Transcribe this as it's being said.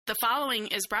The following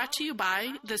is brought to you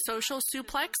by the Social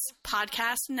Suplex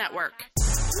Podcast Network.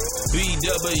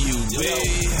 BW,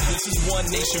 this is One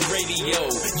Nation Radio.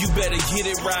 You better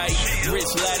get it right. Rich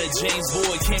Latta, James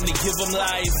Boyd came to give them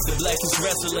life. The Blackest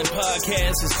Wrestling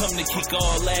Podcast has come to kick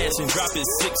all ass and drop it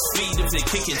 6 feet if they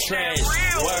kicking trash.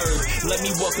 Word, let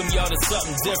me welcome y'all to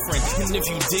something different. And if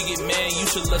you dig it, man, you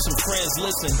should let some friends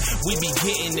listen. We be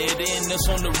getting it in,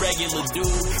 that's on the regular, dude.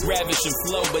 Ravish and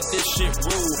flow, but this shit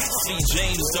rude. See,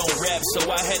 James don't rap, so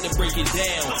I had to break it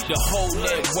down. The whole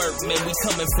network, man, we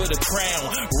coming for the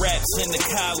crown. Raps in the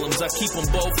columns, I keep them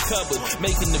both covered.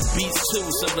 Making the beats too,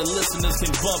 so the listeners can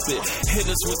bump it. Hit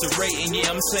us with the rating, yeah,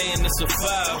 I'm saying it's a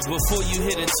 5. Before you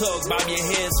hit it, talk, bob your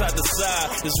head side to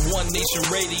side. It's One Nation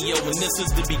Radio, and this is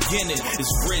the beginning.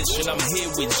 It's Rich, and I'm here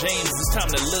with James. It's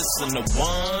time to listen to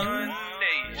One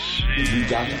Nation. We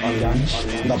got to unleash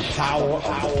the power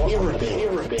of the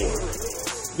pyramid.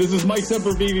 This is Mike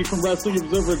Sempervive from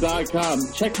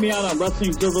WrestlingObserver.com. Check me out on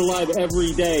Wrestling Observer Live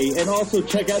every day. And also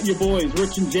check out your boys,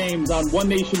 Rich and James, on One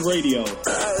Nation Radio. This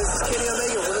is Kenny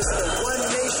Omega. We're listening to One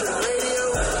Nation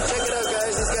Radio. Check it out,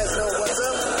 guys. These guys know what's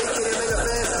up. Big Kenny Omega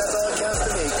fans. That's all that counts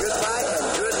to me. Goodbye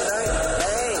and good night.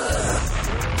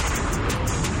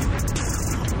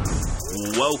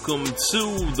 Bang. Welcome to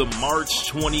the March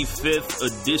 25th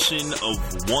edition of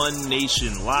One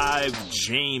Nation Live.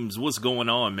 James, what's going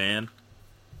on, man?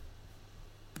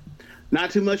 Not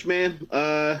too much, man.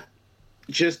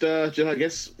 Just I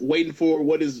guess waiting for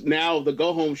what is now the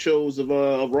go-home shows of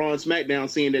Raw and SmackDown.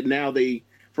 Seeing that now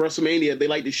for WrestleMania they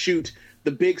like to shoot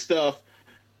the big stuff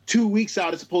 2 weeks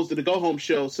out as opposed to the go-home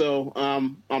show. So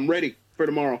I'm ready for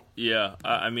tomorrow. Yeah,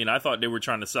 I mean, I thought they were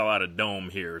trying to sell out a dome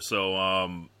here. So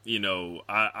I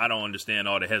don't understand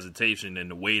all the hesitation and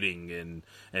the waiting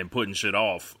and putting shit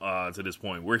off to this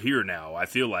point. We're here now. I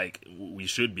feel like we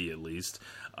should be, at least.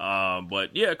 But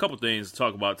yeah, a couple things to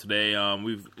talk about today.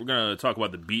 We're going to talk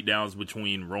about the beatdowns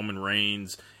between Roman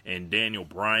Reigns and Daniel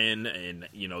Bryan, and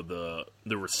the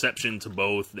reception to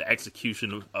both, the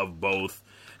execution of both,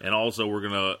 and also we're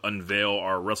going to unveil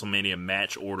our WrestleMania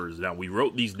match orders. Now, we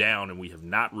wrote these down and we have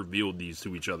not revealed these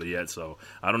to each other yet, so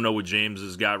I don't know what James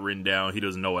has got written down. He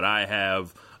doesn't know what I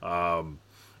have.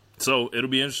 So it'll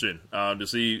be interesting to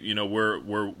see, where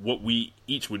what we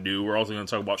each would do. We're also going to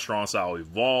talk about Strong Style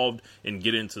Evolved and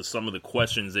get into some of the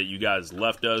questions that you guys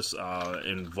left us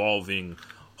involving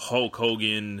Hulk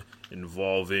Hogan,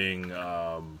 involving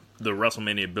the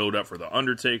WrestleMania build-up for The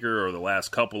Undertaker, or the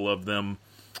last couple of them.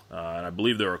 And I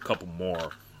believe there are a couple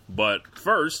more. But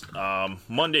first,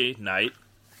 Monday night,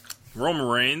 Roman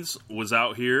Reigns was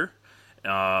out here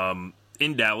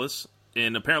in Dallas,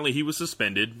 and apparently he was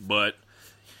suspended, but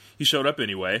he showed up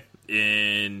anyway,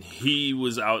 and he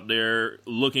was out there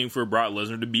looking for Brock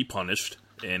Lesnar to be punished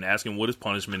and asking what his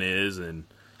punishment is, and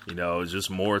just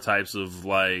more types of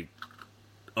like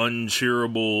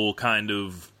uncheerable kind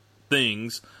of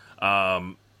things.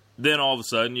 Then all of a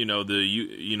sudden,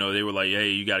 they were like,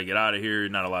 "Hey, you got to get out of here. You're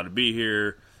not allowed to be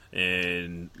here,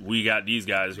 and we got these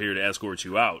guys here to escort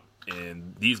you out."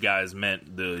 And these guys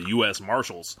meant the U.S.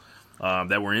 Marshals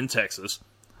that were in Texas.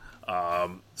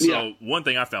 One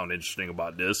thing I found interesting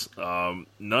about this,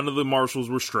 none of the marshals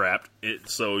were strapped.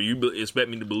 So you expect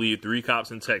me to believe 3 cops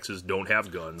in Texas don't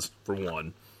have guns, for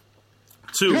one.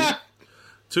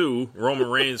 Two, Roman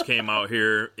Reigns came out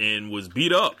here and was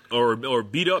beat up, or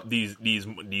beat up these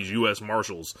U.S.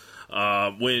 Marshals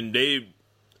when they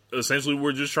essentially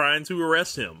were just trying to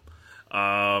arrest him.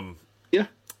 And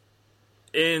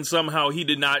somehow he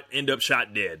did not end up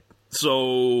shot dead.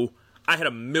 So I had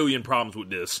a million problems with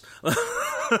this.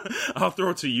 I'll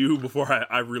throw it to you before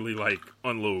I really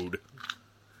unload.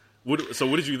 What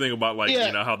did you think about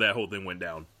how that whole thing went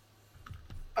down?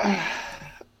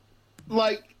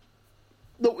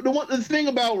 The thing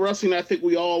about wrestling I think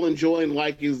we all enjoy and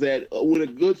like is that when a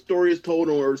good story is told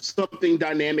or something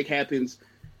dynamic happens,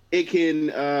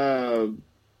 it'll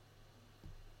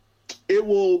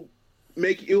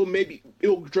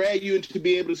drag you into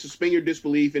being able to suspend your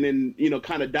disbelief and then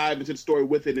kind of dive into the story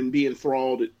with it and be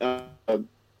enthralled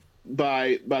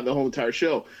by the whole entire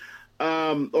show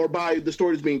or by the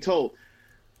story that's being told.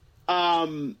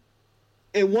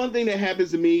 And one thing that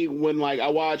happens to me when I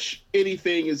watch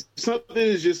anything is something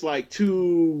is just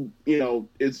too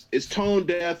it's tone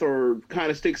deaf or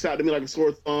kind of sticks out to me like a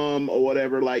sore thumb or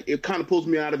whatever. It kind of pulls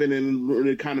me out of it and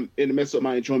it messes up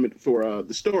my enjoyment for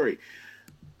the story.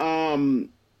 Him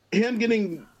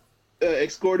getting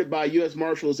escorted by U.S.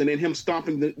 Marshals and then him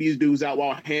stomping these dudes out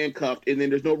while handcuffed, and then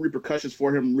there's no repercussions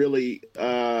for him really,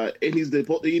 and he's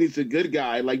a good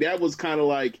guy. That was kind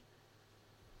of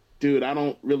dude, I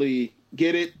don't really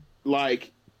get it.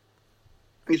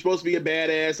 You're supposed to be a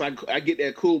badass. I get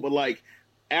that, cool, but like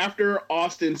after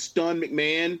Austin stunned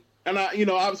McMahon, and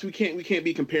obviously we can't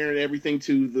be comparing everything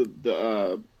to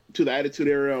the Attitude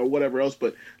Era or whatever else,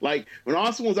 but like when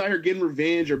Austin was out here getting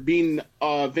revenge or beating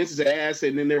Vince's ass,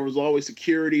 and then there was always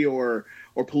security or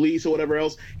police or whatever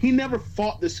else, he never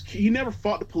fought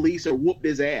the police or whooped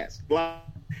his ass. Like,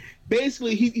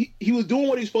 basically, he was doing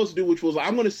what he was supposed to do, which was,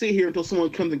 I'm going to sit here until someone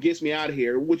comes and gets me out of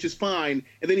here, which is fine.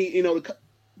 And then the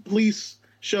police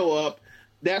show up,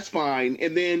 that's fine.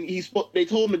 And then they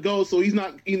told him to go, so he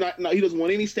doesn't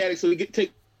want any static, so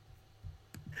take.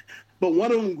 But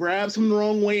one of them grabs him the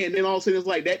wrong way, and then all of a sudden it's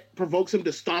like that provokes him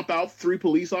to stomp out 3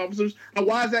 police officers. Now,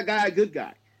 why is that guy a good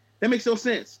guy? That makes no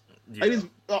sense. Yeah. Like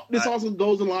this also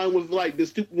goes in line with like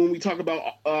this when we talk about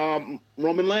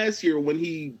Roman last year when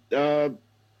he did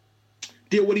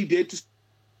what he did to.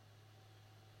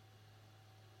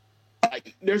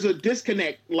 Like, there's a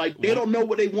disconnect. Like they don't know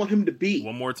what they want him to be.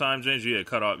 One more time, James. You had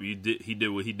cut off. He did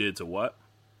what he did to what?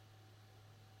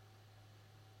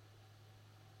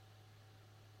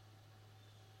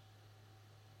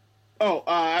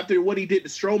 After what he did to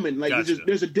Strowman, like Gotcha.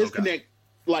 There's a disconnect,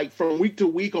 like from week to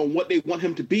week on what they want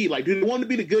him to be. Like, do they want him to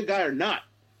be the good guy or not?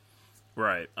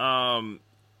 Right.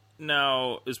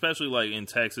 Now, especially like in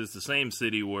Texas, the same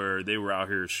city where they were out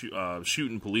here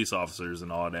shooting police officers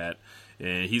and all that,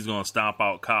 and he's gonna stomp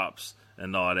out cops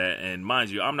and all that. And mind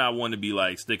you, I'm not one to be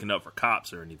like sticking up for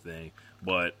cops or anything,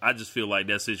 but I just feel like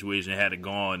that situation would have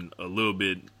gone a little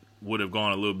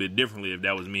bit differently if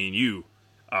that was me and you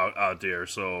out there.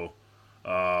 So.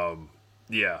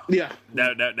 Yeah.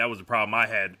 That was the problem I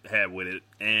had with it,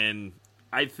 and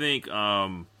I think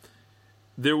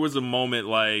there was a moment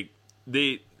like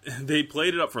they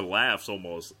played it up for laughs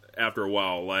almost after a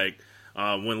while. Like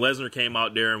when Lesnar came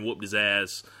out there and whooped his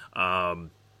ass,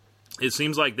 it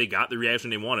seems like they got the reaction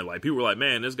they wanted. Like people were like,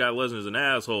 "Man, this guy Lesnar's an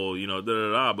asshole,"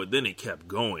 But then it kept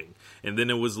going, and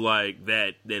then it was like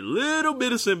that little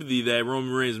bit of sympathy that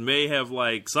Roman Reigns may have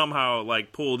like somehow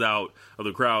like pulled out of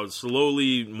the crowd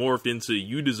slowly morphed into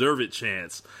 "You deserve it"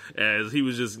 chants as he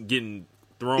was just getting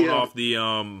thrown off the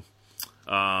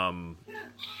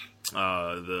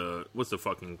what's the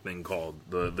fucking thing called,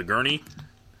 the gurney.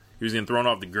 He was getting thrown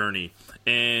off the gurney,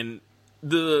 and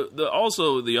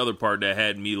the other part that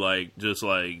had me like just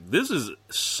like, this is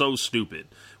so stupid.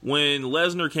 When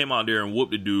Lesnar came out there and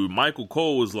whooped the dude, Michael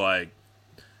Cole was like,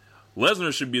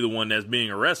 Lesnar should be the one that's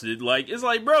being arrested. Like, it's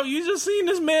like, bro, you just seen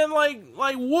this man like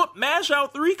mash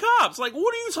out 3 cops. Like,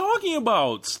 what are you talking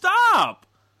about? Stop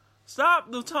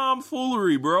the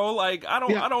tomfoolery, bro. Like, I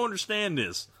don't understand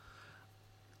this.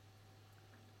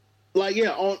 Like,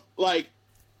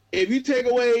 if you take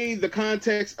away the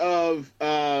context of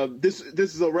this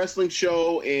is a wrestling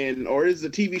show or this is a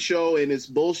TV show and it's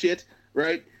bullshit,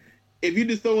 right? If you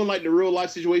just throw in like the real life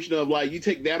situation of like you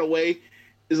take that away,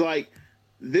 it's like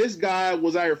this guy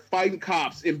was out here fighting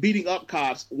cops and beating up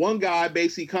cops. One guy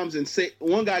basically comes out and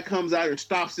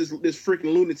stops this freaking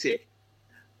lunatic.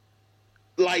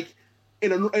 Like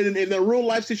in a real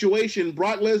life situation,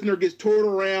 Brock Lesnar gets toured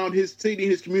around his city,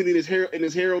 his community, and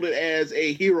is heralded as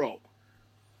a hero.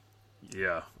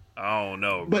 Yeah, I don't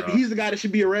know, but bro. He's the guy that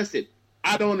should be arrested.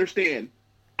 I don't understand.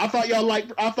 I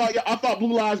thought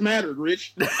Blue Lives Mattered,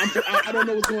 Rich. I don't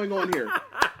know what's going on here.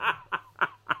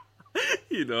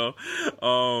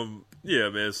 Yeah,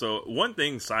 man. So one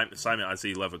thing, Simon, I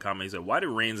see left a comment. He said, "Why did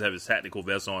Reigns have his tactical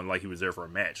vest on like he was there for a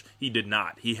match?" He did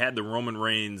not. He had the Roman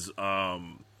Reigns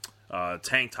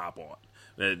tank top on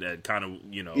that kind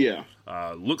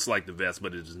of looks like the vest,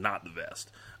 but it is not the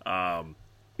vest.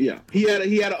 Yeah, he had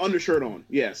an undershirt on.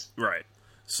 Yes, right.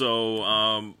 So,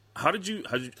 how did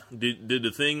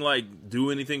the thing like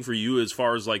do anything for you as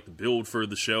far as like the build for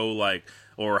the show, like,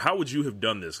 or how would you have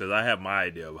done this? Because I have my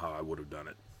idea of how I would have done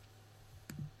it.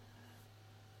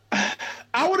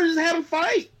 I would have just had him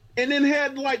fight, and then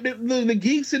had like the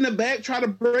geeks in the back try to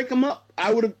break him up.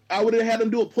 I would have had them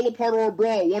do a pull apart or a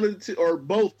brawl, one of the two, or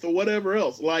both, or whatever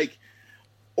else. Like.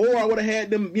 Or I would have had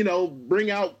them, bring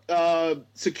out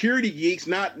security geeks,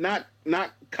 not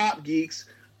cop geeks,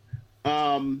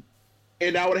 and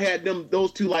I would have had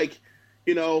those two, like,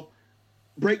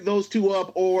 break those two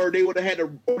up, or they would have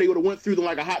went through them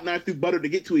like a hot knife through butter to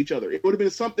get to each other. It would have been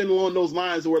something along those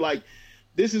lines where, like,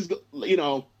 this is,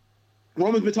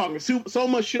 Roman's been talking so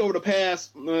much shit over the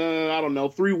past,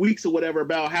 3 weeks or whatever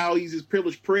about how he's this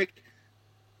privileged prick.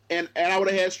 And I would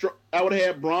have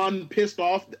had Braun pissed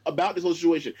off about this whole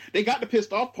situation. They got the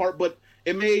pissed off part, but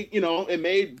it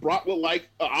made Brock look like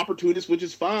an opportunist, which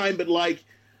is fine. But like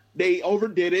they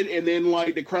overdid it, and then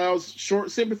like the crowd's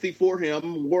short sympathy for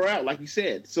him wore out, like you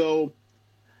said. So,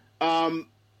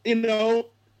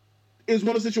 it's was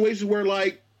one of the situations where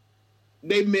like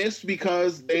they missed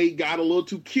because they got a little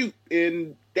too cute,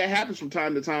 and that happens from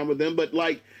time to time with them. But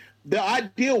like the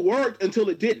idea worked until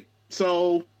it didn't.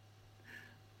 So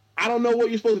I don't know what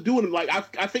you're supposed to do. And like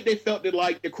I think they felt that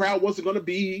like the crowd wasn't going to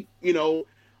be, you know,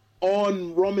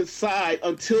 on Roman's side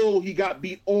until he got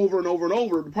beat over and over and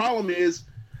over. The problem is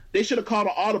they should have called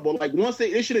an audible. Like once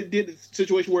they should have did the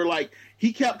situation where like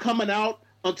he kept coming out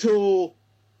until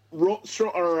Brock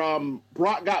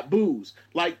got boos.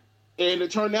 Like, and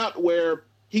it turned out where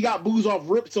he got boos off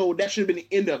Rip, so that should have been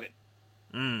the end of it.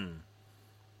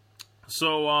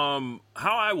 So,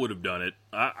 how I would have done it,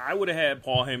 I would have had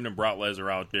Paul Heyman and Brock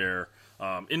Lesnar out there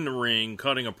in the ring,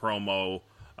 cutting a promo,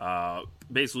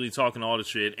 basically talking all the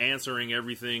shit, answering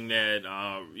everything that,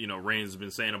 you know, Reigns has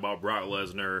been saying about Brock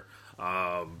Lesnar,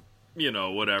 you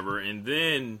know, whatever. And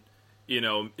then, you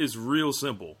know, it's real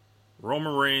simple.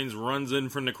 Roman Reigns runs in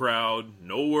from the crowd,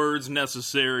 no words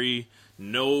necessary,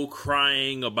 no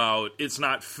crying about it's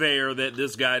not fair that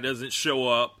this guy doesn't show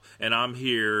up and I'm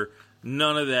here.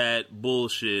 None of that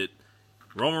bullshit.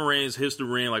 Roman Reigns hits the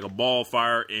ring like a ball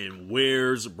fire and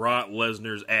wears Brock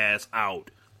Lesnar's ass out.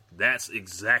 That's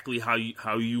exactly how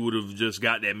you would have just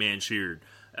got that man cheered.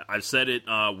 I've said it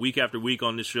week after week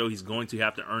on this show. He's going to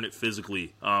have to earn it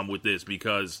physically with this,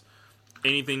 because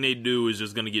anything they do is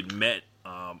just going to get met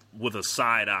with a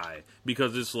side eye,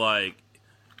 because it's like,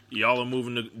 y'all are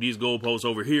moving these goalposts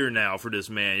over here now for this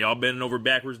man. Y'all bending over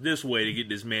backwards this way to get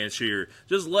this man cheered.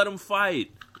 Just let him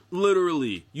fight.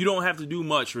 Literally. You don't have to do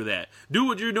much for that. Do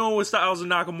what you're doing with Styles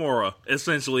and Nakamura,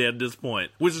 essentially, at this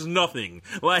point, which is nothing.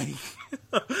 Like,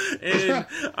 and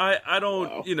I don't,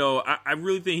 wow. You know, I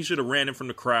really think he should have ran in from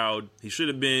the crowd. He could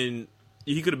have been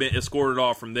escorted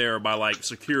off from there by, like,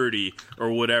 security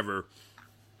or whatever.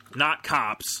 Not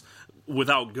cops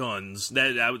without guns.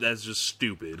 That's just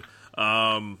stupid.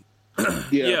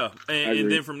 Yeah,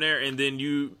 and then from there, and then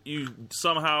you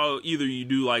somehow either you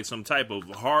do like some type of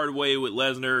hard way with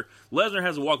Lesnar. Lesnar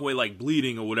has to walk away like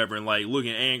bleeding or whatever, and like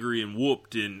looking angry and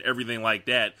whooped and everything like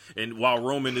that. And while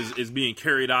Roman is being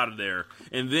carried out of there,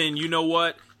 and then you know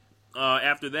what?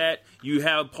 After that, you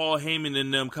have Paul Heyman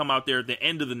and them come out there at the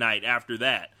end of the night after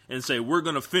that and say, we're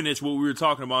gonna finish what we were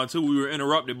talking about until we were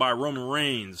interrupted by Roman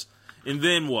Reigns. And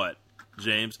then what?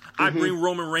 James, I bring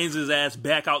Roman Reigns' ass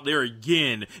back out there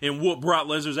again and whoop Brock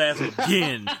Lesnar's ass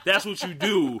again. That's what you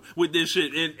do with this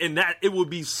shit, and that it would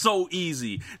be so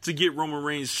easy to get Roman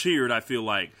Reigns cheered, I feel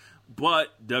like. But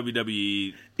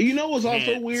WWE, you know what's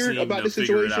also weird about this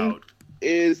situation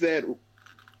is that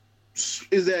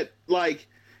like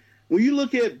when you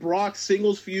look at Brock's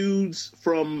singles feuds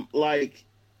from like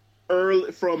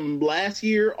from last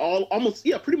year,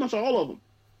 pretty much all of them,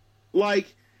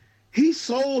 like. He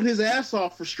sold his ass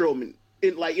off for Strowman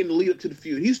in the lead up to the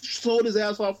feud. He sold his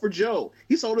ass off for Joe.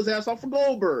 He sold his ass off for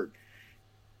Goldberg.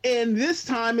 And this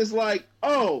time it's like,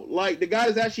 oh, like the guy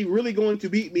is actually really going to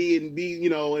beat me and be, you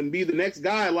know, and be the next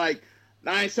guy. Like,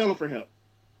 I ain't selling for him.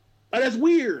 Like, that's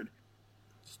weird.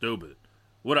 Stupid.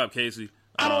 What up, Casey?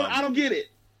 I don't get it.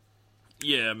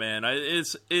 Yeah, man.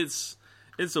 It's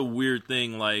a weird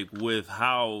thing, like with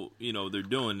how, you know, they're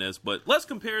doing this. But let's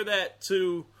compare that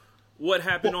to what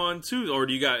happened on Tuesday, or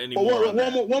do you got any more?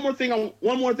 One more thing I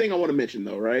want to mention,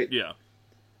 though, right? Yeah,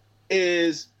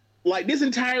 is like this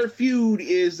entire feud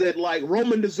is that like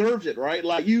Roman deserves it, right?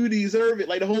 Like you deserve it.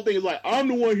 Like the whole thing is like I'm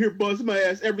the one here busting my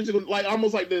ass every single, like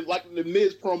almost like the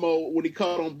Miz promo when he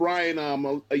cut on Bryan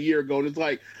a year ago, and it's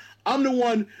like I'm the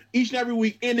one each and every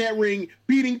week in that ring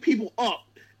beating people up,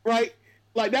 right?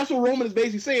 Like, that's what Roman is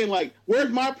basically saying. Like, where's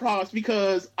my props?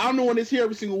 Because I'm the one that's here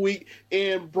every single week,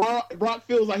 and Brock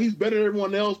feels like he's better than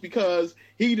everyone else because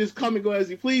he just come and go as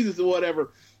he pleases or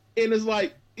whatever. And it's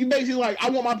like, he basically like, I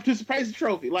want my participation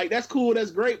trophy. Like, that's cool,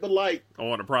 that's great, but like... I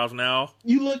want the props now?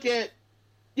 You look at...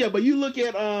 Yeah, but you look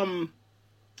at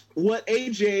what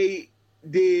AJ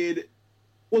did...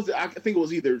 I think it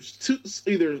was either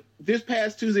this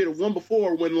past Tuesday or one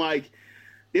before when, like...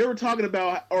 They were talking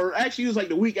about, or actually it was like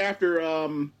the week after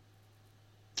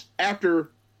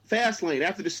Fastlane,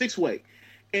 after the 6-way.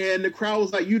 And the crowd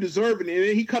was like, you deserve it. And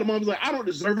then he cut him off. He was like, I don't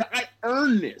deserve it. I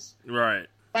earned this. Right.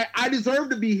 Like, I deserve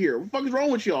to be here. What the fuck is wrong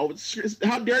with y'all?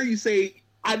 How dare you say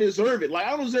I deserve it? Like, I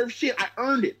don't deserve shit. I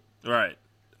earned it. Right.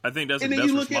 I think that's and the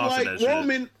best response to that And then you look at, like,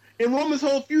 Roman, and Roman's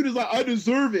whole feud is like, I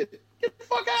deserve it. Get the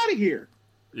fuck out of here.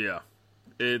 Yeah.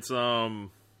 It's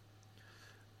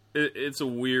a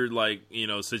weird, like, you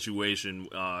know, situation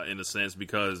in a sense,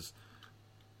 because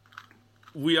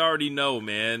we already know,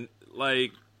 man.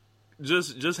 Like,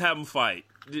 just have them fight.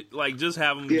 Like, just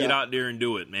have them get out there and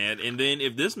do it, man. And then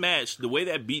if this match, the way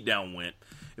that beatdown went,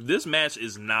 if this match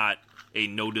is not a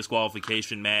no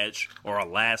disqualification match or a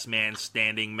last man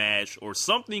standing match or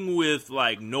something with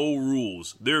like no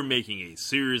rules, they're making a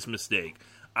serious mistake.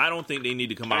 I don't think they need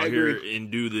to come out here and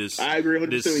do this. I agree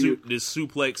 100% with you. This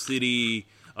Suplex City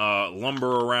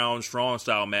lumber around strong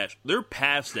style match. They're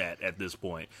past that at this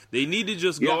point. They need to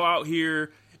just go out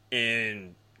here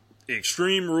and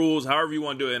Extreme Rules, however you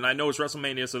want to do it. And I know it's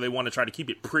WrestleMania, so they want to try to keep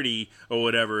it pretty or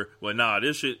whatever. But nah,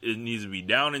 this shit, it needs to be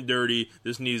down and dirty.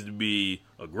 This needs to be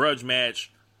a grudge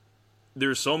match.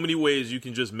 There's so many ways you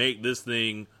can just make this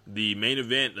thing the main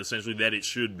event, essentially, that it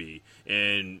should be.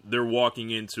 And they're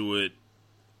walking into it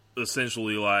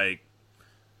essentially like,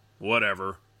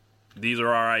 whatever. These are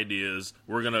our ideas.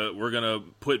 We're gonna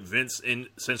put Vince in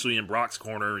essentially in Brock's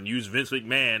corner and use Vince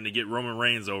McMahon to get Roman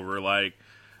Reigns over. Like,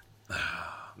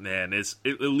 man,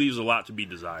 it leaves a lot to be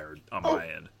desired on my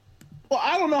end. Well,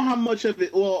 I don't know how much of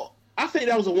it. Well, I think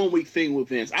that was a 1 week thing with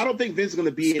Vince. I don't think Vince is going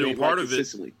to be still in it part like, of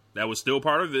consistently. it. That was still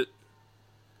part of it.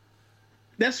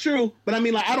 That's true, but I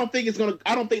mean, like, I don't think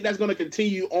that's gonna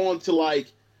continue on to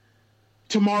like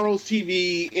tomorrow's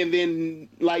TV and then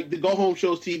like the go home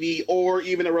show's TV or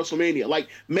even at WrestleMania. Like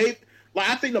maybe, like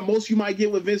I think the most you might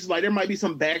get with Vince is like there might be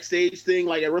some backstage thing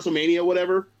like at WrestleMania or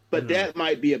whatever, but that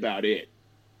might be about it.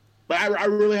 But I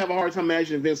really have a hard time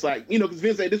imagining Vince like, you know, because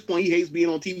Vince at this point he hates being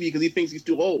on TV because he thinks he's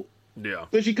too old. Yeah,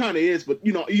 which he kind of is, but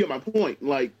you know, you get my point.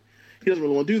 Like he doesn't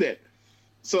really want to do that.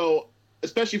 So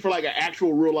especially for like an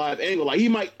actual real live angle, like he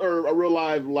might or a real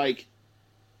live like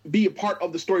be a part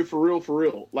of the story for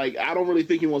real. Like, I don't really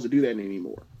think he wants to do that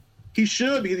anymore. He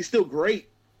should because he's still great,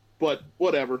 but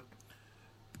whatever.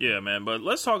 Yeah, man, but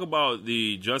let's talk about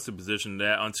the juxtaposition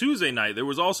that on Tuesday night, there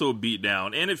was also a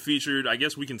beatdown, and it featured, I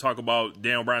guess we can talk about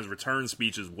Daniel Bryan's return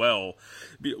speech as well.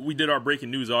 We did our breaking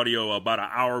news audio about an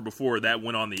hour before that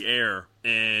went on the air,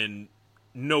 and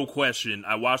no question,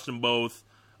 I watched them both.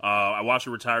 I watched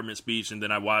the retirement speech, and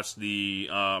then I watched the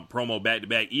promo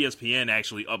back-to-back. ESPN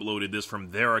actually uploaded this from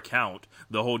their account,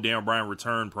 the whole Daniel Bryan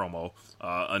return promo.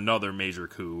 Another major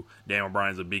coup. Daniel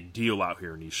Bryan's a big deal out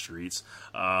here in these streets.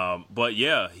 But,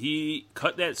 yeah, he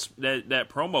cut that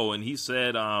promo, and he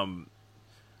said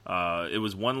it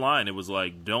was one line. It was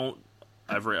like, you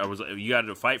got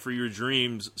to fight for your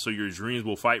dreams so your dreams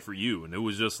will fight for you. And it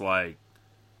was just like,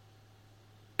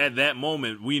 at that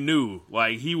moment, we knew,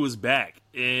 like, he was back.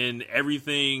 And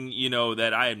everything, you know,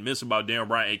 that I had missed about Daniel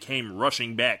Bryan, it came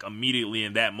rushing back immediately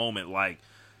in that moment. Like,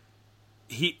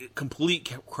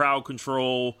 complete crowd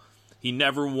control. He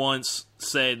never once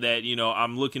said that, you know,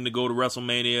 I'm looking to go to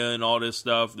WrestleMania and all this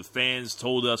stuff. The fans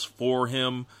told us for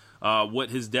him what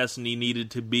his destiny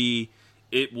needed to be.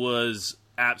 It was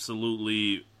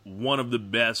absolutely one of the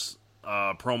best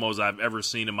promos I've ever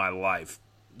seen in my life.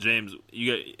 James,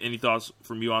 you got any thoughts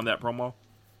from you on that promo?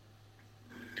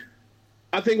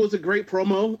 I think it was a great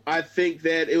promo. I think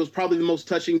that it was probably the most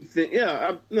touching thing.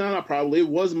 Yeah, not probably. It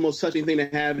was the most touching thing to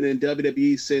happen in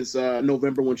WWE since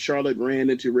November when Charlotte ran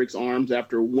into Rick's arms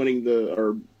after retaining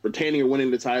or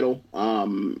winning the title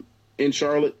in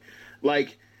Charlotte.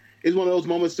 Like, it's one of those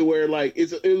moments to where like it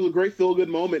was a great feel good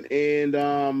moment,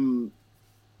 and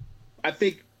I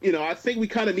think we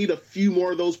kind of need a few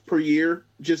more of those per year,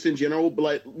 just in general.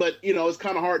 But you know, it's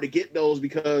kind of hard to get those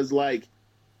because like.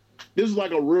 This was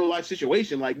like a real life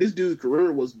situation. Like this dude's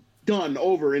career was done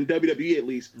over in WWE at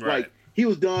least. Right. Like he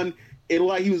was done and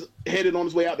like he was headed on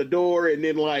his way out the door. And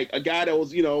then like a guy that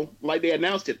was, you know, like they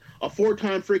announced it, a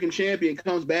 4-time freaking champion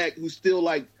comes back who's still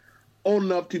like old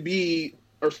enough to be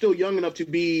or still young enough to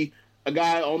be a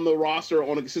guy on the roster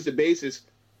on a consistent basis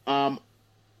on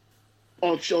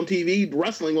TV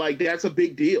wrestling. Like that's a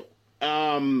big deal.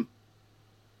 It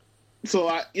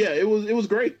was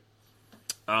great.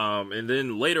 And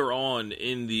then later on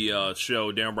in the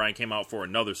show, Daniel Bryan came out for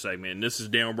another segment. And this is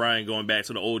Daniel Bryan going back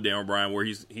to the old Daniel Bryan where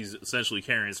he's essentially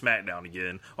carrying SmackDown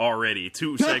again already.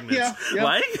 2 segments.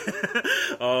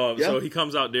 So he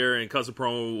comes out there and cuts a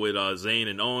promo with Zayn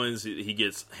and Owens. He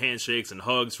gets handshakes and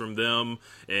hugs from them.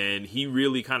 And he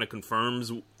really kind of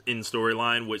confirms in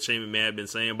storyline what Shane McMahon had been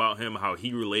saying about him, how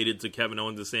he related to Kevin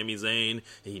Owens and Sami Zayn.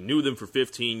 He knew them for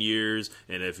 15 years,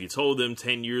 and if he told them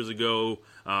 10 years ago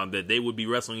that they would be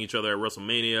wrestling each other at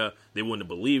WrestleMania, they wouldn't have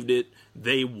believed it.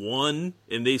 They won,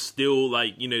 and they still,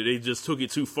 like, you know, they just took it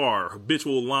too far.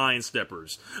 Habitual line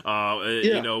steppers,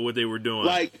 you know, what they were doing.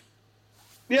 Like,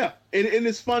 yeah, and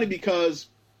it's funny because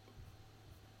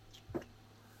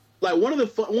like one of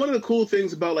the cool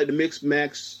things about like the mixed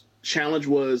match challenge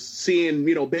was seeing,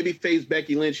 you know, babyface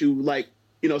Becky Lynch, who like,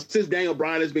 you know, since Daniel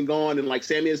Bryan has been gone and like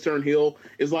Sami has turned heel,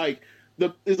 is like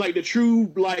the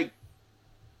true like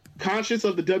conscience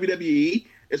of the WWE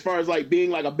as far as like being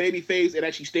like a babyface and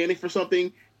actually standing for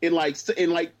something in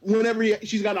whenever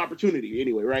she's got an opportunity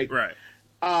anyway, right? Right.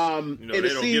 And they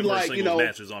don't give her singles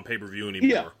matches on pay-per-view anymore.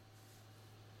 Yeah.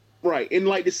 Right. And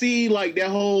to see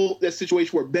that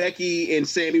situation where Becky and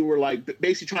Sammy were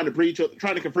basically trying to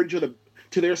convert each other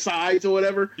to their sides or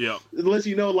whatever. Yeah. It lets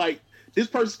you know this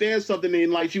person stands something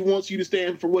and she wants you to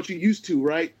stand for what you used to,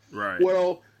 right? Right.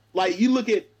 Well, you look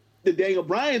at the Daniel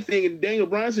Bryan thing, and Daniel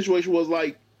Bryan's situation was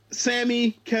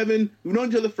Sammy, Kevin, we've known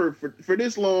each other for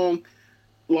this long,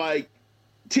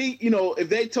 if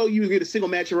they told you to get a single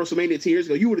match at WrestleMania 10 years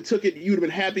ago, you would have took it, you would have been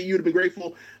happy, you would have been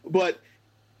grateful, but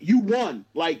you won.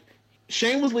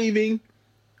 Shane was leaving,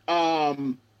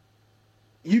 you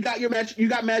got your match, you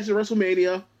got matches at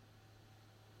WrestleMania,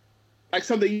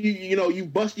 something you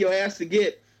bust your ass to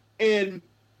get, and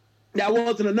that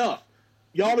wasn't enough.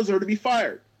 Y'all deserve to be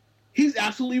fired. He's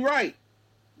absolutely right.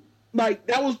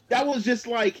 That was just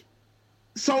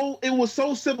so it was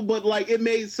so simple, but it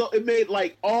made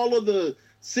all of the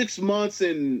 6 months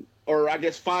or I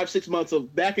guess 5-6 months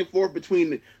of back and forth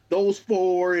between those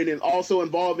four, and then also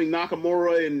involving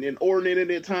Nakamura and Orton in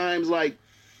it at times,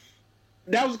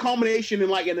 that was a culmination, and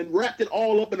then wrapped it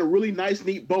all up in a really nice,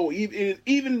 neat bow. It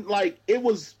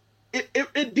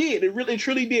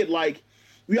truly did.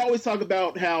 We always talk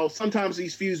about how sometimes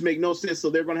these feuds make no sense, so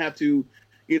they're going to have to,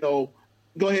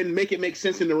 go ahead and make it make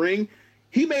sense in the ring.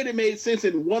 He made sense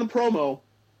in one promo,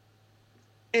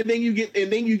 and then you get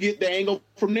the angle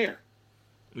from there.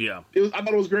 Yeah, I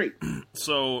thought it was great.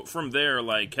 So from there,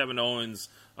 Kevin Owens,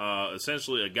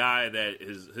 essentially a guy that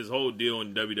his whole deal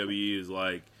in WWE is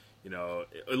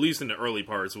at least in the early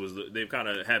parts they kind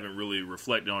of haven't really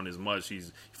reflected on as much. He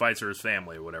fights for his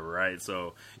family or whatever, right?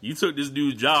 So you took this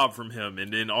dude's job from him,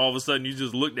 and then all of a sudden you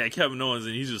just looked at Kevin Owens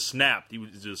and he just snapped. He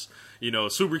was just,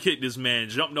 super kicked this man,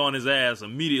 jumped on his ass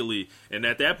immediately, and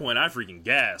at that point I freaking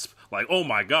gasped. Oh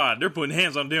my God, they're putting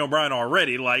hands on Daniel Bryan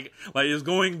already. It's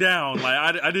going down.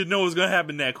 I didn't know it was going to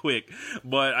happen that quick.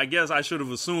 But I guess I should have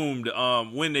assumed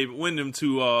when them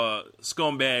two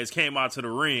scumbags came out to the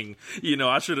ring,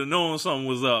 I should have known something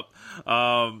was up.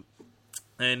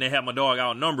 And they had my dog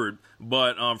outnumbered.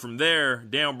 But from there,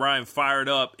 Daniel Bryan fired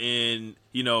up, and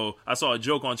I saw a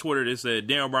joke on Twitter that said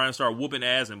Daniel Bryan started whooping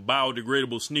ass in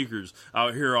biodegradable sneakers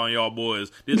out here on y'all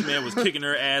boys. This man was kicking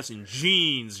their ass in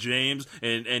jeans, James,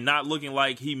 and not looking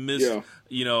like he missed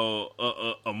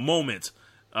a moment.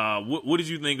 What did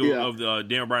you think of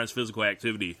Daniel Bryan's physical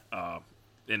activity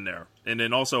in there, and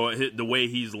then also the way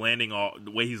he's landing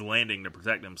to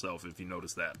protect himself? If you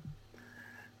noticed that.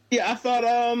 Yeah, I thought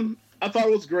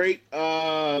it was great.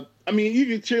 You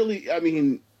could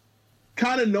clearly,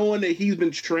 kind of knowing that he's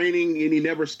been training and he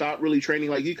never stopped really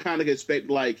training, you kind of expect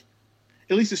at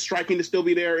least his striking to still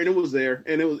be there, and it was there,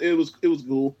 and it was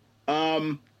cool.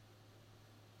 I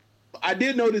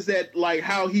did notice that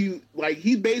how he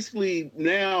basically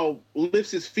now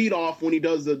lifts his feet off when he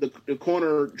does the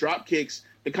corner drop kicks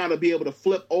to kind of be able to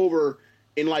flip over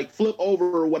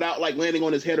without landing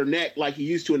on his head or neck like he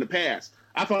used to in the past.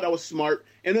 I thought that was smart.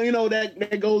 And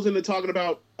that goes into talking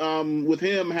about with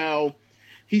him how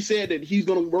he said that he's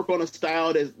going to work on a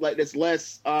style that's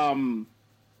less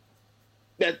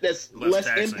less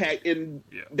impact, and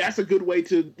that's a good way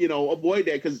to avoid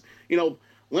that, because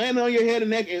landing on your head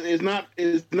and neck is not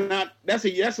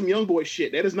that's some young boy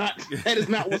shit. That is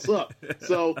not what's up.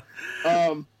 So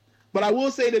but I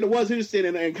will say that it was interesting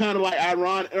and kind of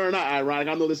ironic, or not ironic,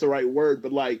 I know this is the right word,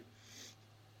 but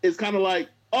it's kind of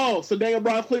oh, so Daniel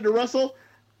Bryan cleared to wrestle?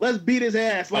 Let's beat his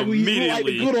ass like we used to, like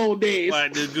the good old days.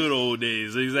 Like the good old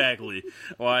days, exactly.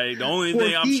 The only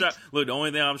thing I'm shocked. Look, the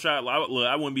only thing I'm shocked.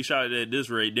 I wouldn't be shocked at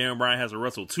this rate. Daniel Bryan has to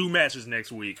wrestle 2 matches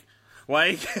next week.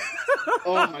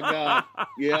 Oh my God,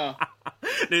 yeah.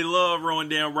 They love throwing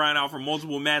Daniel Bryan out for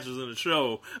multiple matches in the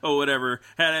show or whatever.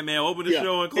 Had that man open the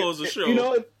show and close the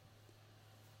show.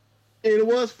 It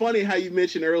was funny how you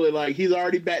mentioned earlier, he's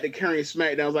already back to carrying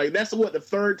SmackDown. I was that's the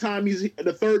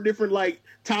third different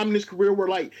time in his career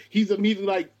where he's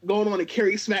immediately going on and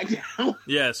carry SmackDown.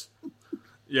 Yes.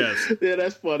 Yeah,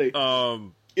 that's funny.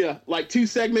 2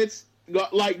 segments,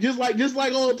 just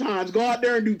like old times. Go out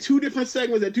there and do 2 different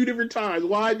segments at 2 different times.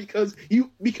 Why? Because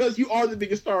you are the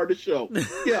biggest star of the show.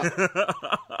 Yeah.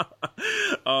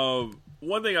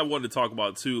 One thing I wanted to talk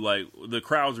about too, the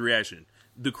crowd's reaction.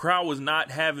 The crowd was not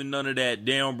having none of that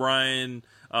Daniel Bryan,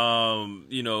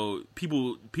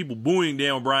 people booing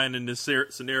Daniel Bryan in this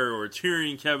scenario or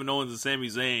cheering Kevin Owens and Sami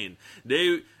Zayn.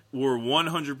 They were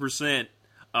 100%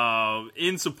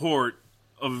 in support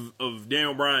of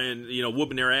Daniel Bryan,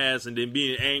 whooping their ass and then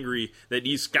being angry that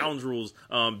these scoundrels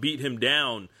beat him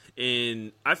down.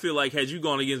 And I feel like had you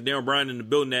gone against Daniel Bryan in the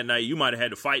building that night, you might have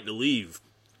had to fight to leave.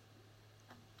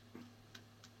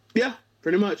 Yeah,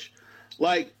 pretty much.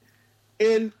 Like,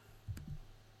 and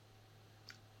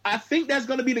I think that's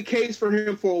going to be the case for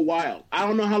him for a while. I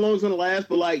don't know how long it's going to last,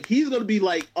 but like he's going to be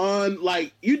like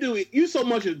you so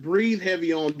much as breathe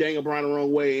heavy on Daniel Bryan the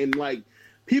wrong way, and like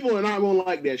people are not going to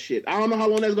like that shit. I don't know how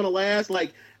long that's going to last.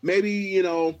 Like maybe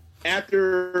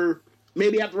after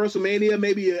WrestleMania,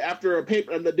 maybe after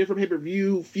a different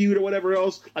pay-per-view feud or whatever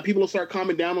else, like people will start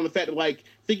calming down on the fact that like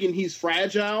thinking he's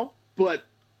fragile. But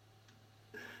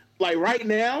like right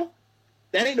now,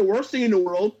 that ain't the worst thing in the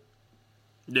world.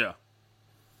 Yeah.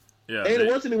 Yeah. Ain't the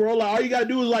worst thing in the world. Like all you gotta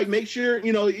do is like make sure,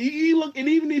 you look, and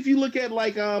even if you look at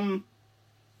like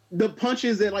the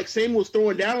punches that like Samuel was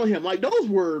throwing down on him, like those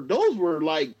were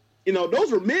like,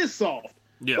 those were mid-soft.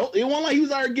 Yeah. It wasn't like he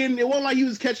was it wasn't like he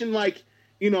was catching like,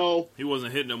 he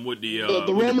wasn't hitting them with the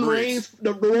Roman Reigns,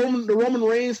 the Roman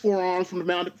Reigns forearms from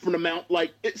the mount.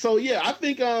 Like so, yeah. I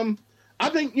think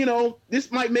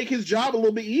this might make his job a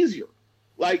little bit easier.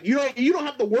 Like you don't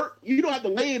have to work, you don't have to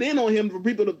lay it in on him for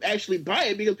people to actually buy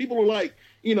it because people are like,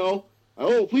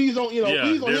 oh please don't,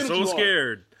 please don't. They're hit so him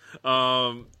scared.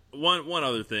 One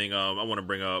other thing I want to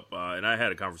bring up, and I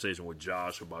had a conversation with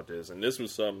Josh about this, and this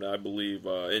was something I believe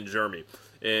in Germany,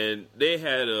 and they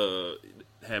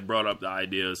had brought up the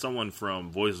idea. Someone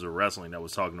from Voices of Wrestling that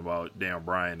was talking about Daniel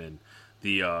Bryan and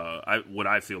the what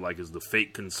I feel like is the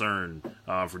fake concern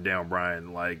for Daniel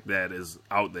Bryan, like that is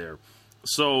out there.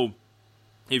 So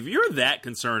if you're that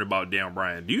concerned about Daniel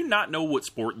Bryan, do you not know what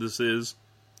sport this is?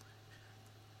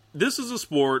 This is a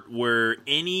sport where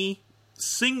any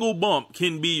single bump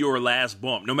can be your last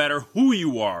bump, no matter who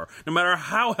you are, no matter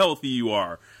how healthy you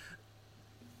are.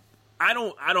 I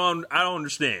don't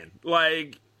understand.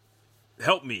 Like,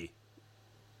 help me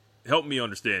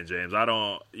understand, James. I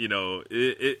don't,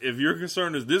 if your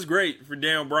concern is this great for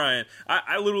Daniel Bryan,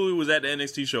 I literally was at the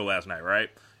NXT show last night, right?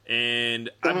 And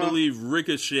I believe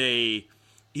Ricochet,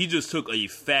 he just took a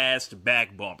fast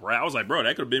back bump, right? I was like, bro,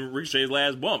 that could have been Ricochet's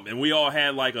last bump. And we all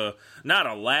had like not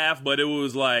a laugh, but it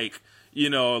was like,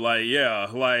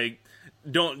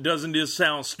 doesn't this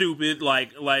sound stupid?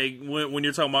 Like when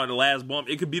you're talking about the last bump,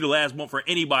 it could be the last bump for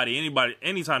anybody,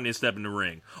 anytime they step in the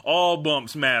ring. All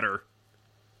bumps matter.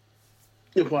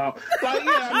 Wow. Like,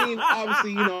 yeah, I mean,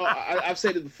 obviously, I've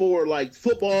said it before, like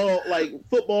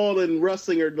football and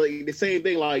wrestling are like the same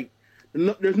thing. Like,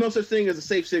 there's no such thing as a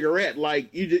safe cigarette. Like,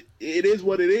 it is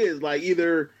what it is. Like,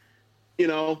 either, you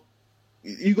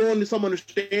go into some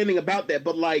understanding about that,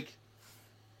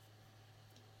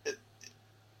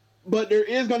 but there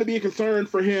is going to be a concern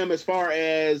for him as far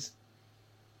as,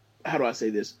 how do I say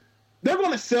this? They're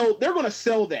going to sell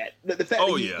that. The fact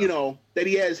that that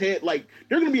he has had, like,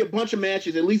 there's going to be a bunch of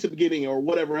matches, at least at the beginning or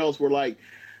whatever else, where, like,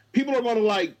 people are going to,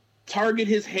 like, target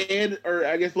his head, or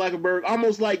I guess Blackenberg,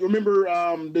 almost like, remember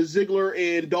the Ziggler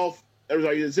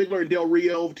and Del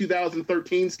Rio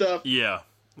 2013 stuff? Yeah.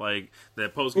 Like,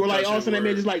 that post where, like, all of a sudden that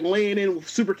man just, like, laying in with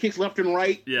super kicks left and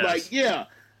right. Yes. Like, yeah.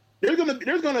 There's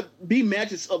gonna be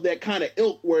matches of that kind of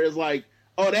ilk where it's like,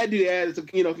 oh, that dude has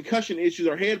concussion issues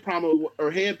or head problems,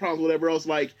 whatever else.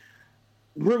 Like,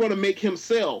 we're gonna make him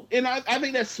sell, and I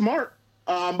think that's smart.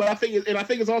 But I think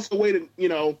it's also a way to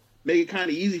make it kind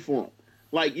of easy for him.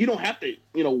 Like, you don't have to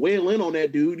wail in on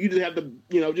that dude. You just have to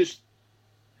just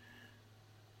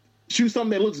shoot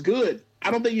something that looks good. I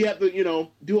don't think you have to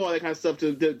do all that kind of stuff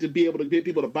to be able to get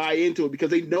people to buy into it, because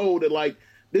they know that, like,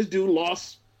 this dude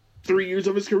lost 3 years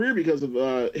of his career because of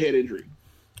head injury,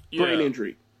 brain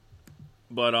injury.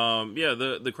 But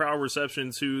the crowd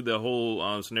reception to the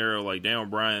whole scenario, like Daniel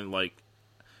Bryan, like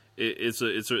it's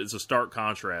a stark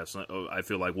contrast. I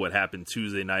feel like what happened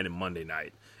Tuesday night and Monday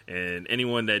night, and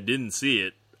anyone that didn't see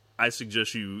it, I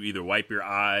suggest you either wipe your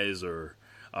eyes or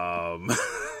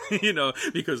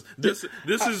because this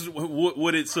is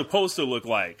what it's supposed to look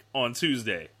like on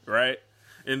Tuesday, right?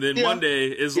 And then Monday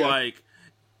is like,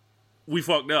 we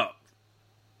fucked up.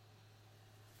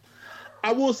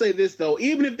 I will say this though,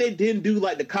 even if they didn't do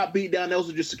like the cop beatdown, those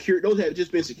had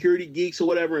just been security geeks or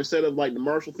whatever instead of like the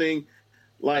Marshall thing.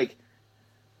 Like,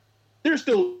 there's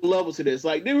still levels to this.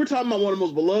 Like, they were talking about one of the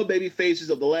most beloved baby faces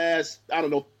of the last,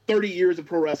 30 years of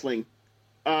pro wrestling.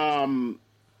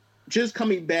 Just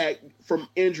coming back from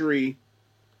injury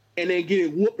and then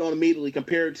getting whooped on immediately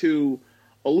compared to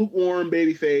a lukewarm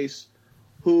baby face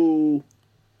who,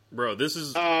 bro, this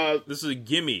is a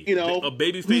gimme. A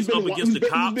babyface up against the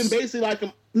cops. Who's been basically like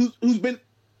who's been.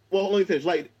 Well, let me finish.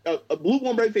 Like a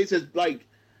lukewarm babyface has, like,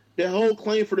 the whole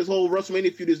claim for this whole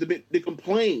WrestleMania feud is to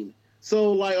complain.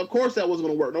 So, like, of course that wasn't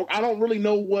going to work. No, I don't really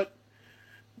know what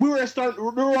we were at. We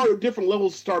were all at different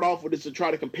levels to start off with this to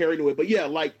try to compare to it. But yeah,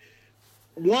 like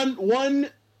one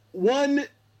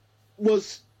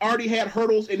was already had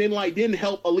hurdles and then like didn't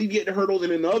help alleviate the hurdles,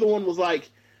 and then the other one was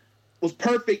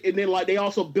perfect, and then like they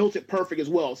also built it perfect as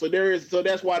well. So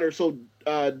that's why they're so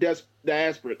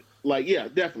desperate. Like, yeah,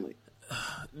 definitely.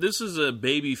 This is a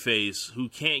baby face who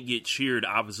can't get cheered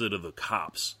opposite of the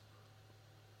cops.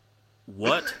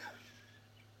 What?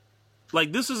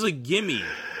 Like, this is a gimme.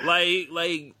 Like.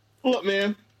 Look,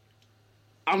 man.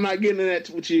 I'm not getting into that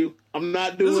with you. I'm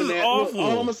not doing that. Awful. Look,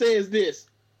 all I'm gonna say is this.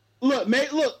 Look, man.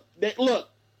 Look.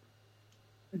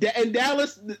 In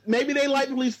Dallas, maybe they like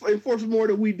police enforcement more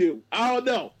than we do. I don't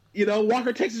know. You know,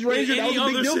 Walker, Texas Ranger, that was a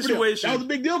big deal for them. That was a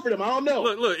big deal for them. I don't know.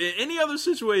 Look, in any other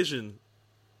situation,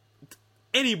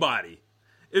 anybody,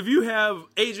 if you have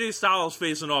AJ Styles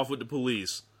facing off with the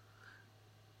police,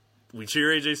 we cheer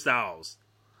AJ Styles.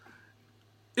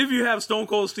 If you have Stone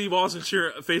Cold Steve Austin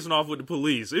facing off with the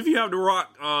police, if you have The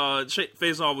Rock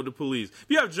facing off with the police, if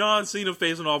you have John Cena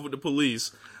facing off with the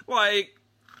police, like,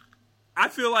 I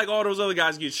feel like all those other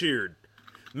guys get cheered.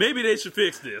 Maybe they should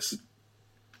fix this.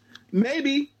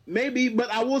 Maybe, but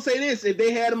I will say this: if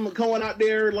they had him going out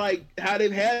there like how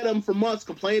they've had him for months,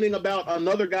 complaining about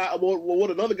another guy, what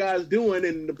another guy is doing,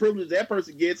 and the privilege that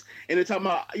person gets, and they're talking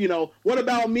about, you know, what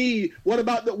about me? What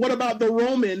about the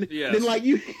Roman? Yes. Then like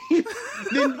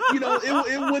then you know,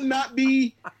 it would not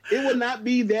be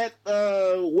that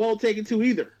well taken to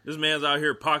either. This man's out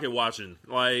here pocket watching,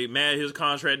 like, man, his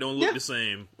contract don't look the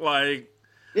same. Like,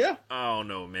 yeah, I don't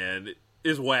know, man,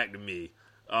 it's whack to me.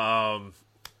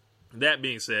 That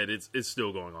being said, it's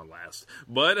still going on last,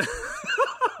 but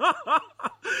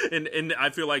and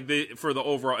I feel like for the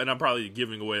overall, and I'm probably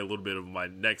giving away a little bit of my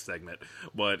next segment,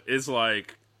 but it's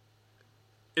like,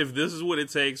 if this is what it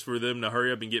takes for them to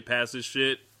hurry up and get past this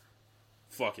shit,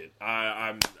 fuck it.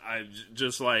 I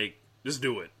just like, just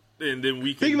do it, and then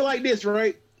we can think of it like this,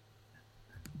 right?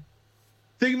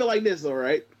 Think of it like this, all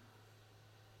right?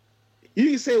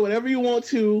 You can say whatever you want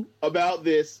to about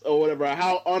this or whatever,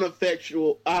 how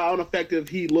ineffective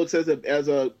he looks as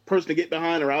a person to get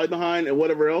behind or rally behind and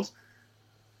whatever else.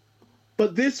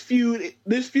 But this feud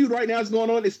right now is going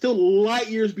on. It's still light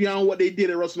years beyond what they did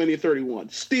at WrestleMania 31.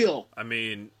 Still. I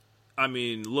mean,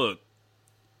 look,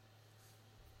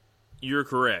 you're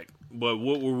correct, but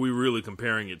what were we really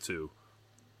comparing it to?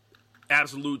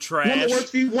 Absolute trash.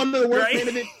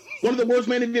 One of the worst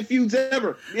main event feuds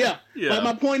ever. Yeah. Like,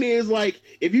 my point is, like,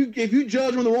 if you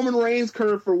judge on the Roman Reigns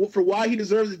curve for why he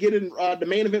deserves to get in the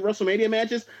main event WrestleMania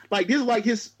matches, like, this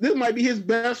might be his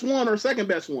best one or second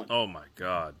best one. Oh my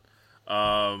God.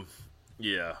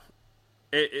 Yeah.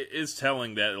 It's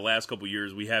telling that the last couple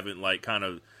years we haven't, like, kind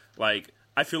of, like,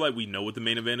 I feel like we know what the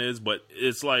main event is, but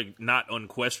it's, like, not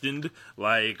unquestioned.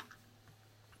 Like,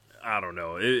 I don't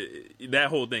know. That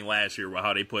whole thing last year,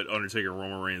 how they put Undertaker and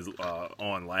Roman Reigns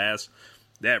on last,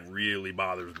 that really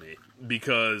bothers me.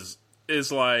 Because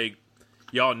it's like,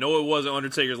 y'all know it wasn't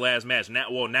Undertaker's last match.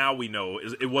 Now we know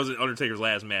it wasn't Undertaker's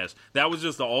last match. That was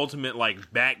just the ultimate,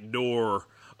 like, backdoor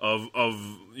of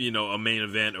you know, a main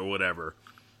event or whatever.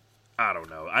 I don't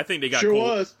know. I think they got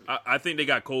I think they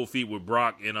got cold feet with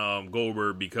Brock and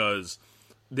Goldberg because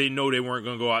they know they weren't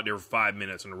going to go out there for 5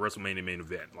 minutes in the WrestleMania main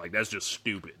event. Like, that's just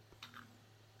stupid.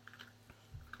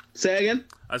 Say again?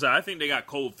 I said I think they got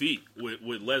cold feet with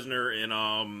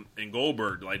Lesnar and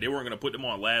Goldberg. Like, they weren't going to put them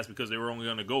on last because they were only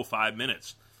going to go 5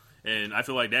 minutes, and I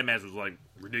feel like that match was like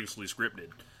ridiculously scripted.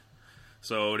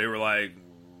 So they were like,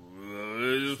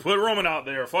 just put Roman out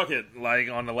there, fuck it, like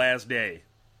on the last day.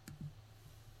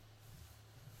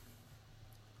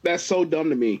 That's so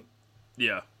dumb to me.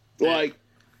 Yeah. Like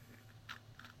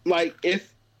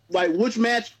if which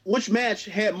match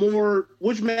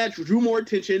drew more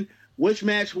attention? Which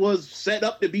match was set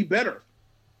up to be better?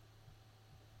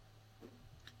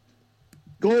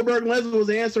 Goldberg and Lesnar was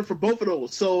the answer for both of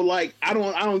those. So, like, I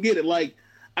don't get it. Like,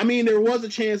 I mean, there was a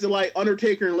chance that, like,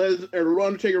 Undertaker and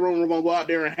Roman were going to go out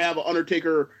there and have an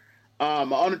Undertaker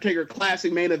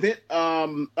Classic main event.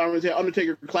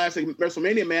 Undertaker Classic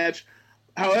WrestleMania match.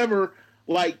 However,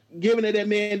 like, given that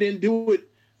man didn't do it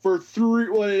for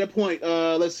 30,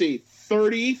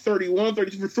 31,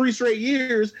 30, for 3 straight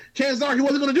years, chances are he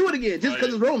wasn't going to do it again just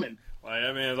because it's Roman. Like,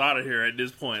 that man's out of here at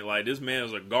this point. Like, this man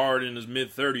is a guard in his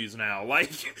mid-30s now.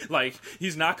 Like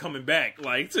he's not coming back.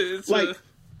 Yeah,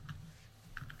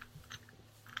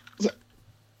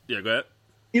 go ahead.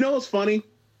 You know what's funny?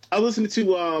 I listened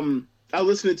to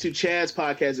Chad's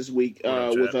podcast this week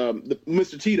with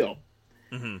Mr. Tito.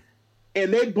 Mm-hmm.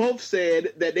 And they both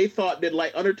said that they thought that,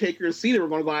 like, Undertaker and Cena were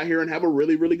going to go out here and have a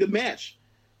really, really good match.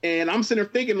 And I'm sitting there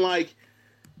thinking, like,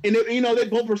 and they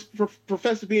both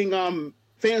profess being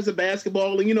fans of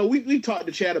basketball. And, you know, we talked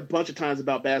to Chad a bunch of times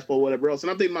about basketball or whatever else.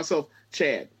 And I'm thinking to myself,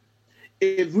 Chad,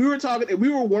 if we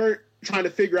weren't trying to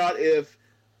figure out if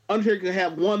Undertaker could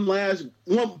have one more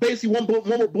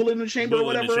bullet in the chamber or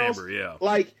whatever else. Yeah.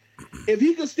 Like, if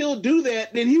he could still do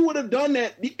that, then he would have done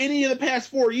that any of the past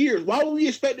 4 years. Why would we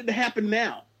expect it to happen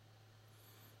now?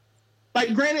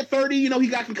 Like, granted, 30, he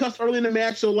got concussed early in the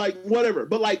match, so like whatever.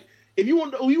 But like, if you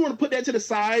want to put that to the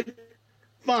side,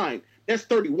 fine. That's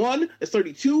 31, that's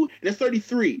 32, and that's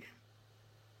 33.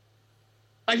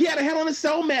 Like, he had a Hell in a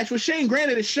Cell match with Shane.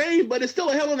 Granted, it's Shane, but it's still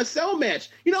a Hell in a Cell match.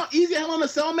 You know how easy a Hell in a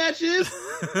Cell match is?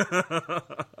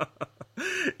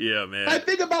 Yeah, man. Like,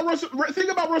 think about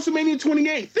WrestleMania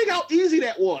 28. Think how easy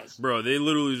that was. Bro, they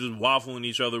literally just waffling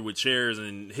each other with chairs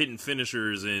and hitting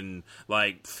finishers and,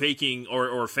 like, faking,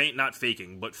 or not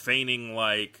faking, but feigning,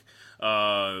 like,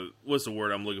 what's the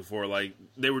word I'm looking for? Like,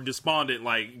 they were despondent,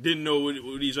 like, didn't know what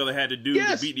each other had to do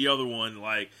to beat the other one.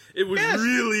 Like, it was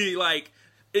really, like,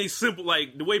 a simple,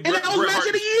 like, the way Bret Hart... And that was match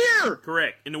of the year!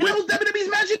 Correct. And that was WWE's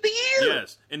match of the year!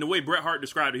 Yes. And the way Bret Hart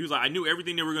described it, he was like, I knew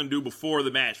everything they were going to do before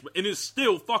the match, and it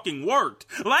still fucking worked.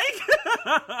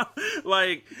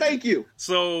 Like... Thank you.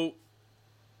 So,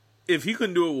 if he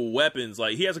couldn't do it with weapons,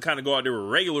 like, he has to kind of go out there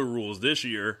with regular rules this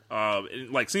year.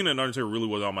 Like, Cena and Undertaker really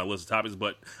was on my list of topics,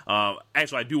 but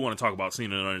actually, I do want to talk about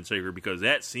Cena and Undertaker because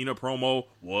that Cena promo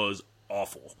was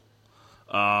awful.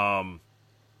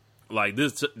 Like,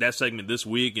 that segment this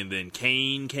week, and then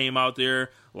Kane came out there.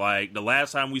 Like, the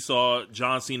last time we saw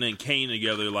John Cena and Kane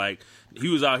together, like, he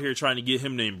was out here trying to get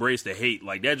him to embrace the hate.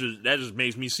 Like, that just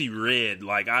makes me see red.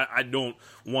 Like, I don't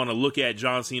want to look at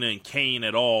John Cena and Kane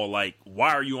at all. Like,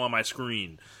 why are you on my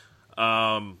screen?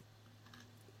 I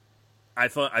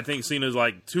think Cena's,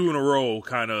 like, 2 in a row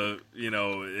kind of,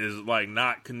 is, like,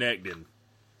 not connecting.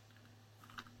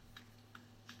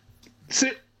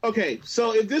 Okay,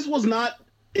 so if this was not...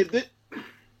 If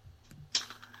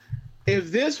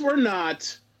this were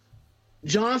not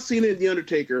John Cena and The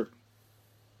Undertaker,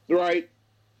 right?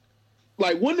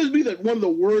 Like, wouldn't this be one of the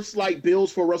worst, like,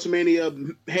 bills for a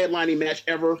WrestleMania headlining match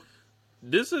ever?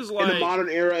 This is like... in the modern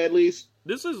era, at least.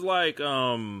 This is like,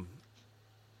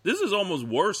 this is almost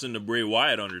worse than the Bray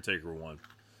Wyatt Undertaker one.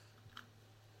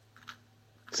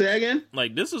 Say that again?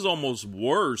 Like, this is almost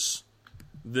worse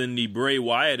than the Bray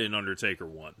Wyatt and Undertaker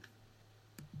one.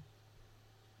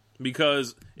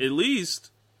 Because at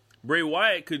least Bray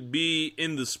Wyatt could be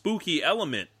in the spooky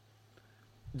element.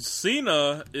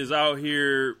 Cena is out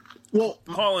here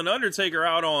calling Undertaker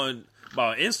out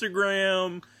about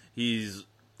Instagram. He's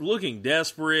looking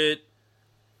desperate.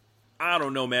 I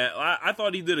don't know, man. I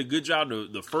thought he did a good job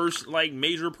the first, like,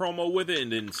 major promo with it,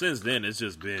 and then since then it's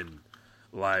just been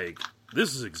like,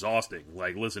 this is exhausting,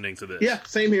 like, listening to this. Yeah,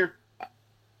 same here.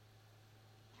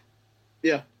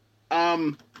 Yeah.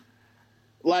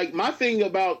 Like, my thing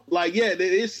about, like, yeah, it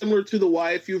is similar to the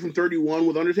Wyatt feud from 31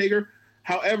 with Undertaker.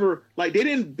 However, like, they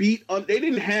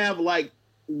didn't have, like,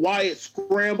 Wyatt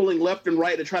scrambling left and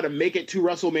right to try to make it to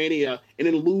WrestleMania and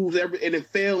then lose and then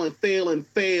fail and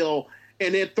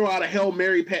then throw out a Hail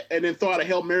Mary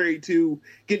to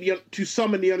to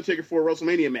summon the Undertaker for a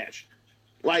WrestleMania match.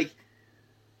 Like,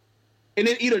 and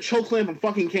then eat a chokeslam from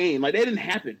fucking Kane. Like, that didn't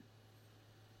happen.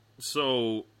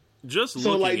 So this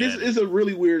is a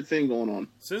really weird thing going on.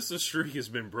 Since the streak has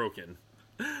been broken,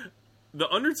 the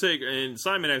Undertaker, and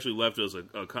Simon actually left us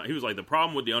he was like, the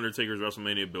problem with the Undertaker's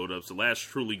WrestleMania build-ups, the last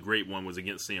truly great one was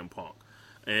against CM Punk.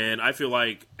 And I feel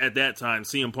like at that time,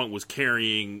 CM Punk was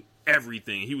carrying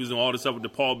everything. He was doing all the stuff with the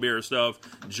Paul Bearer stuff,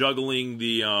 juggling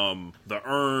the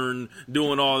urn,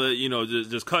 doing all the,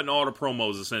 just cutting all the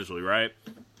promos essentially, right?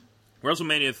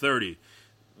 WrestleMania 30,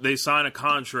 they sign a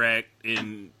contract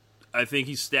and I think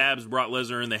he stabs Brock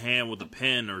Lesnar in the hand with a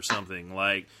pen or something,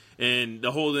 like, and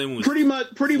the whole thing was pretty much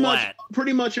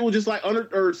it was just like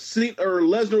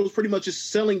Lesnar was pretty much just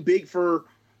selling big for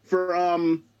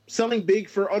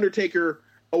Undertaker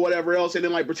or whatever else, and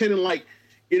then like pretending like,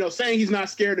 saying he's not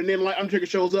scared, and then like Undertaker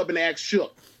shows up and acts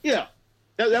shook. Yeah,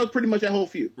 that was pretty much that whole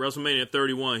feud. WrestleMania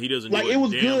 31, he doesn't like do it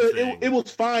was damn good. thing. It was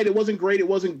fine. It wasn't great. It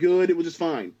wasn't good. It was just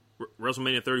fine.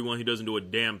 WrestleMania 31, he doesn't do a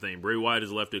damn thing. Bray Wyatt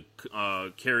is left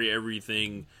to carry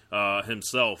everything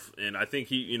himself, and I think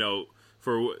he,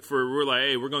 we're like,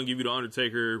 hey, we're gonna give you the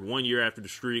Undertaker 1 year after the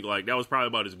streak. Like, that was probably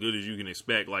about as good as you can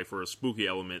expect, like, for a spooky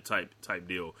element type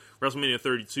deal. WrestleMania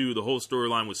 32, the whole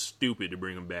storyline was stupid to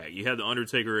bring him back. You had the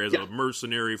Undertaker as a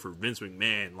mercenary for Vince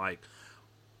McMahon. Like,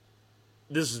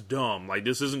 this is dumb. Like,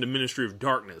 this isn't the Ministry of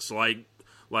Darkness. Like,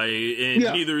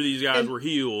 neither of these guys were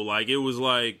heel. Like, it was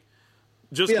like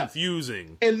just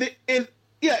confusing. And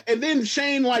then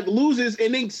Shane like loses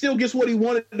and then still gets what he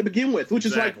wanted to begin with, which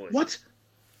is like, what?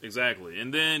 Exactly.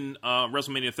 And then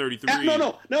WrestleMania 33.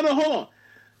 No, hold on.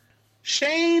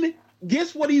 Shane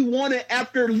gets what he wanted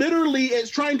after literally it's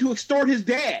trying to extort his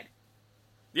dad.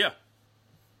 Yeah.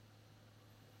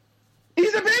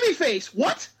 He's a babyface.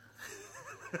 What?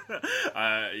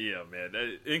 Yeah,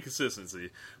 man, inconsistency.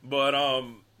 But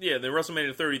yeah, then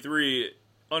WrestleMania 33,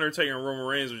 Undertaker and Roman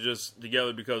Reigns were just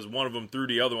together because one of them threw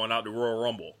the other one out the Royal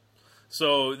Rumble.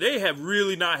 So they have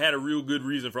really not had a real good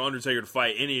reason for Undertaker to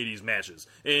fight any of these matches.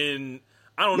 And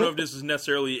I don't know if this is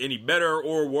necessarily any better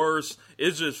or worse.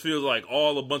 It just feels like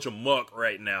all a bunch of muck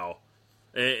right now.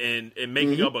 And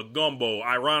making up a gumbo.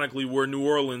 Ironically, we're New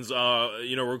Orleans,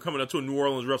 we're coming up to a New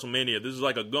Orleans WrestleMania. This is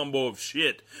like a gumbo of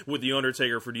shit with The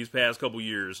Undertaker for these past couple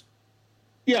years.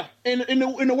 Yeah, and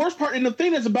the worst part, and the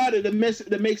thing that's about it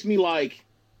that makes me like,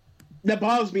 that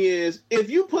bothers me is, if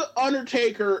you put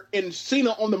Undertaker and Cena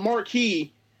on the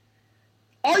marquee,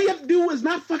 all you have to do is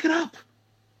not fuck it up.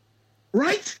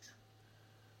 Right?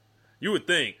 You would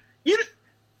think.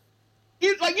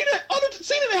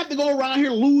 Cena didn't have to go around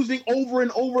here losing over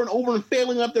and over and over and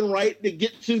failing left and right to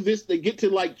get to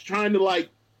like trying to like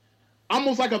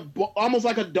almost like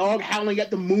a dog howling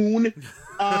at the moon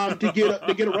to get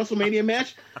a WrestleMania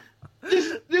match.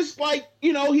 Just like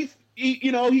he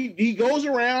goes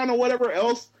around or whatever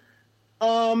else,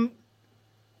 and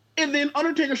then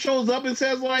Undertaker shows up and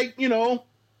says like I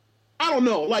don't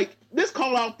know, like this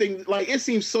call out thing, like it's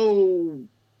so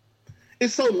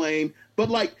lame, but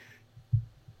like.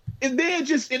 If they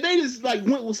just like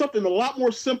went with something a lot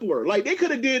more simpler, like they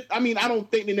could have did. I mean, I don't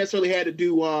think they necessarily had to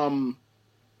do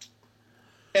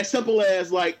as simple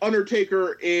as like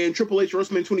Undertaker and Triple H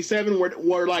WrestleMania 27,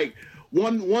 where like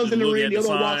one's in the ring, the other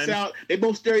one walks out, they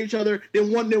both stare at each other.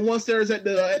 Then one stares at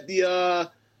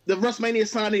the WrestleMania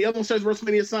sign, the other one stares at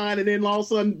WrestleMania sign, and then all of a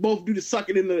sudden both do the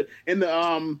sucking in the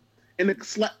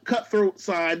cutthroat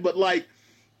sign. But like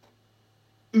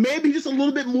maybe just a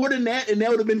little bit more than that, and that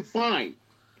would have been fine.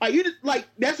 Like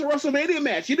that's a WrestleMania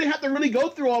match. You didn't have to really go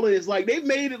through all of this. Like they've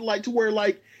made it like to where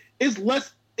like it's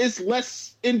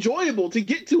less enjoyable to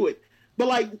get to it. But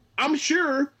like I'm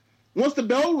sure once the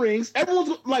bell rings,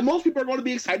 everyone's like most people are going to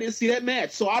be excited to see that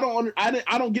match. So I don't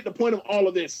get the point of all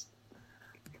of this.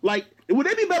 Like would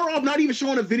they be better off not even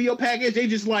showing a video package? They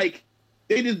just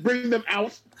bring them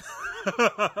out.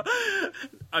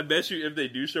 I bet you if they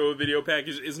do show a video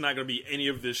package, it's not going to be any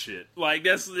of this shit. Like,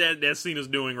 that's Cena's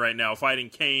doing right now, fighting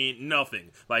Kane,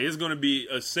 nothing. Like, it's going to be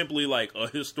simply like a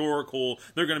historical,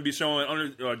 they're going to be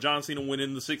showing John Cena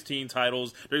winning the 16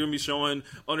 titles, they're going to be showing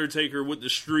Undertaker with the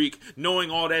streak, knowing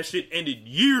all that shit ended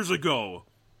years ago.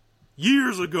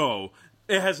 Years ago.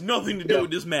 It has nothing to do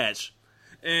with this match.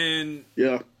 And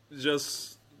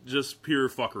just pure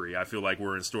fuckery I feel like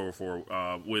we're in store for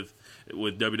with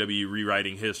WWE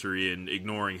rewriting history and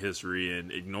ignoring history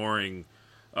and ignoring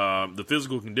the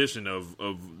physical condition of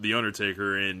The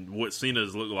Undertaker and what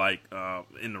Cena's look like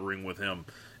in the ring with him.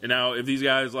 And now if these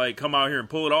guys like come out here and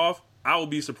pull it off, I will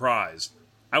be surprised.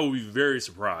 I will be very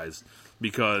surprised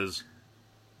because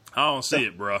I don't see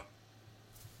it, bruh.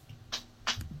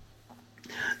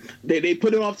 They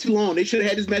put it off too long. They should have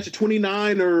had this match at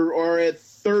 29 or at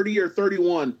 30 or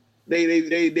 31.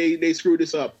 They screwed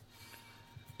this up.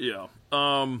 Yeah.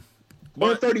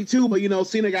 Or 32, but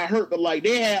Cena got hurt. But like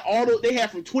they had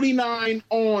from 29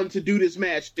 on to do this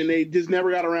match, and they just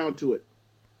never got around to it.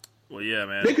 Well, yeah,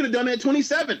 man. They could have done that at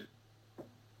 27.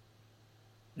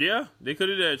 Yeah, they could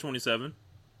have done that at 27.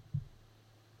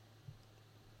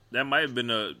 That might have been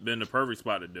the perfect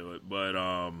spot to do it, but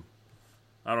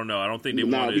I don't know. I don't think they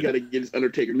wanted. We got to get this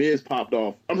Undertaker Miz popped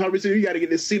off. I'm sorry, you got to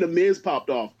get this Cena Miz popped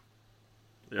off.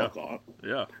 Yeah. Fuck off.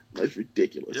 Yeah. That's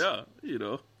ridiculous. Yeah,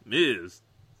 Miz,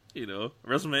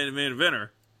 WrestleMania main eventer,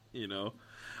 do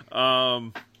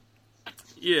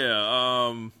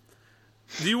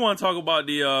you want to talk about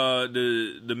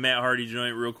the Matt Hardy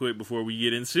joint real quick before we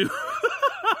get into?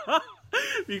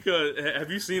 Because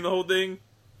have you seen the whole thing?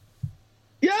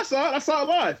 Yeah, I saw it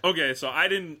live. Okay, so I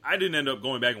didn't end up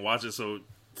going back and watch it. So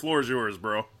floor is yours,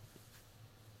 bro.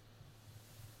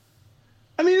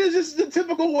 I mean, it's just the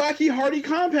typical wacky Hardy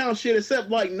compound shit, except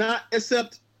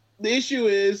the issue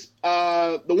is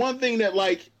the one thing that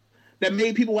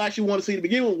made people actually want to see to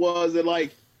begin with was that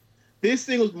like this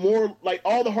thing was more like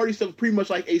all the Hardy stuff was pretty much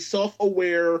like a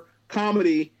self-aware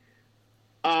comedy,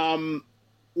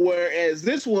 whereas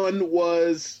this one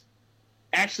was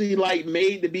actually like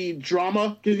made to be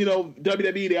drama because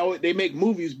WWE they make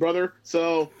movies, brother.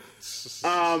 So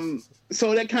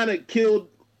that kind of killed.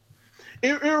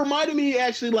 It reminded me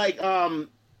actually like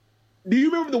do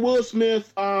you remember the Will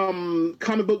Smith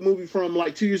comic book movie from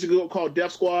like 2 years ago called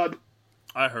Death Squad?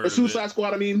 I heard or Suicide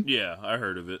Squad, I mean. Yeah, I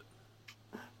heard of it.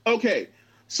 Okay,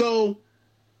 so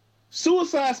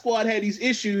Suicide Squad had these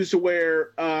issues to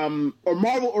where, or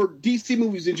Marvel or DC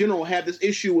movies in general had this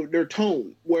issue with their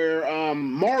tone, where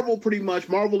Marvel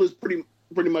is pretty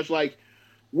much like,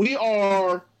 we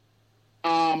are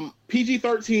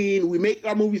PG-13. We make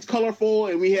our movies colorful,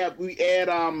 and we add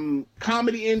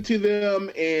comedy into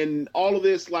them and all of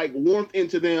this like warmth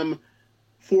into them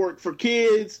for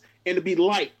kids and to be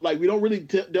light. Like, we don't really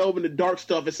delve into dark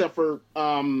stuff except for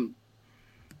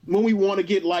when we want to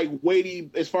get like weighty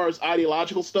as far as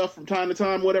ideological stuff from time to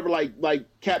time, whatever, like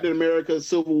Captain America,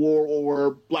 Civil War,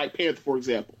 or Black Panther, for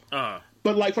example.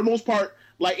 But like for the most part,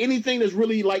 like anything that's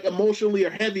really like emotionally or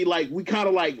heavy, like we kind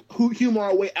of like humor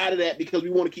our way out of that because we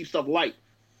want to keep stuff light.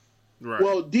 Right.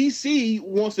 Well, DC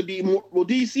wants to be more. Well,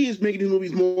 DC is making these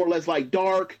movies more or less like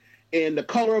dark, and the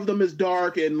color of them is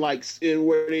dark, and like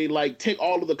where they like take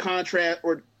all of the contrast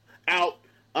or out,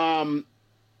 and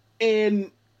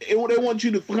they want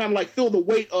you to kind of like feel the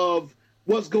weight of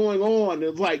what's going on.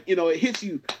 It's like, you know, it hits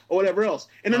you or whatever else,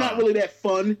 and they're not really that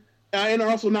fun, and they're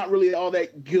also not really all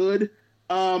that good.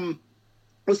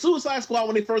 But Suicide Squad,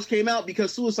 when they first came out,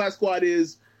 because Suicide Squad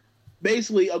is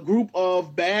basically a group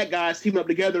of bad guys teaming up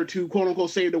together to quote unquote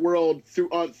save the world through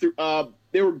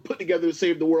they were put together to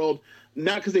save the world,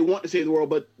 not because they want to save the world,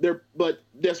 but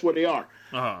that's what they are.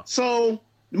 So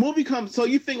the movie comes, so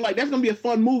you think like that's gonna be a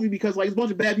fun movie because like it's a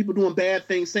bunch of bad people doing bad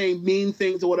things, saying mean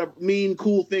things or whatever, mean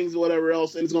cool things or whatever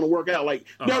else, and it's gonna work out. Like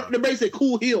they're basically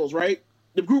cool heels, right?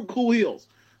 The group Cool Heels.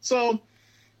 So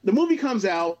the movie comes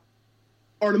out.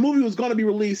 Or the movie was going to be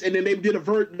released, and then they did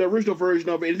the original version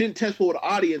of it. It didn't test well with the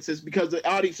audiences because the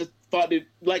audience just thought that,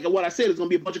 like what I said, it's going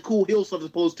to be a bunch of cool heel stuff as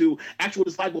opposed to actual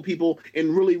dislikable people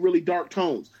in really, really dark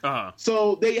tones.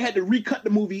 So they had to recut the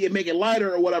movie and make it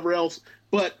lighter or whatever else.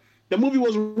 But the movie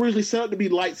was originally set up to be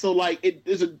light, so like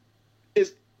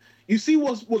you see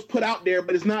what's put out there,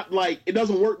 but it's not like it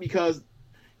doesn't work because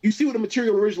you see what the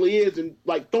material originally is, and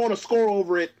like throwing a score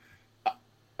over it.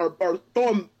 Or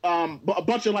throwing a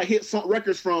bunch of like hit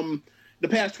records from the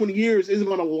past 20 years isn't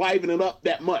going to liven it up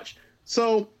that much.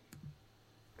 So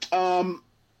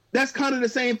that's kind of the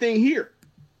same thing here.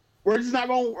 Where it's not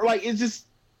going to, like, it's just,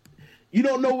 you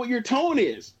don't know what your tone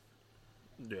is.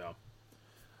 Yeah.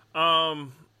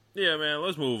 Yeah, man,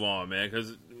 let's move on, man,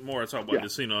 because more I talk about the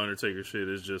Cena Undertaker shit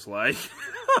is just like,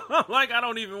 like I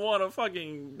don't even want to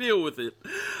fucking deal with it.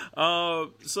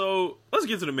 So let's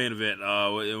get to the main event.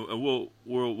 And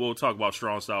we'll talk about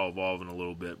Strong Style Evolve in a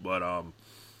little bit, but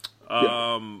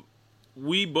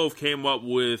we both came up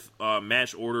with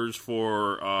match orders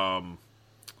for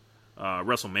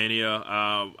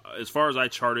WrestleMania. As far as I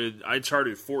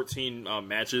charted 14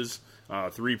 matches.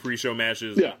 3 pre-show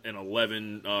matches and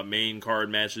 11 main card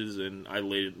matches, and I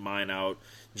laid mine out.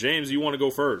 James, you want to go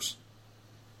first?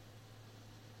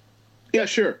 Yeah,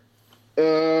 sure.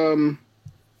 I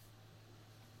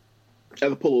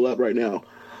have to pull it up right now.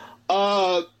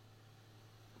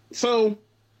 So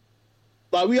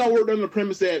we all worked on the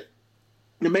premise that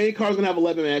the main card is going to have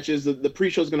 11 matches. The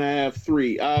pre-show is going to have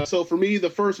 3. So for me, the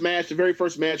very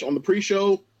first match on the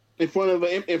pre-show, in front of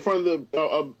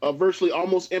a virtually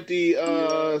almost empty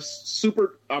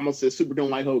Super, I almost said Superdome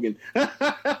like Hogan,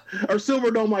 or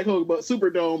Silverdome like Hogan, but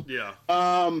Superdome. Yeah.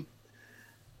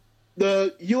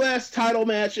 The U.S. title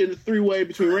match in the 3-way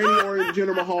between Randy Orton,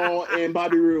 Jinder Mahal, and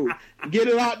Bobby Roode. Get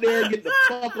it out there, get the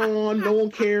fuck on. No one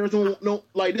cares. No,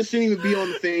 like this shouldn't even be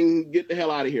on the thing. Get the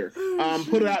hell out of here.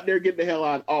 Put it out there. Get the hell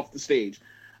off the stage.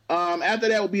 After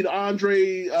that would be the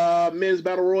Andre Men's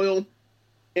Battle Royal,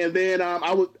 and then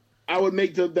I would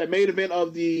make the main event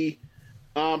of the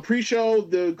pre-show,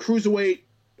 the Cruiserweight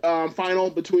final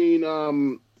between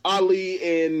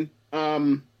Ali and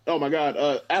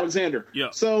Alexander. Yeah.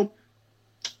 So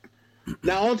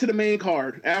now on to the main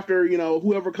card. After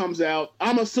whoever comes out,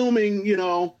 I'm assuming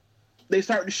they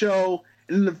start the show,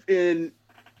 and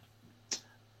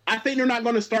I think they're not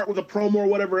going to start with a promo or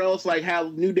whatever else, like how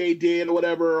New Day did or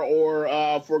whatever,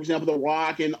 or for example, The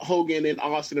Rock and Hogan and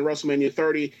Austin at WrestleMania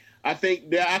 30. I think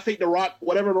The Rock,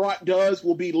 whatever The Rock does,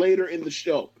 will be later in the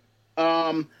show.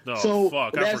 Fuck!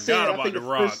 I forgot about The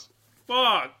Rock.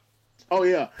 Fuck! Oh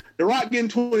yeah, The Rock getting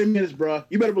 20 minutes, bro.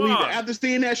 You better believe it. After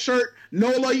seeing that shirt,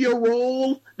 Nola your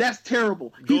role, that's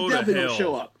terrible. He's definitely gonna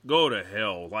show up. Go to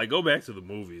hell. Like, go back to the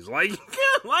movies. Like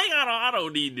I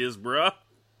don't need this, bro.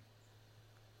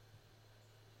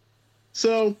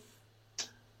 So,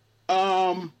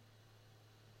 we'll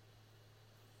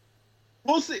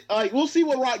see. We'll see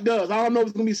what Rock does. I don't know if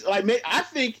it's gonna be like. I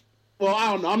think. Well,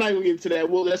 I don't know. I'm not gonna get into that.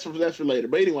 Well, that's for later.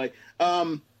 But anyway,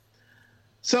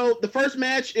 so the first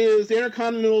match is the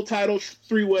Intercontinental title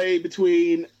 3-way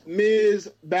between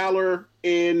Miz, Balor,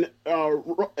 and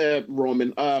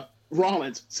Roman.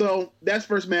 Rollins. So that's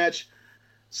first match.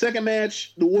 Second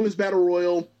match, the Women's Battle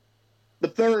Royal. The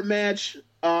third match,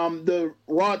 the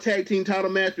Raw Tag Team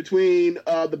title match between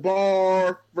The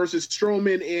Bar versus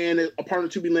Strowman and a partner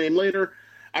to be named later.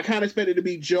 I kind of expected it to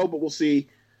be Joe, but we'll see.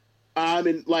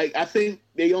 And I think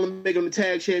they only make them the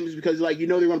tag champions because they're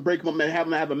going to break them up and have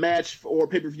them have a match or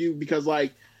pay-per-view because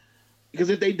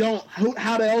if they don't,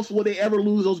 how else will they ever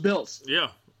lose those belts? Yeah.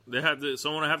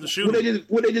 Someone will have to shoot them.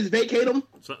 Would they just vacate them?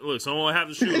 Someone will have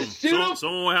to shoot them.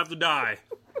 Someone will have to die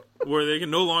where they can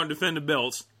no longer defend the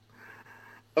belts.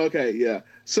 Okay, yeah.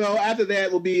 So after that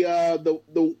will be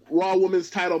the Raw Women's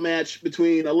title match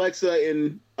between Alexa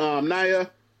and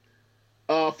Nia,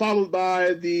 followed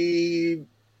by the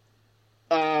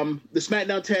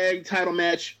SmackDown Tag title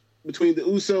match between the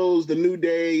Usos, the New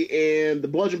Day, and the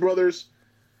Bludgeon Brothers.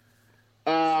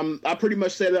 I pretty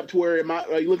much set it up to where,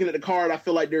 looking at the card, I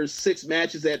feel like there's 6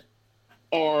 matches that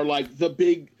are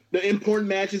the important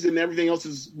matches, and everything else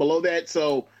is below that.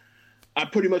 So I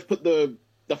pretty much put the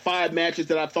 5 matches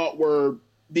that I thought were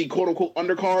the quote unquote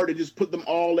undercard and just put them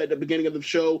all at the beginning of the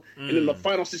show, and then the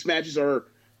final 6 matches are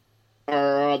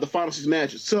the final 6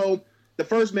 matches. So the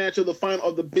first match of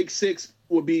the big 6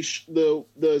 would be the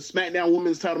SmackDown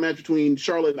Women's title match between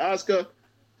Charlotte and Asuka.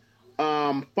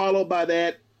 Followed by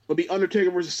that would be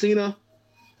Undertaker versus Cena.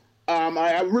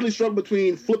 I really struggled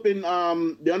between flipping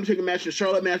the Undertaker match and the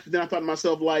Charlotte match, but then I thought to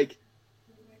myself,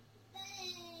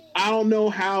 I don't know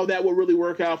how that would really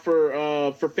work out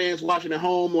for fans watching at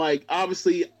home.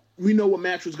 Obviously, we know what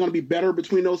match was going to be better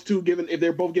between those two, given if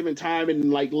they're both given time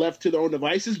and left to their own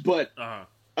devices. But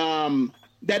that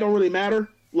don't really matter.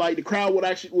 The crowd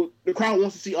wants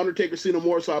to see Undertaker Cena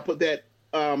more, so I put that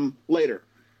later.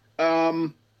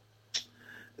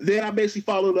 Then I basically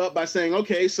followed up by saying,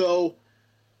 okay, so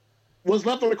what's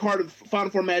left on the card of the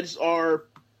final 4 matches are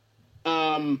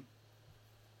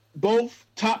both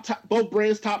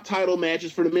brands' top title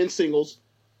matches for the men's singles,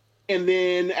 and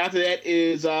then after that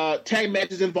is tag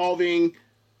matches involving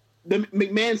the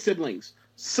McMahon siblings.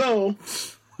 So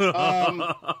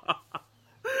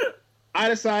I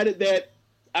decided that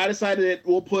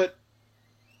we'll put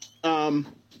we're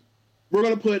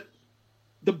going to put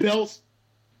the belts.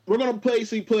 We're going to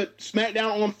basically put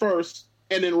SmackDown on first,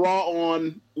 and then Raw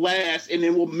on last, and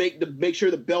then we'll make sure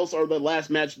the belts are the last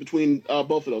match between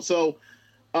both of those. So,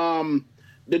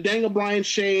 the Daniel Bryan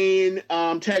Shane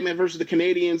tag match versus the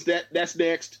Canadians, that's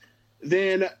next.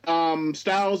 Then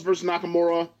Styles versus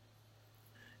Nakamura,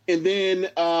 and then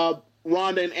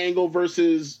Ronda and Angle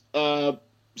versus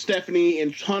Stephanie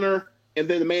and Hunter, and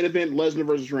then the main event Lesnar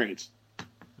versus Reigns.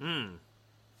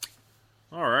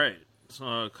 All right.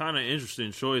 Kind of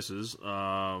interesting choices.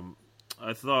 I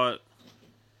thought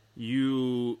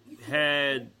you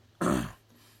had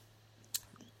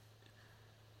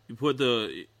you put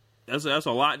that's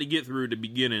a lot to get through at the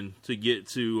beginning to get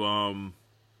to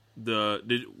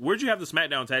where'd you have the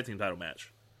SmackDown Tag Team title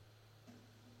match?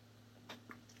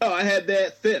 Oh, I had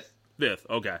that 5th. 5th,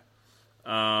 okay.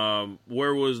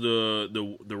 Where was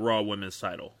the Raw Women's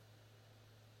title?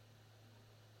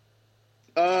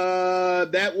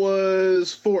 That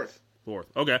was 4th. 4th.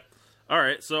 Okay. All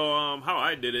right. So, how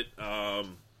I did it, I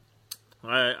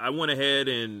went ahead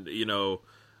and,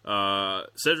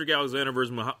 Cedric Alexander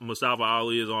versus Mustafa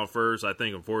Ali is on first. I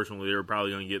think, unfortunately, they're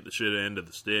probably going to get the shit end of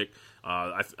the stick.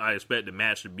 I expect the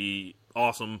match to be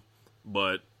awesome,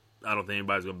 but I don't think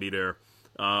anybody's going to be there.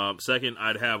 Second,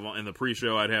 I'd have in the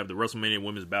pre-show, I'd have the WrestleMania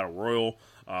Women's Battle Royal.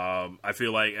 I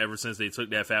feel like ever since they took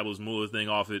that Fabulous Moolah thing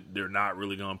off it, they're not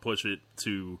really going to push it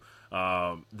to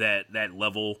that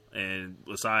level. And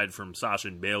aside from Sasha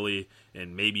and Bayley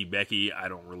and maybe Becky, I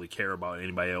don't really care about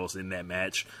anybody else in that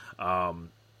match.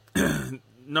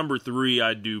 Number 3,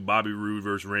 I'd do Bobby Roode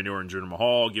versus Randy Orton and Jinder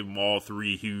Mahal. Give them all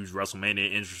 3 huge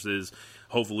WrestleMania entrances.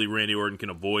 Hopefully Randy Orton can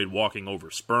avoid walking over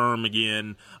sperm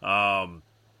again.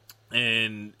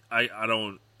 And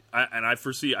I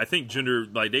foresee, I think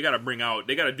Jinder, they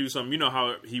got to do something. You know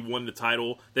how he won the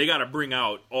title? They got to bring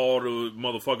out all the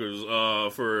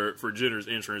motherfuckers for Jinder's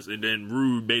entrance, and then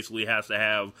Rude basically has to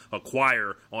have a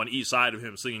choir on each side of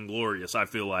him singing Glorious, I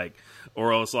feel like.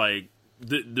 Or else,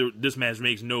 this match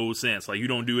makes no sense. You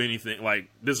don't do anything.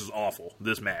 This is awful,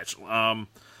 this match.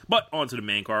 But on to the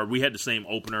main card. We had the same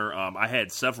opener. I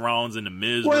had Seth Rollins and The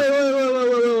Miz.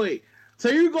 Wait. So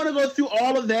you're going to go through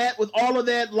all of that with all of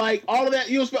that,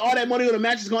 you don't spend all that money on the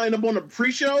match is going to end up on the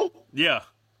pre-show? Yeah,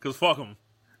 because fuck them.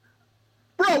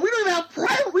 Bro, we don't even have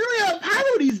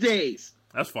pyro these days.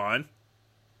 That's fine.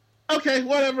 Okay,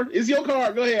 whatever. It's your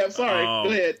card. Go ahead. I'm sorry. Go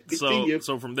ahead.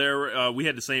 So from there, we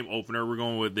had the same opener. We're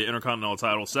going with the Intercontinental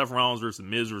title. Seth Rollins versus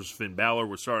Miz versus Finn Balor.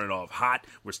 We're starting it off hot.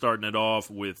 We're starting it off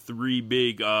with three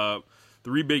big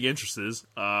entrances.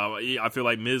 I feel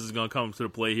like Miz is going to come to the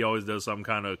play. He always does something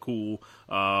kind of cool.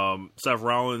 Seth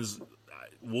Rollins,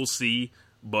 we'll see.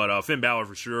 But Finn Balor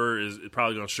for sure is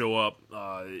probably going to show up.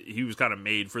 He was kind of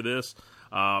made for this.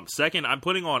 Second, I'm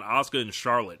putting on Asuka and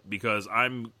Charlotte because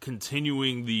I'm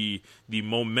continuing the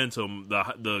momentum,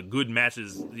 the good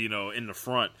matches, in the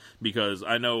front. Because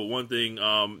I know one thing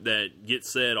that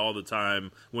gets said all the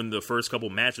time when the first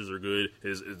couple matches are good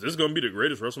is this going to be the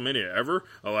greatest WrestleMania ever?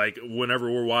 Like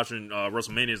whenever we're watching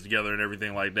WrestleManias together and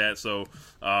everything like that. So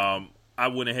I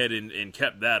went ahead and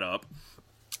kept that up.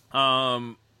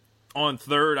 On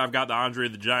third, I've got the Andre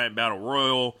the Giant Battle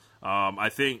Royal. I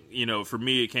think, for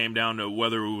me, it came down to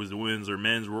whether it was the women's or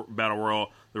men's Battle Royal.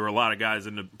 There were a lot of guys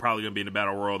probably going to be in the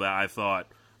Battle Royal that I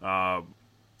thought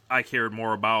I cared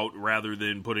more about rather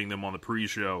than putting them on the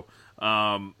pre-show.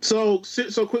 So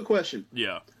quick question.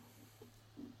 Yeah.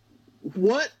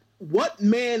 What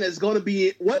man is going to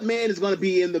be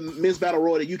in the men's Battle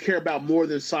Royal that you care about more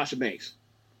than Sasha Banks?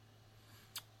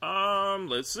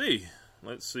 Let's see.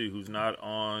 Let's see who's not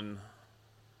on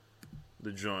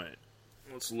the joint.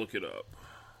 Let's look it up.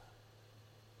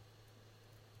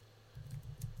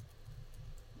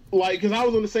 Like, because I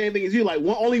was on the same thing as you. Like,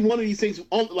 only one of these things,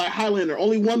 like Highlander,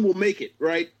 only one will make it,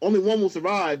 right? Only one will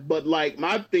survive. But like,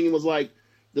 my thing was like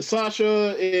the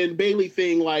Sasha and Bayley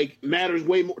thing, like, matters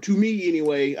way more to me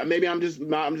anyway. Maybe I'm just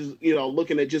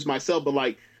looking at just myself, but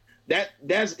like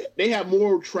they have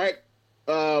more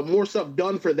more stuff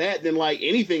done for that than like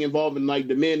anything involving like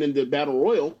the men in the Battle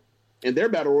Royal and their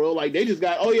Battle Royal. Like they just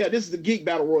got, this is the Geek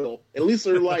Battle Royal. At least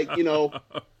they're like, a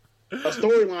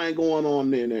storyline going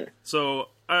on in there. So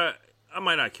I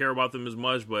might not care about them as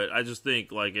much, but I just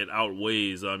think like it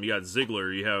outweighs. You got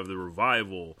Ziggler, you have the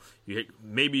Revival,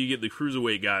 maybe you get the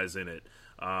Cruiserweight guys in it.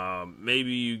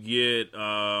 Maybe you get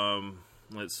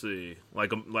let's see,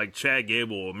 like Chad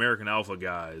Gable, American Alpha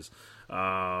guys.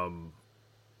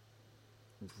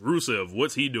 Rusev,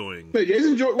 what's he doing? Wait,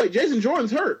 Jason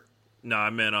Jordan's hurt. No,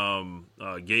 I meant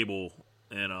Gable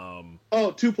and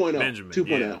 2.0. Benjamin.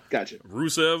 2.0. Yeah. Gotcha.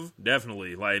 Rusev,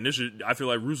 definitely. Like, and I feel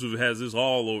like Rusev has this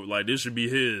all over. Like, this should be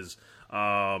his.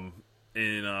 Yeah,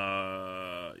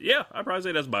 I'd probably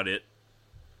say that's about it.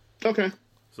 Okay.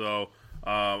 So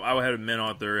I would have men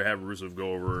on third, have Rusev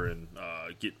go over and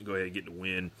go ahead and get the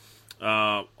win.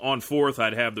 On fourth,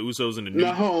 I'd have the Usos in the new.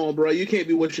 No, bro, you can't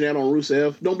be wishing that on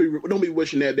Rusev. Don't be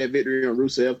wishing that victory on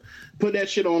Rusev. Put that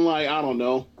shit on, like, I don't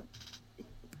know.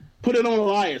 Put it on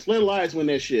Elias. Let Elias win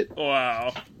that shit.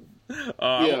 Wow.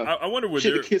 Yeah. I wonder what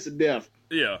shit, the kiss of death.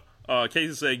 Yeah.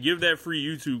 Casey said, "Give that free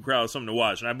YouTube crowd something to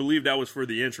watch," and I believe that was for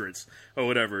the entrance or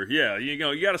whatever. Yeah, you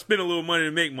got to spend a little money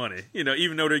to make money.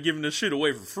 Even though they're giving this shit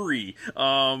away for free.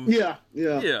 Yeah.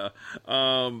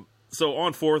 So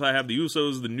on fourth, I have the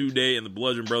Usos, the New Day, and the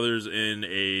Bludgeon Brothers in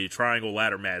a triangle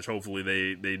ladder match. Hopefully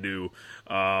they do,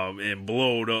 and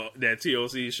blow that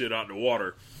TLC shit out in the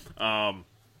water.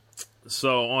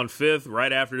 So on fifth,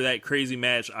 right after that crazy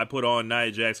match, I put on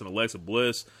Nia Jax and Alexa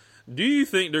Bliss. Do you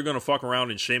think they're going to fuck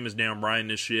around and Sheamus down Bryan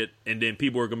this shit, and then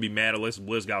people are going to be mad Alexa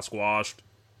Bliss got squashed?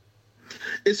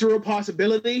 It's a real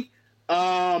possibility.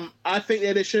 I think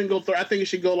that it shouldn't go through. I think it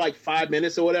should go like 5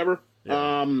 minutes or whatever.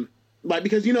 Yeah.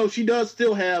 Because she does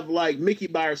still have like Mickey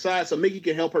by her side, so Mickey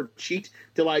can help her cheat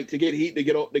to get heat to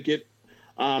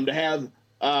have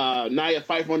Nia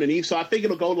fight from underneath. So I think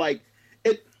it'll go like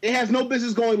it has no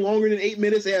business going longer than 8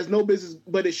 minutes. It has no business,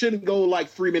 but it shouldn't go like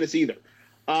 3 minutes either.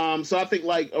 So I think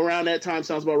like around that time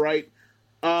sounds about right.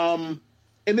 And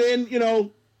then you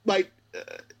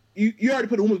already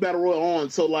put the Women's Battle Royal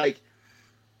on, so like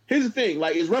here's the thing: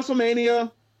 like, is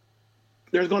WrestleMania?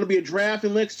 There's going to be a draft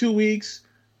in the next 2 weeks.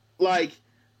 Like,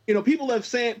 people have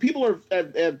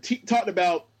talked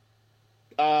about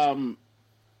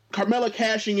Carmella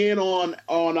cashing in on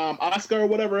Asuka or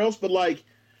whatever else, but like,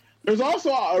 there's also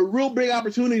a real big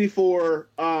opportunity for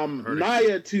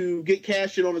Nia to get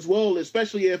cashed in on as well,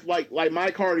 especially if like my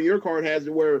card and your card has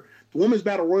it, where the Women's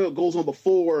Battle Royal goes on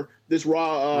before this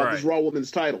Raw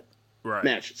Women's title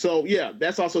match. So yeah,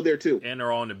 that's also there too. And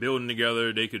they're all in the building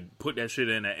together. They could put that shit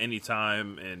in at any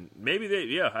time, and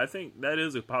maybe I think that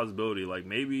is a possibility. Like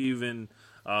maybe even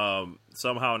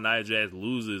somehow Nia Jax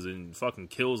loses and fucking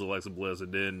kills Alexa Bliss,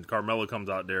 and then Carmella comes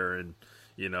out there and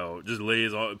just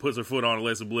puts her foot on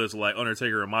Alexa Bliss like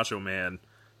Undertaker and Macho Man.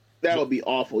 That would be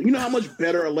awful. You know how much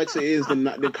better Alexa is than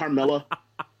Carmella?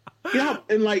 Yeah,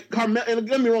 and like Carmella, and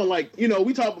get me wrong, like, you know,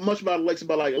 we talk much about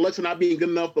Alexa not being good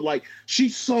enough, but like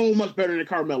she's so much better than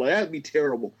Carmella. That'd be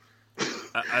terrible.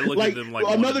 I look like at them like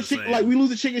another chick, like we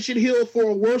lose a chicken shit heel for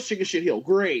a worse chicken shit heel.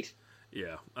 Great.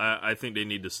 Yeah, I think they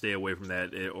need to stay away from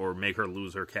that or make her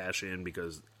lose her cash in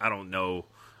because I don't know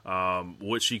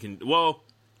what she can. Well,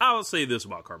 I'll say this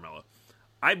about Carmella.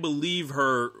 I believe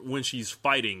her when she's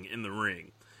fighting in the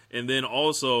ring. And then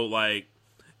also, like,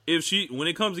 when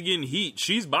it comes to getting heat,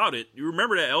 she's about it. You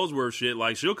remember that Ellsworth shit?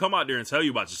 Like, she'll come out there and tell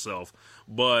you about yourself.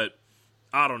 But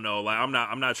I don't know. Like, I'm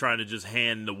not trying to just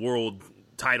hand the world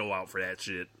title out for that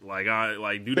shit. Like,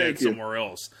 do that somewhere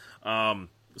else.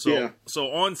 So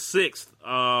on 6th,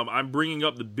 I'm bringing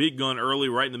up the big gun early,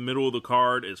 right in the middle of the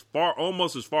card,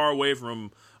 almost as far away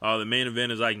from the main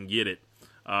event as I can get it,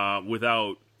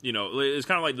 without, you know, it's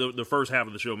kind of like the first half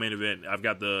of the show main event. I've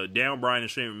got the Bryan and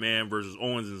Shane McMahon versus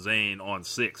Owens and Zayn on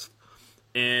 6th,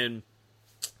 and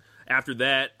after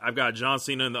that, I've got John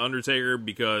Cena and The Undertaker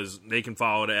because they can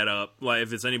follow that up. Like,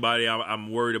 if it's anybody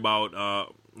I'm worried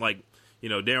about, like, you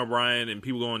know, Daniel Bryan and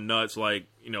people going nuts, like,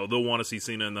 you know, they'll want to see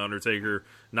Cena and The Undertaker.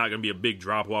 Not going to be a big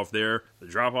drop-off there. The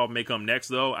drop-off may come next,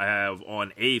 though. I have,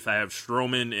 on 8th, I have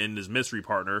Strowman and his mystery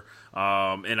partner.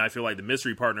 And I feel like the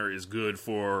mystery partner is good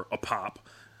for a pop,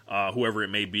 whoever it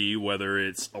may be, whether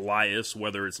it's Elias,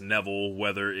 whether it's Neville,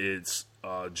 whether it's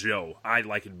Joe. I'd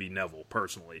like it to be Neville,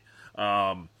 personally,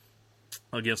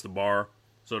 against the Bar.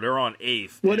 So they're on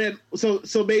 8th. Well,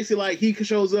 so basically, like, he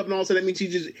shows up and all of a sudden that means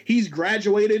he's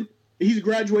graduated. He's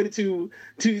graduated to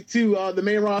the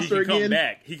main roster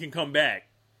again. He can come back.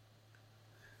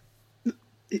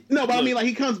 No, but I mean, like,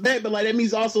 he comes back, but like that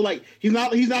means also like he's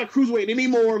not a cruiserweight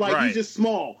anymore. Like, right. He's just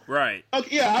small. Right.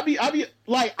 Okay. Yeah. I'd be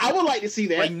like, I would like to see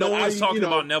that. Like, no one's talking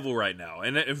about Neville right now,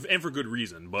 and for good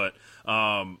reason. But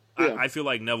I feel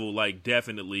like Neville, like,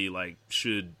 definitely, like,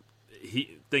 should.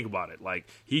 He think about it. Like,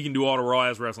 he can do all the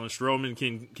raw ass wrestling. Strowman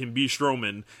can be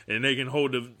Strowman, and they can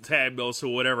hold the tag belts to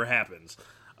whatever happens.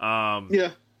 On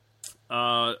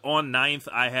 9th,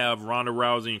 I have Ronda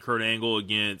Rousey and Kurt Angle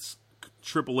against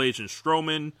Triple H and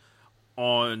Strowman.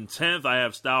 On 10th, I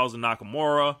have Styles and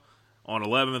Nakamura. On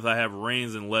 11th, I have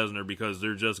Reigns and Lesnar because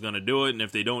they're just going to do it, and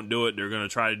if they don't do it, they're going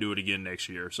to try to do it again next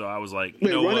year. So I was like, you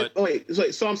know what?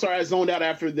 So I'm sorry, I zoned out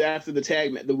after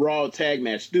the Raw tag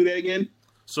match. Do that again.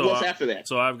 So what's after that?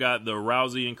 So I've got the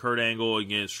Rousey and Kurt Angle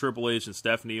against Triple H and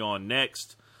Stephanie on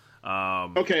next.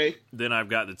 Okay. Then I've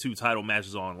got the 2 title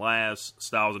matches on last,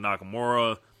 Styles and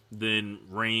Nakamura, then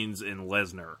Reigns and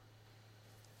Lesnar.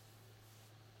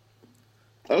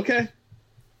 Okay.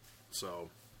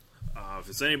 So, if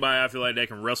it's anybody I feel like they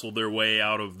can wrestle their way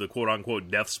out of the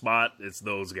quote-unquote death spot, it's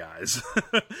those guys.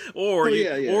 Or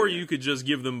you could just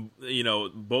give them, you know,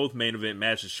 both main event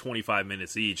matches 25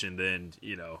 minutes each and then,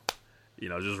 you know,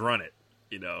 just run it,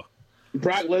 you know.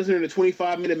 Brock Lesnar in a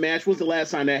 25-minute match. When's the last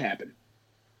time that happened?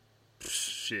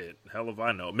 Shit, hell if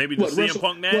I know. Maybe the CM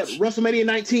Punk match? WrestleMania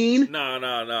 19?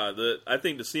 No. I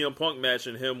think the CM Punk match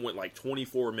and him went like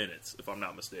 24 minutes, if I'm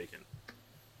not mistaken.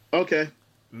 Okay.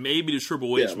 Maybe the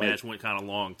Triple H match went kind of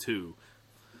long, too.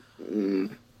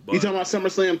 You talking about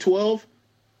SummerSlam 12?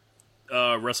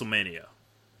 WrestleMania.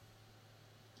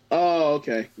 Oh,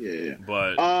 okay. Yeah.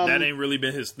 But that ain't really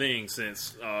been his thing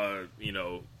since,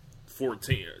 SummerSlam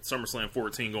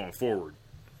 14 going forward.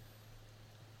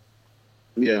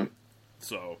 Yeah.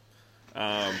 So,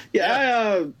 I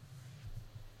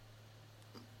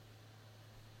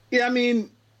mean,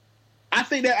 I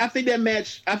think that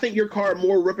match. I think your card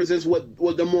more represents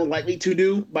what they're more likely to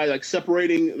do by like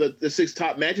separating the 6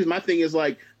 top matches. My thing is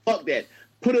like, fuck that.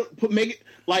 Make it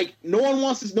like no one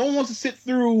wants to sit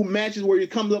through matches where you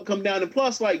come up, come down, and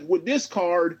plus like with this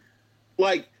card,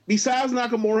 like besides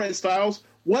Nakamura and Styles,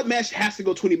 what match has to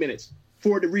go 20 minutes?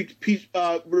 For it to reach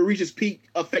its peak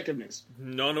effectiveness.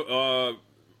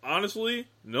 Honestly,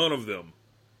 none of them.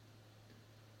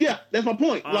 Yeah, that's my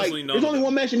point. Honestly, like, there's only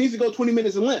one match that needs to go 20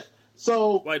 minutes in length.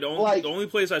 So, the only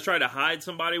place I tried to hide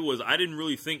somebody was I didn't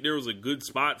really think there was a good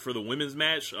spot for the women's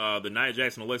match, the Nia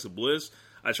Jax and Alexa Bliss.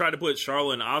 I tried to put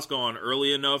Charlotte and Asuka on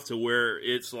early enough to where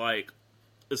it's like,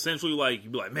 essentially, like,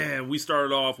 you'd be like, man, we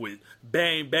started off with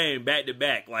bang, bang, back to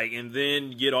back, like, and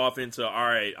then get off into, all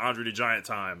right, Andre the Giant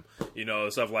time,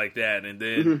 stuff like that, and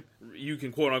then you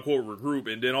can quote unquote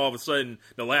regroup, and then all of a sudden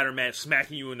the ladder match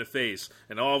smacking you in the face,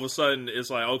 and all of a sudden it's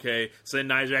like, okay, send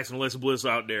Nia Jax and Alexa Bliss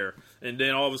out there, and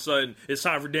then all of a sudden it's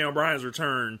time for Daniel Bryan's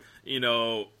return.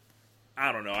 I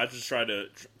don't know. I just tried to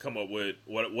come up with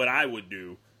what I would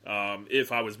do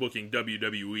if I was booking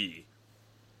WWE.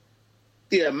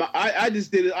 Yeah, I just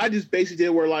did it. I just basically did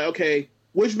where like, okay,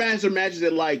 which matches are matches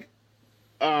that like,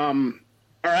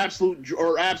 are absolute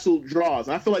draws.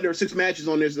 And I feel like there are 6 matches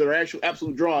on this that are actual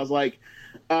absolute draws. Like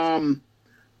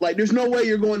there's no way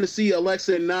you're going to see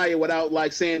Alexa and Nia without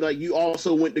like saying like you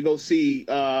also went to go see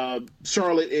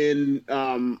Charlotte and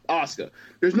Asuka.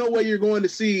 There's no way you're going to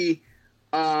see,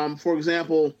 for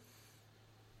example,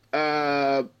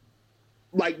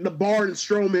 like the Bar and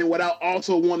Strowman without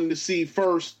also wanting to see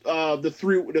first the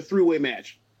three-way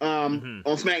match on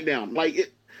SmackDown. Like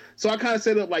it, so I kind of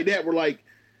set it up like that. Where like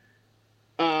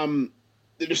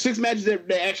there's 6 matches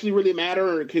that actually really matter,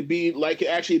 or it could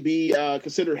actually be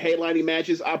considered headlining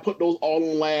matches. I put those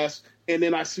all on last, and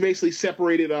then I basically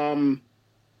separated the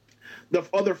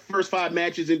other first 5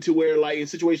 matches into where like in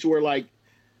situations where like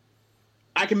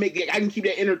I can keep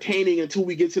that entertaining until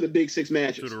we get to the big 6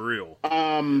 matches. To the real.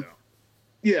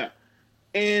 Yeah.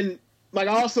 And like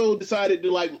I also decided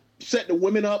to like set the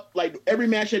women up. Like every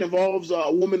match that involves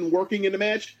a woman working in the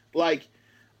match, like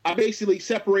I basically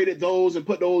separated those and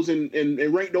put those and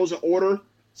ranked those in order.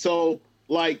 So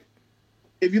like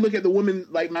if you look at the women,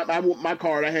 like my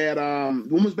card, I had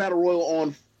Women's Battle Royal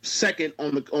on second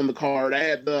on the card. I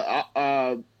had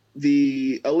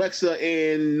the Alexa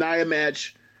and Nia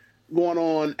match going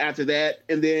on after that,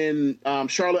 and then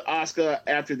Charlotte Asuka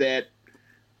after that.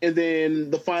 And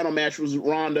then the final match was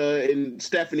Ronda and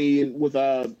Stephanie with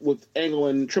Angle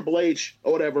and Triple H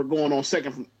or whatever going on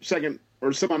second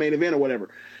or semi-main event or whatever.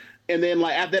 And then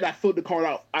like after that, I filled the card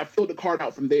out. I filled the card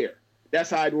out from there.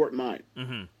 That's how I'd work mine.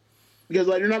 Mm-hmm. Because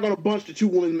like they're not going to bunch the 2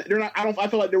 women. They're not. I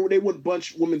feel like they wouldn't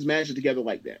bunch women's matches together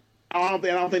like that. I don't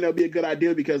think that would be a good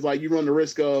idea because like you run the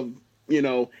risk of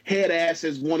head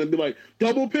asses want to be like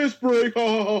double piss break.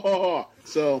 Ha, ha, ha, ha.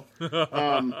 So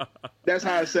that's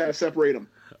how I separate them.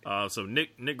 So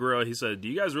Nick Guerrero, he said, do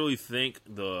you guys really think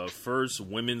the first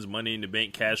women's Money in the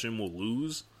Bank cash-in will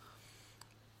lose?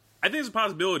 I think it's a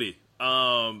possibility.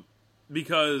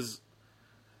 Because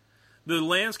the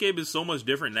landscape is so much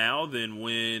different now than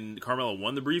when Carmella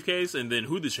won the briefcase, and then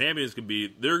who the champions could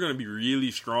be, they're going to be really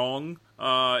strong.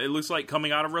 It looks like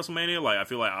coming out of WrestleMania, like I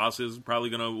feel like Asuka's probably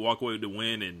going to walk away with the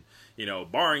win, and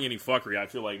barring any fuckery, I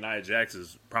feel like Nia Jax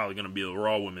is probably going to be the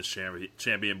Raw Women's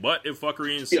Champion. But if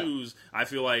fuckery ensues, I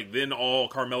feel like then all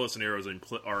Carmella scenarios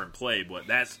are in play. But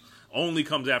that's only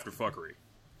comes after fuckery.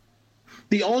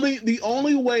 The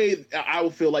only way I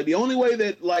would feel like the only way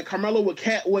that like Carmella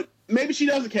would maybe she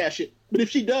doesn't cash it, but if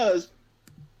she does,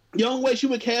 the only way she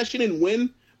would cash it and win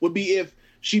would be if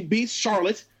she beats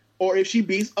Charlotte or if she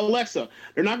beats Alexa.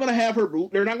 They're not going to have her.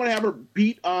 They're not going to have her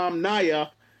beat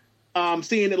Nia.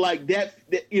 Seeing it like that,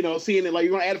 seeing it like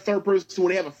you're going to add a third person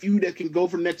when they have a feud that can go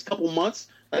for the next couple months.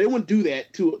 They wouldn't do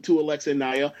that to Alexa and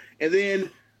Nia. And then,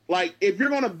 like, if you're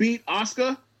going to beat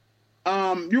Asuka,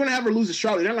 you're going to have her lose to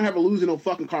Charlotte. You're not going to have her lose to no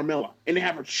fucking Carmella. And they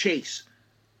have her chase.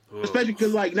 Ugh. Especially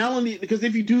because, like, because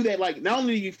if you do that, like, not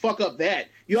only do you fuck up that,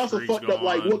 you also fucked up,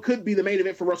 like, what could be the main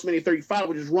event for WrestleMania 35,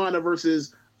 which is Ronda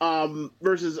versus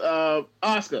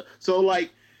Asuka. So,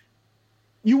 like,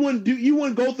 you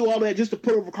wouldn't go through all that just to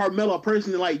put over Carmella, a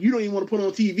person that like you don't even want to put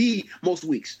on TV most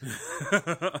weeks.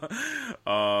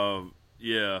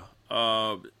 Yeah.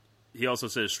 He also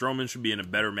says Strowman should be in a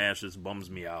better match. This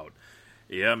bums me out.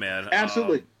 Yeah, man.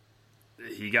 Absolutely.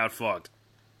 He got fucked.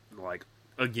 Like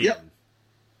again.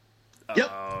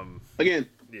 Yep. Again.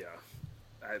 Yeah.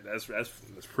 That's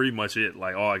pretty much it.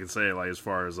 Like all I can say. Like as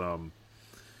far as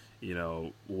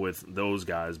with those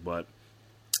guys, but.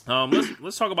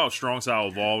 Let's talk about Strong Style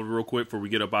Evolved real quick before we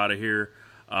get up out of here.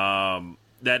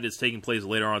 That is taking place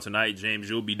later on tonight. James,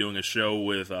 you'll be doing a show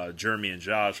with Jeremy and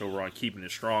Josh over on Keeping It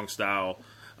Strong Style,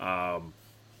 and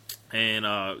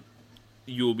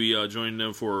you'll be joining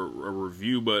them for a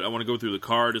review. But I want to go through the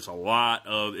card. It's a lot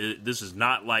of it. This is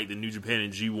not like the New Japan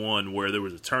and G1 where there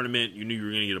was a tournament. You knew you were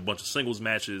going to get a bunch of singles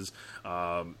matches.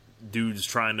 Dudes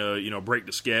trying to break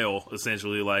the scale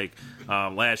essentially. Like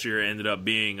last year it ended up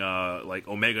being like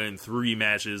Omega in 3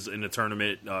 matches in the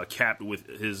tournament, capped with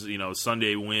his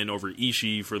Sunday win over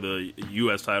Ishii for the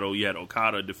U.S. title. You had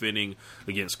Okada defending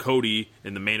against Cody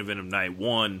in the main event of night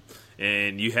 1,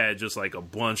 and you had just like a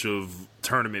bunch of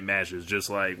tournament matches,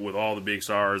 just like with all the big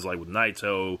stars, like with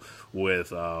Naito,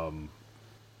 with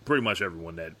pretty much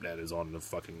everyone that is on the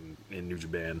fucking in New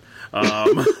Japan.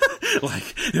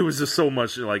 Like it was just so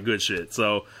much like good shit.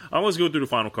 So let's go through the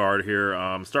final card here.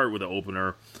 Start with the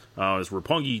opener. It's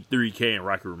Roppongi 3K and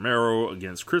Rocky Romero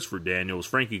against Christopher Daniels,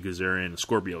 Frankie Kazarian, and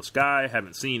Scorpio Sky.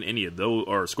 Haven't seen any of those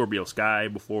or Scorpio Sky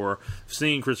before.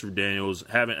 Seen Christopher Daniels.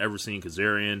 Haven't ever seen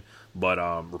Kazarian. But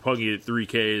Roppongi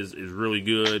 3K is really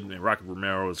good, and Rocky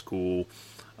Romero is cool.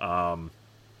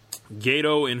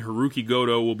 Gato and Haruki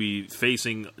Goto will be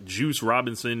facing Juice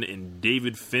Robinson and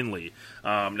David Finlay.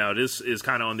 Now, this is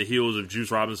kind of on the heels of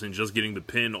Juice Robinson just getting the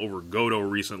pin over Goto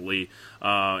recently,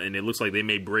 and it looks like they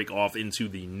may break off into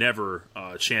the Never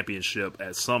Championship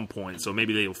at some point. So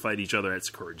maybe they'll fight each other at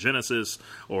Sakura Genesis,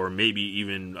 or maybe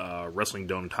even Wrestling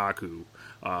Dontaku.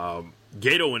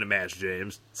 Gato in the match,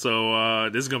 James. So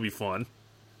this is going to be fun.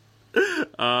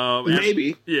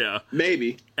 Maybe. Yeah.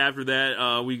 Maybe. After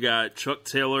that, we got Chuck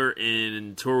Taylor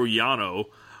and Toru Yano.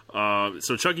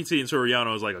 So Chucky T and Toru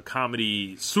Yano is like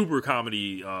a super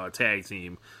comedy tag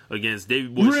team against Davey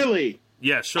Boy. Really?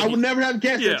 Yes. I would never have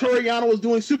guessed that Toru Yano was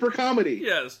doing super comedy.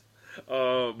 Yes.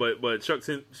 But Chuck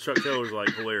Taylor's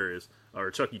like hilarious. Or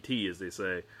Chucky T, as they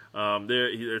say.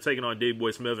 They're taking on Dave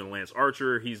Boy Smith and Lance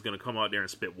Archer. He's going to come out there and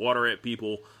spit water at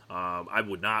people. I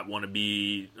would not want to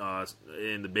be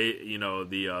in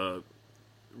the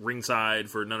ringside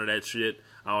for none of that shit.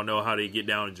 I don't know how they get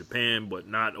down in Japan, but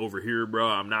not over here, bro.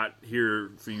 I'm not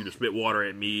here for you to spit water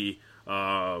at me.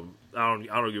 I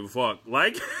don't give a fuck.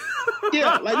 Like,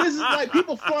 yeah, like this is like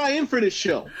people fly in for this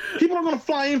show. People are going to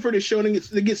fly in for this show and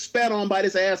they get spat on by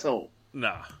this asshole.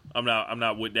 Nah, I'm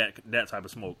not with that type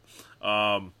of smoke.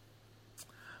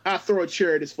 I throw a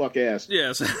chair at his fuck ass.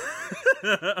 Yes.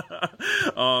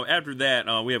 After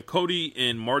that, we have Cody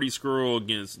and Marty Scurll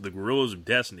against the Guerrillas of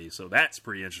Destiny. So that's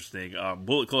pretty interesting.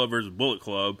 Bullet Club versus Bullet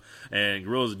Club, and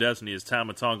Guerrillas of Destiny is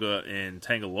Tama Tonga and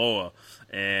Tangaloa.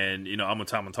 And I'm a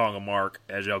Tama Tonga mark,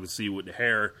 as y'all can see with the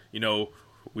hair.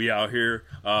 We out here.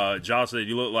 Josh said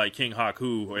you look like King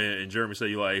Haku, and Jeremy said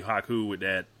you like Haku with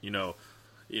that.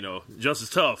 Just as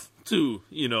tough too.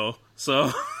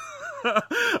 So.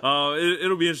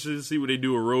 It'll be interesting to see what they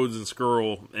do with Rhodes and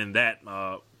Skrull in that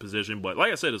position. But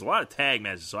like I said, there's a lot of tag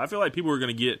matches, so I feel like people are going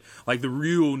to get like the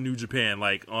real New Japan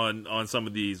like on some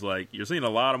of these. Like you're seeing a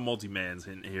lot of multi-mans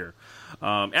in here.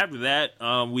 After that,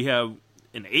 we have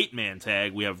an 8-man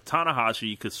tag. We have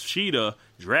Tanahashi, Kushida,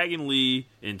 Dragon Lee,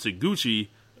 and Taguchi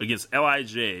against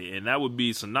LIJ, and that would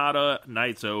be Sanada,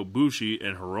 Naito, Bushi,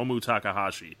 and Hiromu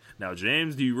Takahashi. Now,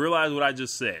 James, do you realize what I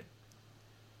just said?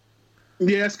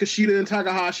 Yes, Kushida and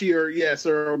Takahashi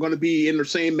are going to be in the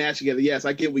same match together. Yes,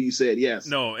 I get what you said. Yes.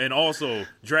 No, and also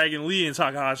Dragon Lee and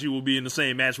Takahashi will be in the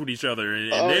same match with each other,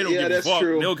 and they don't give a fuck.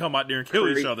 True. They'll come out there and kill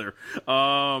each other.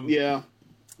 Yeah,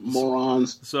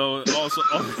 morons. So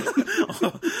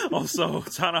also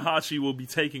Tanahashi will be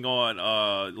taking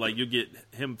on you'll get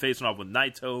him facing off with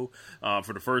Naito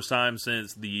for the first time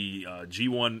since the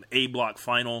G1 A Block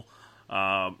final.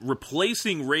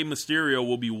 Replacing Rey Mysterio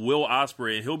will be Will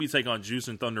Ospreay, and he'll be taking on Juice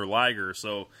and Thunder Liger.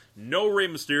 So no Rey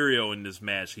Mysterio in this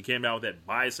match. He came out with that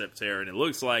bicep tear, and it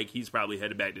looks like he's probably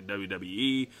headed back to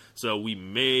WWE. So we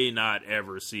may not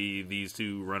ever see these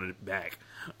two run it back.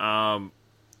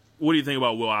 What do you think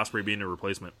about Will Ospreay being the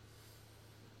replacement?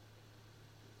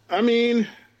 I mean,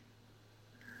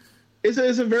 it's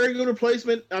a very good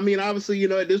replacement. I mean, obviously,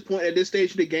 at this point, at this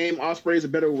stage of the game, Ospreay is a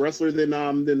better wrestler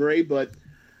than Rey, but.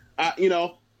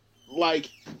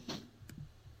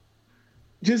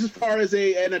 Just as far as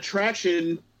an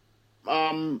attraction,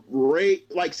 Rey,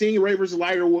 like seeing Rey versus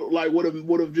Liger, would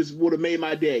have made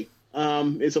my day.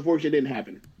 It's unfortunate it didn't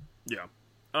happen. Yeah.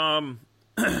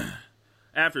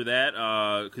 After that,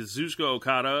 Kazuchika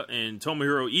Okada and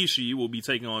Tomohiro Ishii will be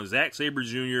taking on Zack Sabre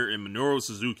Jr. and Minoru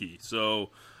Suzuki. So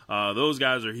those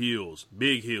guys are heels,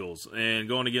 big heels, and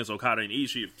going against Okada and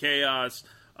Ishii of Chaos.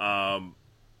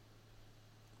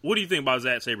 What do you think about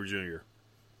Zack Sabre Jr.?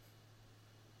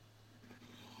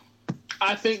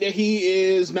 I think that he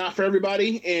is not for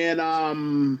everybody, and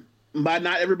by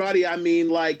not everybody, I mean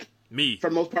like me.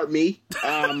 For the most part, me.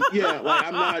 Yeah, like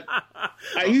I'm not.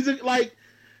 He's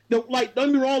don't get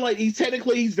me wrong. Like he's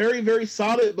very, very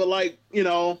solid, but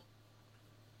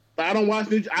I don't watch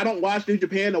New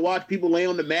Japan to watch people lay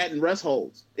on the mat and rest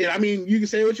holds. And I mean, you can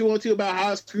say what you want to about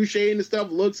how excruciating the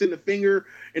stuff looks in the finger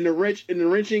and the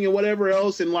wrenching and whatever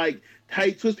else, and like how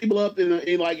you twist people up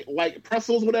in like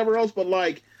pretzels, whatever else. But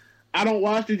I don't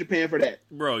watch New Japan for that,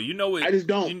 bro. You know what? I just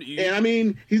don't. And I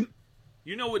mean,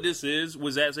 you know what this is?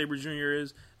 What Zack Sabre Jr.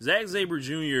 is? Zack Sabre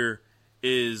Jr.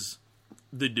 is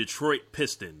the Detroit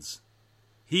Pistons.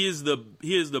 He is the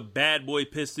bad boy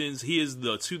Pistons. He is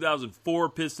the 2004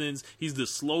 Pistons. He's the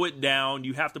slow it down.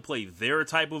 You have to play their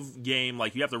type of game.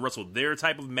 Like, you have to wrestle their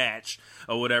type of match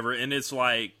or whatever. And it's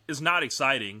like, it's not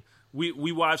exciting.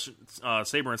 We watched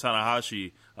Sabre and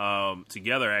Tanahashi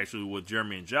together, actually, with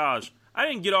Jeremy and Josh. I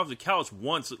didn't get off the couch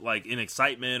once, like, in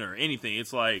excitement or anything.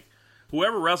 It's like,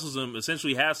 whoever wrestles him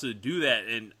essentially has to do that.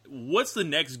 And what's the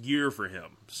next gear for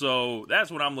him? So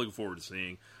that's what I'm looking forward to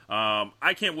seeing.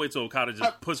 I can't wait till Okada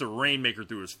just puts a rainmaker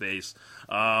through his face.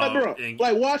 Wait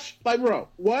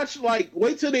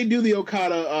till they do the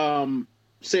Okada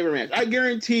Saber match. I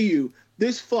guarantee you,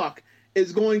 this fuck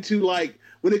is going to, like,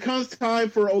 when it comes time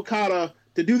for Okada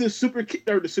to do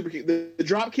the the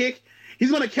drop kick, he's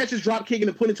going to catch his drop kick and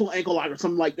then put it into an ankle lock or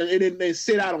something like that, and then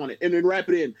sit out on it and then wrap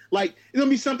it in. Like, it's going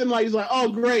to be something like, he's like,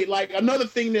 oh, great. Like, another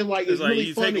thing that, like, is like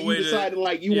really fun that you decided,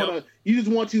 like, you just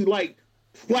want to, like,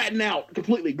 flatten out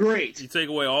completely. Great. You take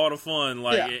away all the fun,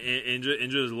 like,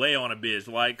 and just lay on a bitch.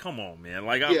 Like, come on, man.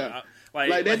 Like,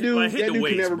 that dude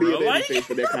can never be a babyface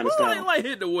for that kind of style. Like,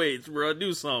 hit the weights, bro.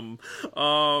 Do something.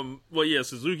 Well, yeah,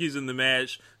 Suzuki's in the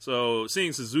match. So,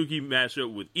 seeing Suzuki match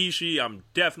up with Ishii, I'm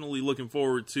definitely looking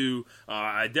forward to.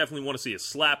 I definitely want to see a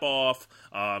slap off,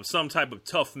 some type of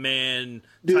tough man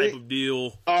of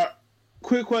deal.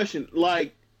 Quick question.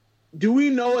 Like, do we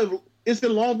know if it's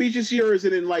in Long Beach this year, or is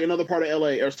it in, like, another part of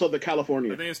LA or Southern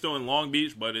California? I think it's still in Long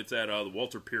Beach, but it's at the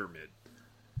Walter Pyramid.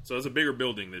 So it's a bigger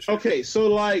building this year. Okay,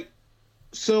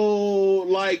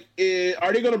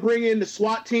 are they going to bring in the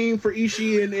SWAT team for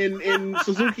Ishii and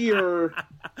Suzuki, or?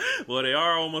 Well, they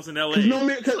are almost in LA.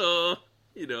 Because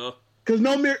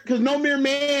no mere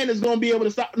man is going to be able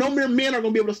to stop. No mere men are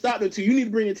going to be able to stop them too. You need to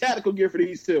bring in tactical gear for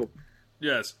these two.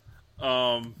 Yes.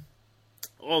 Also,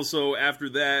 after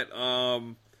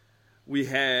that, we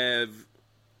have,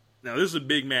 now this is a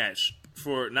big match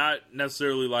for, not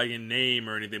necessarily like in name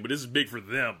or anything, but this is big for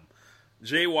them.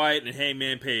 Jay White and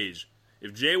Hangman Page.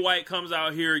 If Jay White comes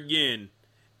out here again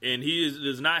and he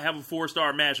does not have a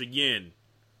 4-star match again,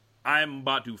 I'm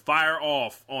about to fire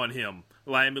off on him.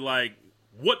 Like, be like,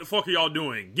 what the fuck are y'all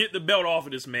doing? Get the belt off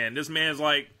of this man. This man's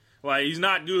like he's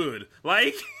not good.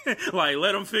 Like,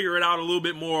 let him figure it out a little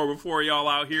bit more before y'all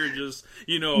out here just,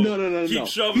 keep shoving him.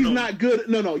 He's not good.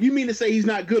 No. You mean to say he's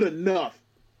not good enough?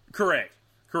 Correct.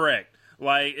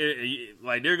 Like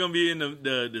they're gonna be in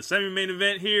the semi-main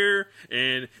event here,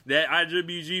 and that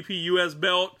IWGP US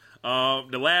belt.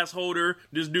 The last holder,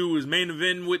 this dude was main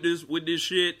eventing with this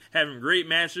shit, having great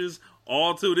matches.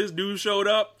 All till this dude showed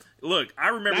up. Look, I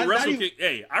remember Wrestle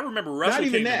Kingdom. I remember Wrestle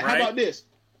Kingdom. Not even that. Right? How about this?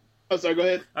 Oh, sorry. Go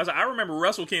ahead. I remember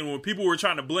Wrestle Kingdom when people were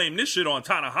trying to blame this shit on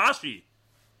Tanahashi.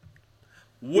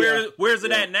 Where's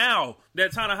it at now?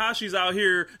 That Tanahashi's out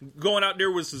here going out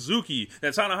there with Suzuki.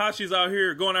 That Tanahashi's out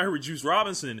here going out here with Juice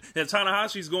Robinson. That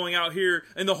Tanahashi's going out here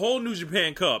in the whole New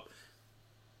Japan Cup.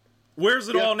 Where's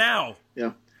it all now?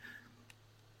 Yeah.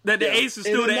 That the ace is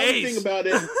still the ace. Thing about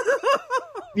it,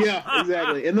 yeah,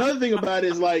 exactly. Another thing about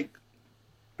it is, like,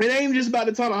 it ain't even just about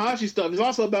the Tanahashi stuff. It's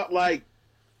also about, like,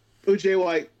 Jay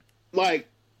White. Like,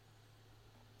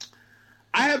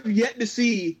 I have yet to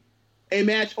see a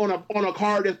match on a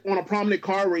card, on a prominent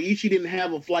card, where Ishii didn't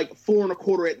have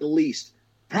 4.25 at the least,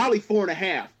 probably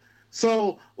 4.5.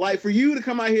 So, like, for you to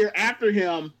come out here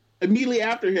immediately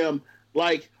after him,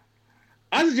 like,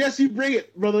 I suggest you bring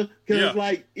it, brother, because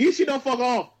like, Ishii don't fuck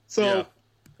off. So,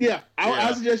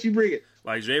 I suggest you bring it.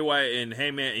 Like, Jay White and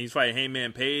Hangman, he's fighting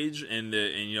Hangman Page, and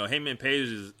Hangman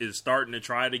Page is starting to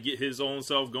try to get his own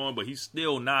self going, but he's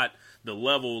still not the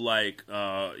level, like,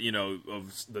 of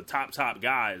the top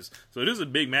guys. So this is a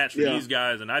big match for these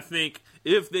guys, and I think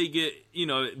if they get,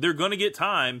 they're going to get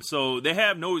time, so they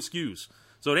have no excuse.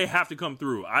 So they have to come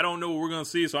through. I don't know what we're going to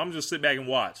see, so I'm just sit back and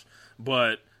watch.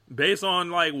 But based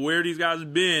on, like, where these guys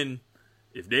have been,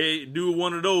 if they do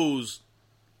one of those,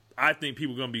 I think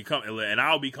people are going to be coming, and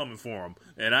I'll be coming for them.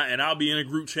 And I'll be in a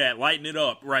group chat lighting it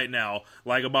up right now,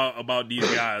 like, about these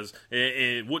guys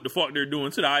and what the fuck they're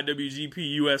doing to the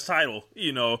IWGP US title,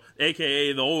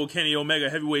 a.k.a. the old Kenny Omega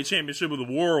Heavyweight Championship of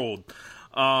the world.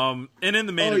 And in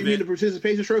the main event... you mean the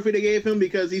participation trophy they gave him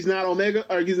because he's not Omega,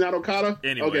 or he's not Okada?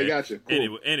 Anyway, okay, gotcha.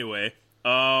 Cool. Anyway,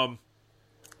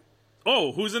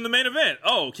 who's in the main event?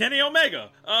 Oh, Kenny Omega.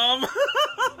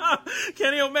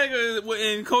 Kenny Omega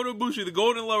and Kota Ibushi, the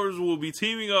Golden Lovers, will be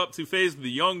teaming up to face the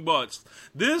Young Bucks.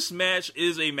 This match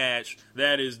is a match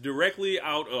that is directly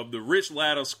out of the Rich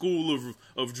Latta School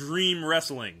of Dream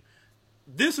Wrestling.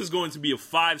 This is going to be a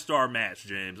 5-star match,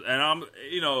 James. And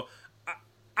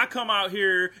I come out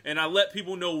here and I let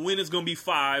people know when it's going to be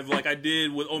 5, like I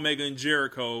did with Omega and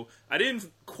Jericho. I didn't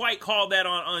quite call that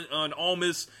on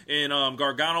Almas and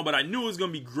Gargano, but I knew it was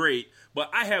going to be great. But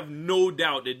I have no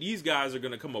doubt that these guys are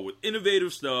going to come up with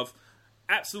innovative stuff,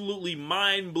 absolutely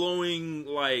mind-blowing,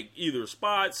 like, either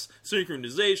spots,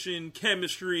 synchronization,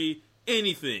 chemistry,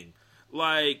 anything.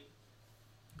 Like,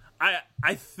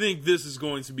 I think this is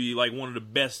going to be, like, one of the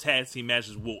best tag team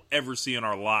matches we'll ever see in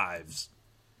our lives.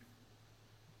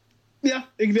 Yeah,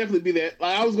 it can definitely be that.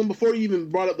 Like, before you even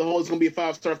brought up the whole it's going to be a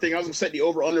 5-star thing, I was going to set the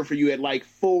over-under for you at, like,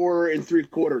 4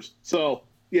 3/4. So,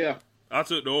 yeah. I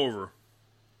took the over.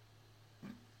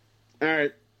 All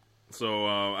right. So,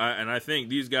 I think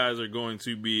these guys are going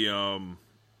to be,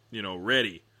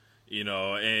 ready,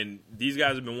 and these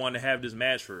guys have been wanting to have this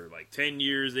match for like 10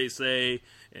 years, they say.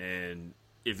 And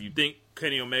if you think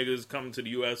Kenny Omega's coming to the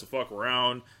U.S. to fuck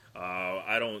around,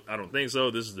 I don't think so.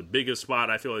 This is the biggest spot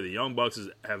I feel like the Young Bucks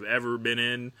have ever been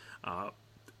in,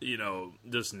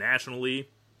 just nationally.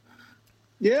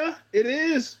 Yeah, it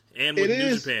is. And with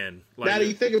New Japan. Like, now that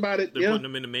you think about it, they're putting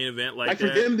them in the main event like for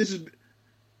that.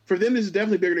 For them, this is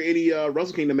definitely bigger than any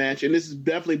Wrestle Kingdom match, and this is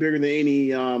definitely bigger than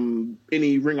any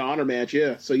Ring of Honor match.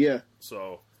 Yeah, so yeah.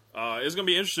 So it's gonna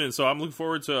be interesting. So I'm looking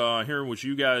forward to hearing what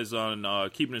you guys on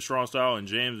Keeping It Strong Style and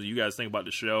James, what you guys think about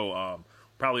the show.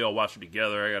 Probably all watch it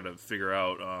together. I got to figure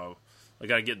out. I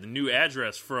got to get the new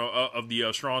address of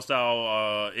the Strong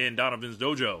Style in Donovan's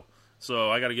dojo.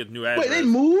 So I got to get the new address. Wait, they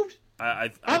moved? I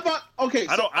thought okay.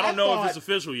 I don't know if it's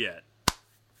official yet.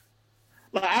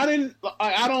 Like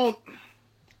I don't.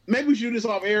 Maybe we should do this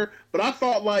off air, but I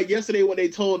thought like yesterday what they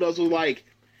told us was like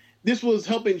this was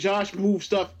helping Josh move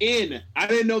stuff in. I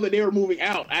didn't know that they were moving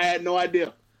out. I had no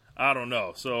idea. I don't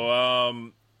know.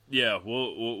 So yeah,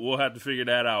 we'll have to figure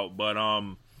that out. But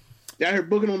yeah, here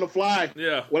booking on the fly.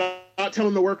 Yeah, without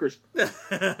telling the workers. But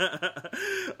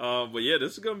yeah,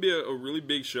 this is gonna be a really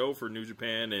big show for New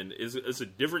Japan, and it's a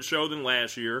different show than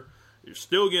last year. You're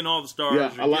still getting all the stars.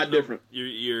 Yeah, you're a lot different. Do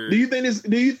you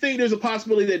think there's a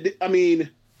possibility that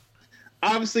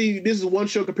obviously this is one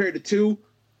show compared to two,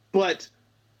 but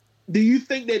do you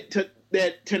think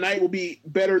that tonight will be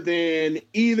better than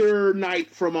either night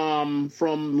from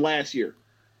last year?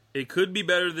 It could be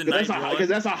better than night one. Because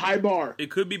that's a high bar.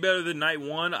 It could be better than night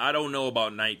one. I don't know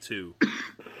about night two.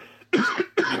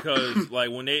 Because like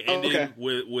when they ended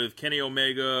with Kenny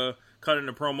Omega cutting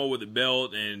the promo with the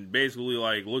belt and basically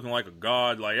like looking like a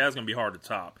god, like that's gonna be hard to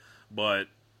top. But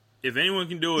if anyone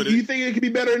can do it, do you think it could be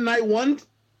better than night one?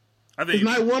 I think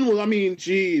night one was. I mean,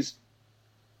 geez,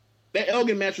 that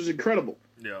Elgin match was incredible.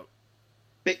 Yeah.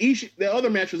 The other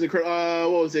match was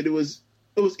incredible. What was it? It was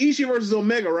Ishii versus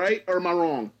Omega, right? Or am I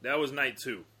wrong? That was night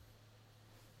two.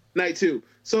 Night two.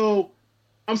 So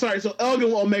I'm sorry. So Elgin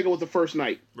with Omega was the first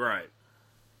night, right?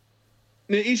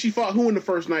 And then Ishii fought who in the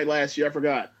first night last year? I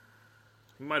forgot.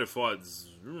 He might have fought.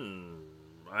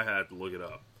 I had to look it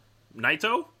up.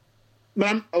 Naito.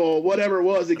 But whatever it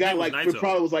was, it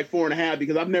probably was like 4.5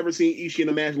 because I've never seen Ishii in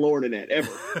a match lower than that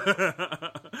ever.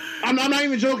 I'm not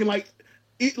even joking. Like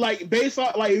based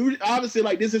on like obviously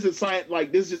like this isn't science.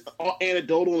 Like this is all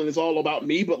anecdotal and it's all about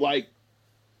me. But like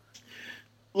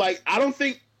I don't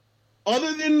think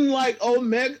other than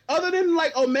Omega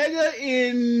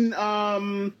and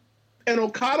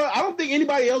Okada, I don't think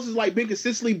anybody else has like been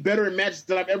consistently better in matches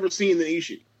that I've ever seen than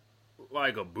Ishii.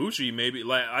 Like Ibushi, maybe.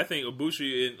 Like I think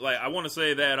Ibushi. Like I want to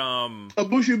say that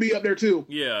Ibushi would be up there too.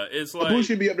 Yeah, it's like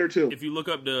Ibushi would be up there too. If you look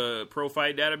up the Pro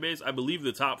Fight database, I believe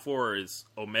the top 4 is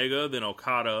Omega, then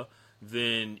Okada,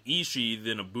 then Ishii,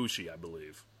 then Ibushi. I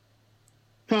believe.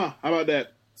 Huh? How about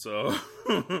that? So,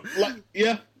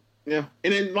 yeah, and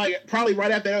then like probably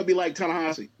right after that would be like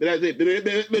Tanahashi. But that's it.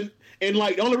 And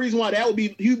like the only reason why he would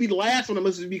be the last on the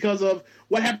list is because of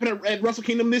what happened at Wrestle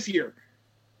Kingdom this year.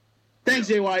 Thanks,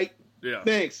 Jay White. Yeah.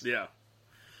 Thanks. Yeah.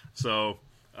 So,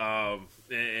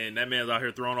 and that man's out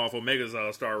here throwing off Omega's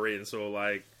star rating. So,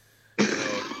 like,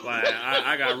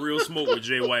 I got real smoke with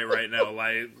Jay White right now.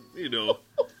 Like,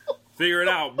 figure it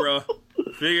out, bro.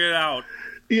 Figure it out.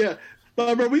 Yeah.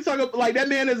 But, bro, we talk about, like, that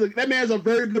man is a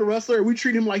very good wrestler. We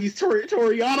treat him like he's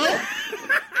Toriano.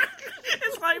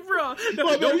 It's like, bro,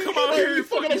 don't come out here and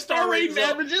fucking star ratings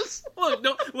averages. Look.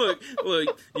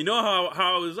 You know how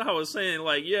I was saying,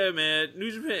 like, yeah, man, New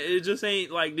Japan, it just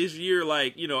ain't like this year.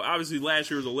 Like, obviously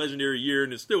last year was a legendary year,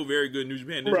 and it's still very good New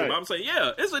Japan. Right. But I'm saying,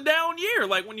 yeah, it's a down year.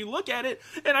 Like when you look at it,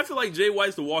 and I feel like Jay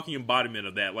White's the walking embodiment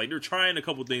of that. Like they're trying a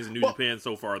couple things in New Japan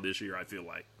so far this year. I feel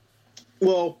like.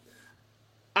 Well,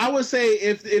 I would say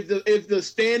if the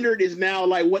standard is now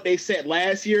like what they set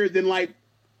last year, then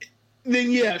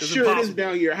yeah, it's sure impossible. It is a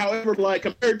down year. However, like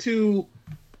compared to,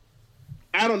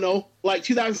 I don't know, like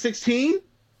 2016,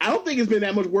 I don't think it's been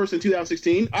that much worse than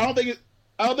 2016. I don't think it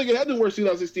has been worse than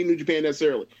 2016 New Japan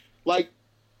necessarily. Like,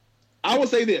 I would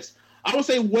say this. I would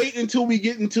say wait until we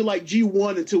get into like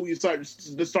G1 until we start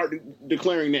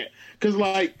declaring that, because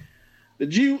like the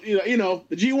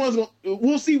G1's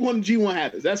we'll see when G1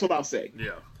 happens. That's what I'll say.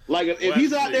 Yeah. Like if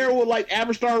he's out there with like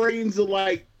average star ratings of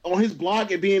like on his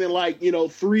blog and being in like 3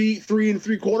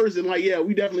 3.75, and like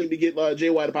we definitely need to get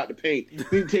Jay White about the paint. We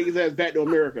need to take his ass back to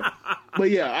America. But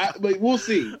but we'll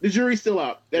see. The jury's still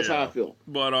out. That's how I feel.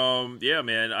 But yeah,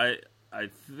 man, I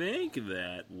think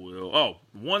that will... Oh,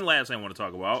 one last thing I want to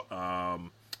talk about,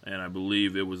 and I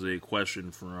believe it was a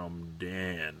question from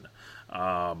Dan.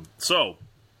 So,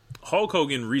 Hulk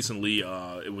Hogan recently,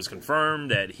 it was confirmed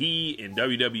that he and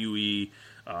WWE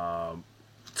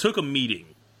took a meeting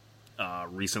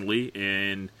recently,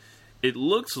 and it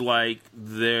looks like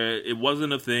it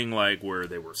wasn't a thing like where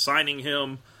they were signing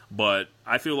him, but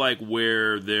I feel like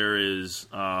where there is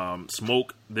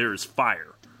smoke, there is fire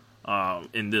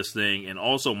in this thing. And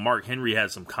also Mark Henry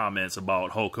had some comments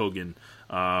about Hulk Hogan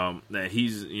that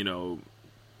he's,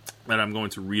 that I'm going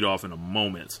to read off in a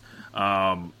moment.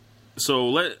 So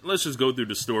let's just go through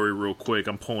the story real quick.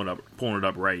 I'm pulling it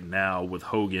up right now with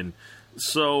Hogan.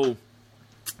 So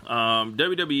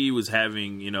WWE was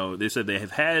having, they said they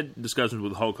have had discussions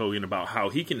with Hulk Hogan about how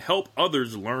he can help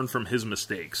others learn from his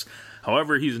mistakes.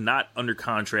 However, he's not under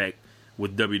contract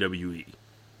with WWE.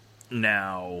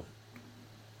 Now,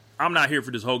 I'm not here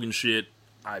for this Hogan shit.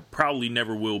 I probably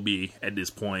never will be at this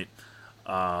point.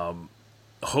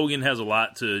 Hogan has a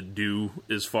lot to do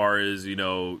as far as,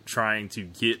 trying to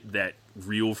get that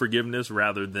real forgiveness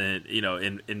rather than,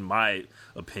 in my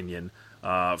opinion,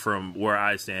 from where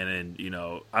I stand. And,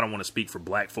 I don't want to speak for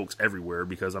black folks everywhere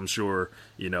because I'm sure,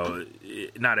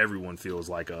 not everyone feels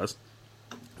like us.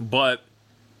 But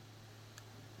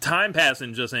time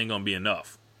passing just ain't going to be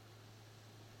enough.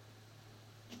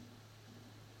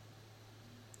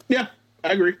 Yeah,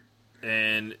 I agree.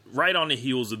 And right on the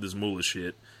heels of this Moolah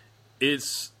shit,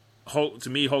 to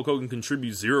me, Hulk Hogan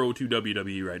contributes zero to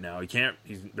WWE right now.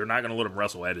 They're not going to let him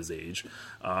wrestle at his age.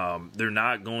 They're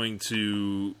not going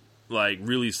to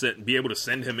really be able to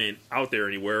send him out there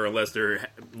anywhere unless they're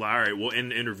all right. We'll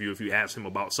end the interview if you ask him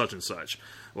about such and such.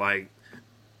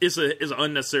 It's an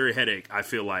unnecessary headache. I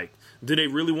feel like. Do they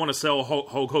really want to sell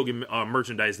Hulk Hogan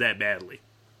merchandise that badly?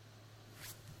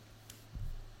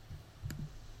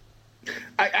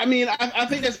 I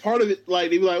think that's part of it. They'd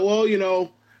be like,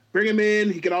 well, bring him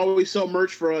in. He can always sell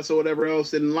merch for us or whatever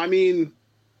else. And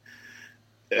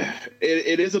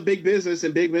it is a big business,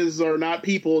 and big businesses are not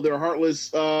people. They're heartless.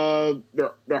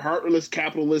 They're heartless,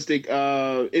 capitalistic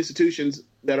institutions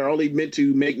that are only meant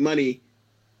to make money.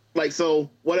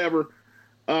 So whatever.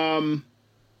 I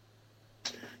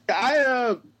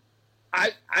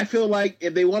feel like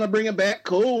if they want to bring him back,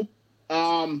 cool.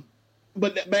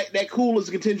 But that cool is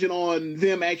contingent on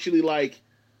them actually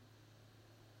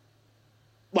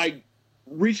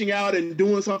reaching out and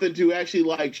doing something to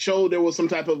actually show there was some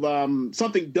type of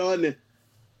something done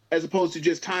as opposed to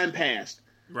just time passed.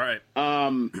 Right.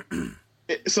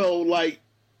 So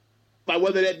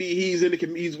whether that be he's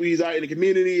out in the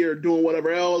community or doing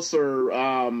whatever else or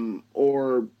going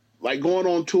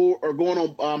on tour or going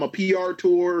on a PR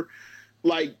tour,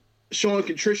 showing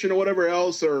contrition or whatever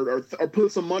else, or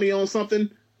put some money on something,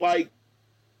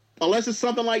 unless it's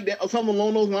something like that or something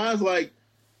along those lines,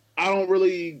 I don't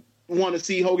really want to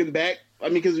see Hogan back.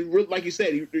 Because like you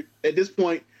said, at this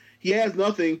point he has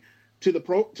nothing to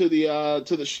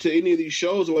any of these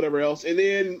shows or whatever else. And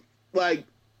then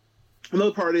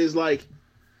another part is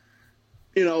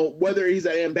whether he's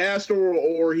an ambassador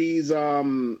or he's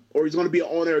going to be an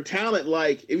on-air talent.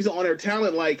 If he's an on-air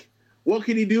talent, what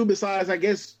can he do besides, I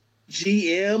guess,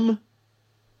 GM?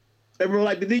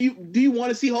 Everyone do you want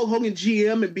to see Hulk Hogan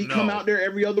GM and come out there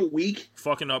every other week,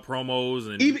 fucking up promos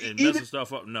and messing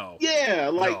stuff up? No. Yeah,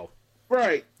 no.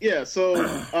 Right. Yeah. So,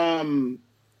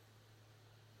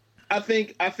 I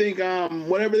think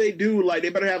whatever they do, they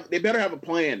better have a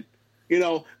plan. Kind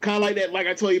of like that.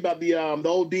 I told you about the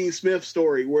old Dean Smith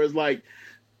story, where it's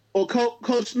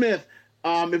Coach Smith,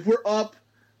 if we're up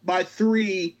by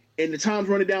 3 and the time's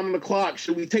running down on the clock,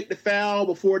 should we take the foul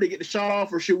before they get the shot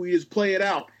off, or should we just play it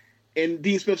out? And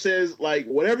Dean Smith says,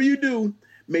 whatever you do,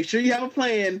 make sure you have a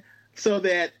plan so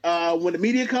that when the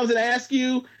media comes and asks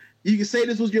you, you can say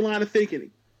this was your line of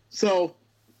thinking. So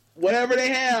whatever they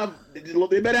have,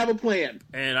 they better have a plan.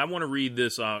 And I want to read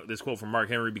this quote from Mark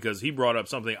Henry because he brought up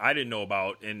something I didn't know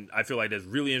about, and I feel like that's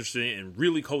really interesting and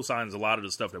really co-signs a lot of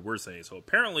the stuff that we're saying. So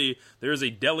apparently there's a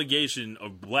delegation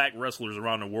of black wrestlers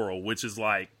around the world, which is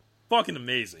fucking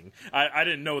amazing. I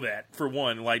didn't know that, for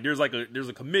one. There's there's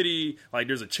a committee,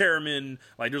 there's a chairman,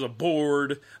 there's a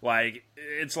board,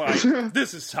 it's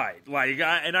this is tight.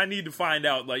 And I need to find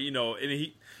out, and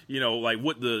he,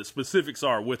 what the specifics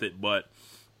are with it, but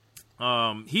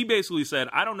he basically said,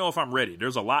 I don't know if I'm ready.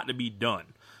 There's a lot to be done.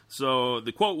 So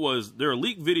the quote was, there are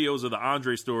leaked videos of the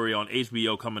Andre story on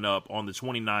HBO coming up on the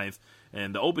 29th,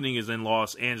 and the opening is in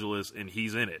Los Angeles, and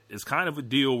he's in it. It's kind of a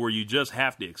deal where you just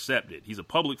have to accept it. He's a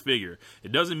public figure.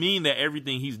 It doesn't mean that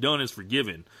everything he's done is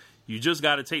forgiven. You just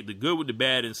got to take the good with the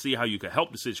bad and see how you can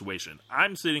help the situation.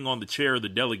 I'm sitting on the chair of the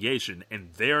delegation,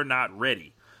 and they're not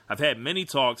ready. I've had many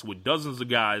talks with dozens of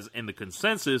guys, and the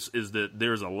consensus is that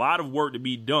there's a lot of work to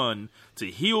be done to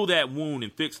heal that wound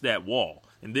and fix that wall.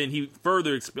 And then he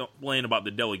further explained about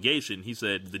the delegation. He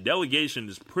said the delegation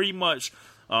is pretty much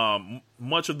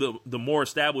much of the more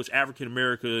established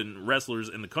African-American wrestlers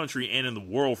in the country and in the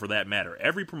world, for that matter.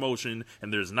 Every promotion,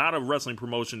 and there's not a wrestling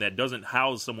promotion that doesn't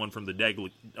house someone from the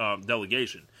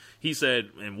delegation. He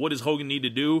said, and what does Hogan need to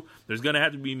do? There's going to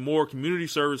have to be more community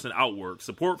service and outwork,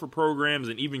 support for programs,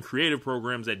 and even creative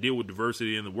programs that deal with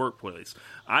diversity in the workplace.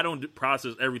 I don't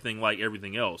process everything like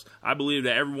everything else. I believe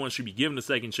that everyone should be given a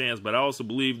second chance, but I also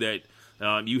believe that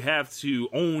you have to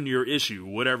own your issue,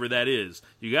 whatever that is.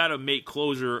 You got to make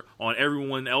closure on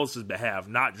everyone else's behalf,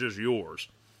 not just yours.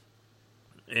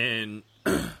 And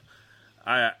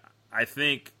I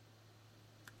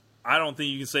don't think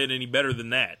you can say it any better than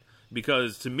that,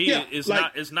 because to me, it's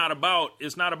not about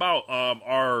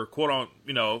our quote on,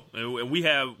 and we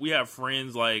have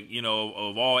friends like,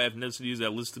 of all ethnicities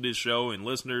that listen to this show and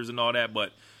listeners and all that,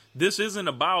 but this isn't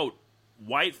about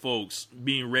white folks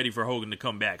being ready for Hogan to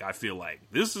come back. I feel like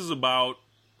this is about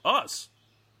us.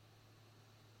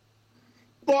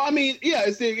 Well, I mean, yeah,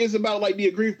 it's about like the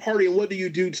aggrieved party, and what do you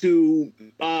do to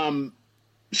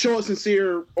show a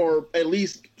sincere, or at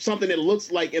least something that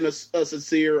looks like a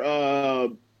sincere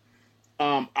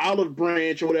olive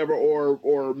branch or whatever,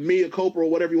 or mea culpa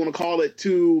or whatever you want to call it,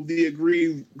 to the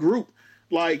aggrieved group.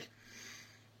 Like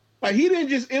he didn't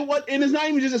just, and it's not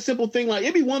even just a simple thing. Like,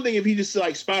 it'd be one thing if he just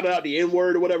like spouted out the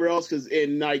N-word or whatever else,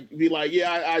 and like be like,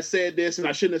 yeah, I said this and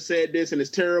I shouldn't have said this and it's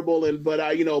terrible, but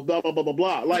I, blah blah blah blah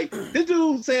blah. Like, this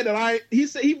dude said that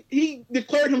he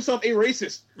declared himself a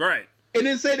racist, right? And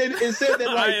then said that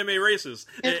like, I am a racist.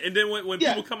 And then when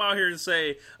people come out here and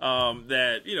say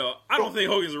that, I don't think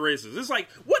Hogan's a racist, it's like,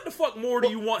 what the fuck more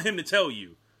do you want him to tell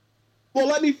you? Well,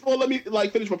 let me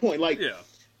like finish my point. Like, yeah.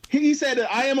 He said that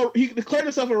he declared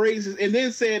himself a racist, and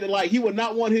then said that like he would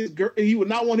not want his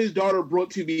daughter Brooke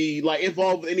to be like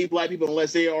involved with any black people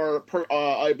unless they are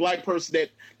a black person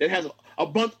that has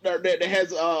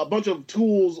a bunch of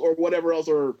tools or whatever else,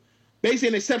 or basically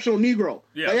an exceptional Negro.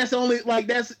 Yeah, like, that's the only, like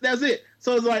that's it.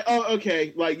 So it's like, oh,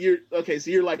 okay, like you're okay,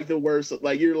 so you're like the worst,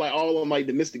 like you're like all on like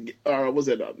the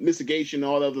mistigation,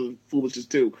 all the other foolishness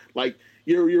too. Like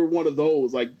you're one of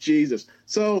those, like Jesus.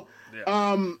 So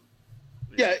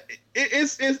yeah,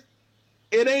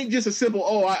 it ain't just a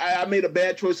simple, I made a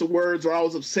bad choice of words, or I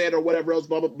was upset, or whatever else,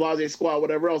 blah blah blase squad,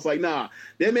 whatever else. Like, nah,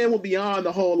 that man went beyond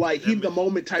the whole like heat of the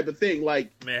moment type of thing.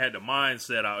 Like, man had the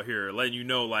mindset out here, letting you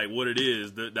know like what it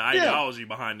is, the ideology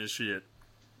behind this shit.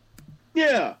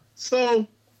 Yeah. So,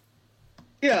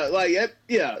 yeah, like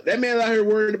that man out here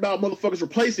worried about motherfuckers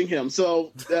replacing him.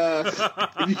 So,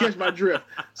 if you catch my drift,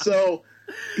 so.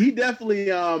 He definitely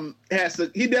has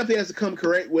to come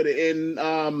correct with it, and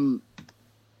all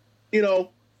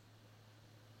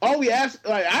we ask,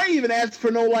 like, I ain't even asked for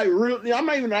no like real. I'm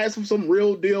not even asking for some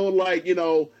real deal, like,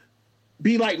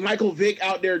 be like Michael Vick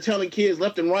out there telling kids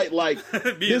left and right, like,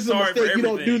 this is a mistake, you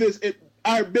don't do this.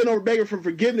 I've been over begging for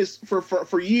forgiveness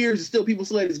for years, and still people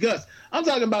slay his guts. I'm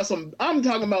talking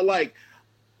about like,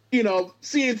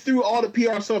 seeing through all the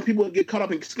PR stuff, people get caught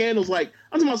up in scandals. Like,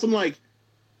 I'm talking about some like,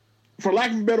 for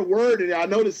lack of a better word, and I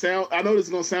know this is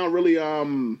gonna sound really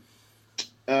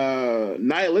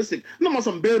nihilistic. I'm talking about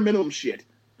some bare minimum shit.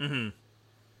 Mm-hmm.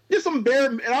 Just some bare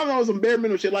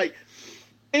minimum shit. Like,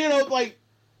 like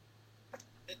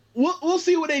we'll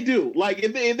see what they do. Like,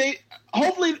 if they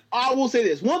hopefully, I will say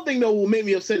this. One thing though will make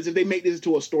me upset is if they make this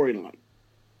into a storyline.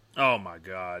 Oh my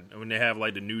God! When they have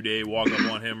like the New Day walk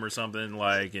up on him or something,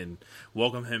 like, and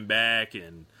welcome him back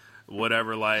and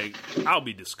whatever, like, I'll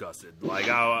be disgusted. Like,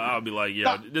 I'll be like,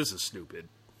 yeah, this is stupid.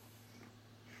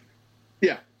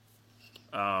 Yeah.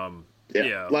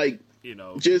 Yeah. Like,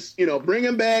 just, bring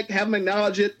him back, have him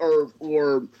acknowledge it,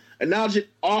 or acknowledge it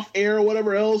off air or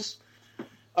whatever else.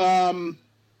 Do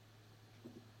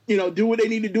what they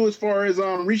need to do as far as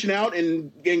reaching out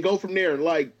and go from there.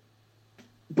 Like,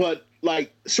 but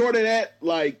like short of that,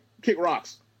 like, kick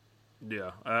rocks.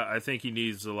 Yeah, I think he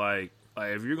needs to like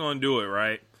if you're gonna do it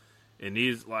right. It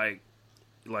needs, like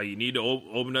you need to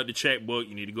open up the checkbook.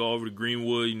 You need to go over to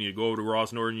Greenwood. You need to go over to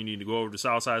Ross Norton. You need to go over to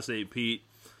Southside St. Pete.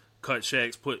 Cut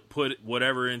checks. Put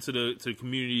whatever into the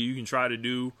community you can try to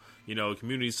do.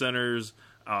 Community centers.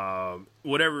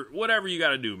 Whatever you got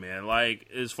to do, man.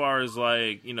 Like, as far as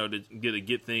like to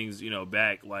get things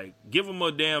back. Like, give them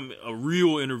a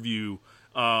real interview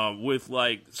with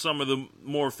like some of the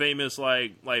more famous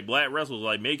like black wrestlers,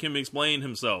 like make him explain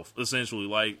himself essentially.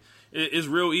 Like it's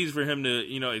real easy for him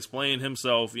to explain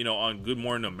himself on Good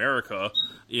Morning America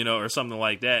or something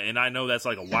like that. And I know that's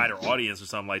like a wider audience or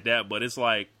something like that, but it's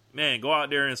like, man, go out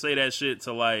there and say that shit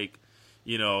to like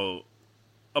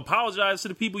apologize to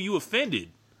the people you offended,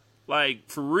 like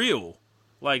for real,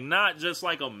 like not just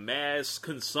like a mass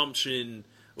consumption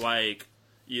like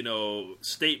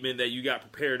statement that you got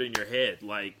prepared in your head.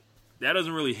 Like, that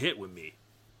doesn't really hit with me.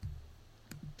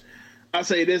 I'll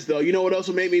say this, though. You know what else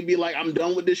will make me be like, I'm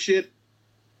done with this shit?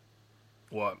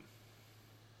 What?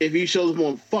 If he shows up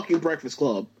on fucking Breakfast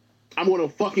Club. I'm going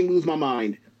to fucking lose my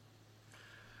mind.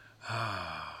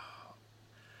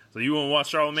 So you want to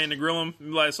watch Charlamagne to grill him? Be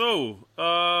like,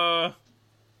 No,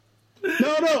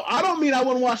 I don't mean I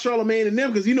wouldn't watch Charlamagne and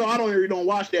them, because I don't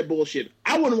watch that bullshit.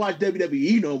 I wouldn't watch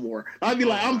WWE no more. I'd be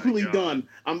like, I'm completely done.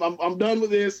 I'm done with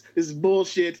this. This is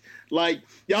bullshit. Like,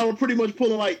 y'all are pretty much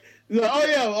pulling like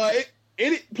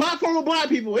any platform of black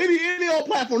people, any old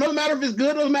platform. Doesn't matter if it's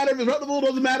good, doesn't matter if it's reputable,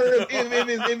 doesn't matter if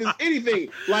it's anything.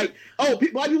 Like, black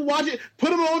people watch it, put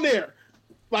them on there.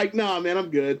 Like, nah, man, I'm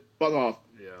good. Fuck off.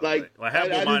 Yeah, like have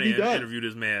Bomani interview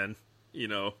this man.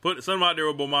 Put some out there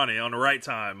with Bomani on the right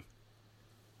time.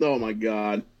 Oh my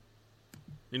God!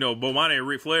 Bomani a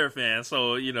Ric Flair fan,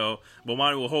 so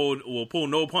Bomani will pull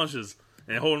no punches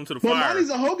and hold him to the fire. Bomani's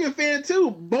a Hogan fan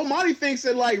too. Bomani thinks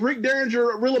that like Rick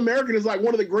Derringer, Real American, is like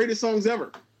one of the greatest songs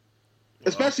ever,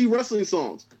 especially wrestling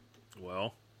songs.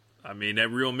 Well, I mean that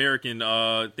Real American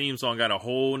theme song got a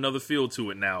whole nother feel to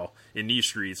it now in these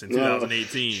streets in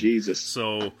 2018. Jesus!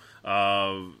 So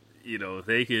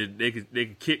they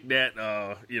could kick that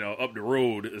up the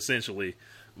road essentially.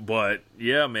 But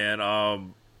yeah, man,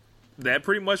 that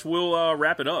pretty much will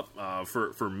wrap it up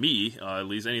for me. At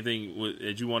least anything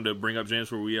that you wanted to bring up, James,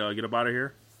 before we get up out of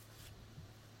here?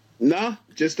 Nah,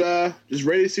 just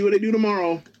ready to see what they do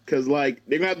tomorrow, because like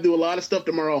they're gonna have to do a lot of stuff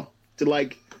tomorrow to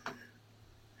like.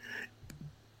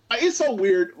 It's so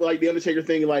weird, like the Undertaker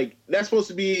thing. Like that's supposed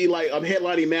to be like a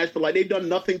headlining match, but like they've done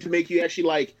nothing to make you actually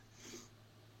like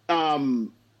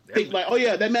think like, oh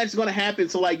yeah, that match is going to happen.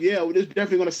 So like, yeah, we're just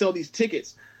definitely going to sell these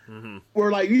tickets. Mm-hmm. Where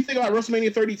like you think about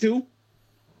WrestleMania 32,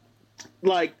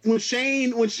 like when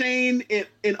Shane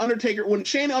and Undertaker, when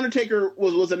Shane and Undertaker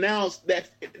was announced, that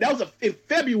was in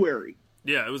February.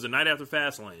 Yeah, it was the night after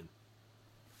Fastlane.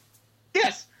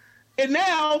 Yes, and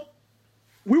now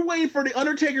we're waiting for the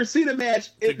Undertaker Cena match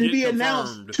to be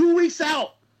announced 2 weeks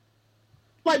out.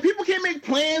 Like people can't make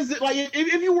plans that, like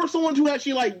if you were someone who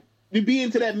actually like to be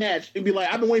into that match and be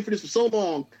like, I've been waiting for this for so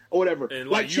long or whatever. And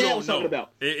like Chad was talking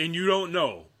about. And you don't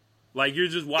know. Like you're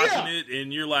just watching it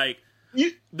and you're like,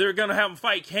 they're going to have him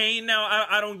fight Kane now?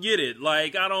 I don't get it.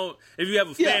 Like, if you have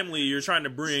a family you're trying to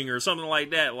bring or something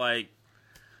like that, like,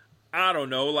 I don't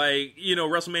know. Like,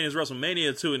 WrestleMania is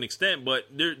WrestleMania to an extent, but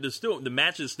there's still, the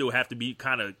matches still have to be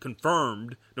kind of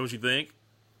confirmed, don't you think?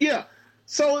 Yeah.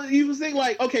 So you was thinking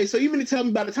like, okay, so you mean to tell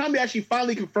me by the time they actually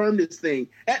finally confirm this thing,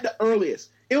 at the earliest,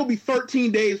 it will be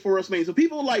 13 days for WrestleMania. So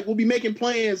people like will be making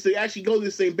plans to actually go to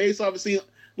this thing based off of seeing,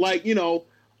 like,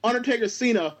 Undertaker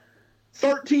Cena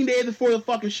 13 days before the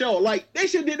fucking show. Like, they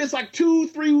should have did this like 2,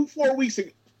 3, 4 weeks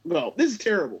ago. This is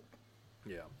terrible.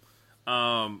 Yeah.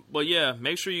 But yeah,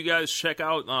 make sure you guys check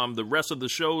out the rest of the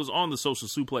shows on the Social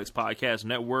Suplex Podcast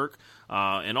Network.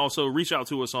 And also reach out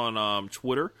to us on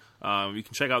Twitter. You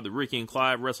can check out the Ricky and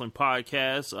Clive Wrestling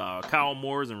Podcast. Kyle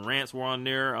Moore's and Rants were on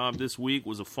there this week. It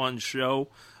was a fun show.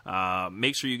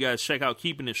 Make sure you guys check out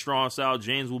Keeping It Strong Style.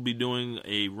 James will be doing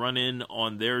a run-in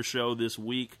on their show this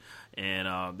week,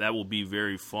 and that will be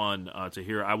very fun to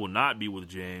hear. I will not be with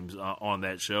James on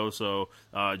that show, so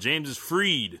James is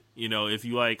freed. If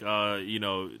you like,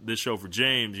 this show for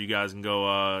James, you guys can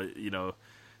go,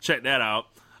 check that out.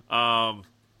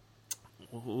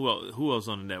 Who else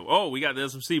on the network? Oh, we got the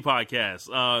SMC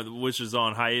podcast, which is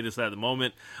on hiatus at the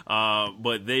moment,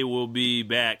 but they will be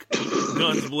back,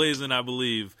 guns blazing, I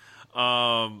believe.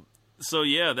 So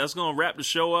yeah, that's going to wrap the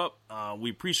show up. We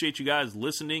appreciate you guys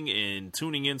listening and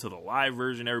tuning into the live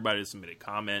version. Everybody that submitted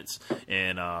comments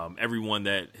and everyone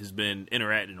that has been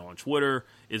interacting on Twitter.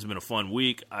 It's been a fun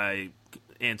week. I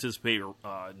anticipate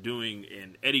doing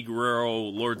an Eddie Guerrero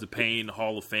Lords of Pain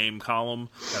Hall of Fame column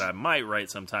that I might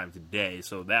write sometime today,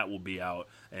 so that will be out.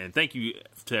 And thank you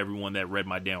to everyone that read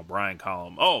my Daniel Bryan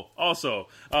column. Oh, also,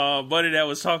 buddy that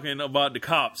was talking about the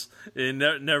cops and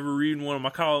never reading one of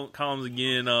my columns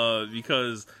again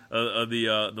because of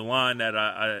the line that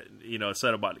I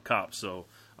said about the cops. So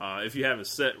if you haven't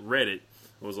read it,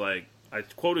 it was like, I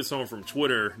quoted someone from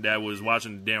Twitter that was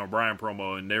watching the Daniel Bryan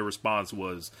promo, and their response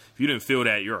was, if you didn't feel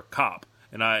that, you're a cop.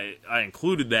 and I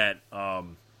included that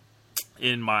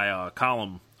in my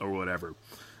column or whatever.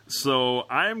 So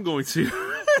I'm going to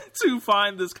to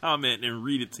find this comment and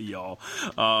read it to y'all.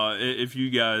 If you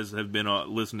guys have been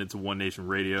listening to One Nation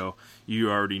Radio, you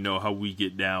already know how we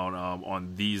get down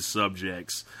on these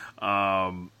subjects.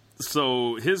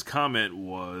 So his comment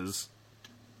was,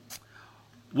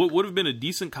 what would have been a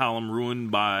decent column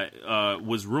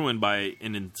was ruined by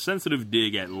an insensitive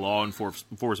dig at law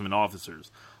enforcement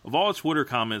officers. Of all Twitter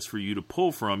comments for you to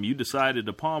pull from, you decided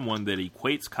upon one that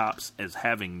equates cops as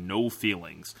having no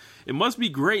feelings. It must be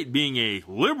great being a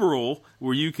liberal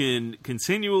where you can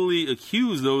continually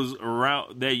accuse those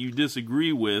around that you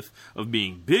disagree with of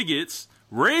being bigots,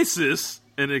 racists,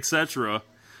 and etc.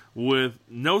 with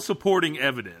no supporting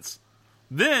evidence.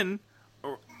 Then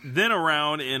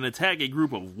around and attack a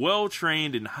group of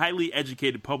well-trained and highly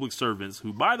educated public servants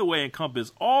who, by the way,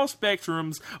 encompass all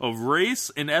spectrums of race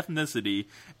and ethnicity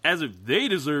as if they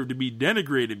deserve to be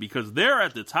denigrated because they're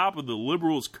at the top of the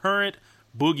liberals' current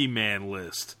boogeyman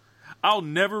list. I'll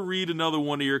never read another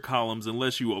one of your columns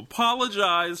unless you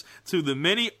apologize to the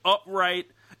many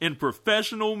upright and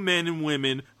professional men and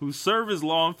women who serve as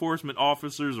law enforcement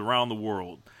officers around the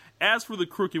world. As for the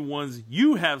crooked ones,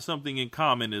 you have something in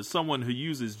common as someone who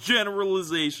uses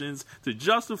generalizations to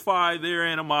justify their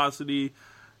animosity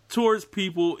towards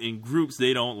people in groups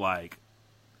they don't like.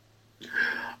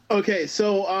 Okay,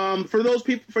 so for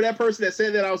that person that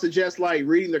said that, I would suggest like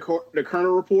reading the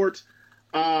Kerner report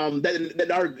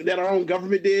that our own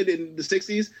government did in the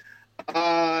 60s.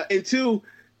 And two,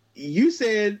 you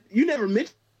said you never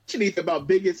mentioned anything about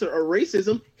bigots or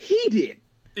racism. He did.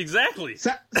 Exactly.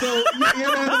 So you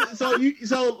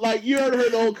ever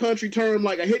heard the old country term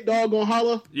like a hit dog gonna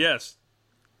holler? Yes.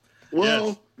 Well,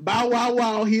 yes. Bow wow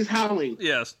wow, he's howling.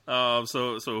 Yes. So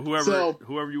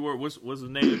whoever you were, what's his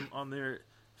name on there?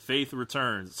 Faith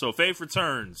returns. So Faith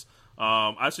returns.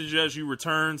 I suggest you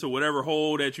return to whatever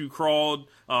hole that you crawled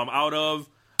out of.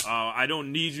 I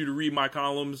don't need you to read my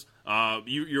columns.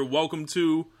 You're welcome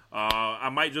to. I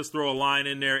might just throw a line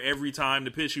in there every time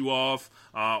to piss you off.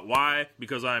 Why?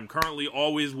 Because I'm currently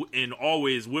always with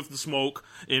the smoke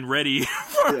and ready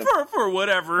for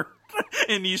whatever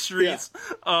in these streets.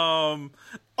 Yeah.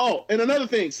 And another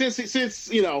thing, since he's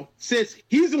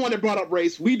the one that brought up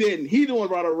race, we didn't. He's the one that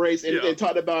brought up race and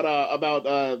talked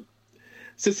about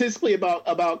statistically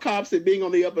about cops and being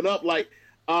on the up and up. Like,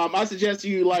 I suggest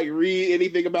you like read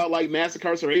anything about like mass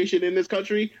incarceration in this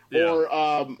country, or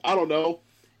I don't know.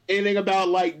 Anything about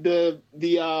like the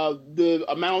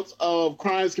amounts of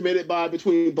crimes committed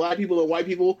between black people and white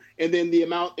people, and then the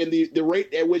amount and the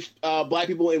rate at which black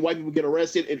people and white people get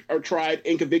arrested and are tried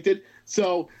and convicted.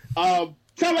 So sound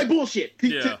like bullshit.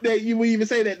 That you would even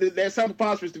say that sounds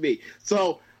preposterous to me.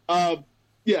 So I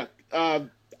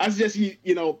suggest you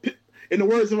in the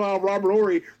words of Robert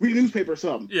Horry, read a newspaper or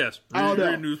something. Yes, read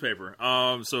a newspaper.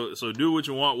 So do what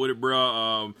you want with it,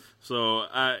 bro. So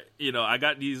I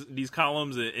got these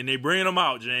columns and they bringing them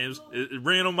out, James.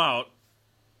 Bringing them out.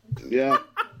 Yeah.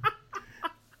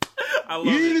 I love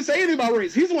you didn't even say anything about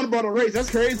race. He's the one who brought up race. That's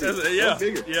crazy.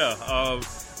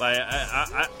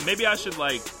 Maybe I should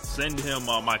like send him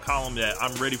my column that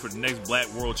I'm ready for the next Black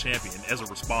World Champion as a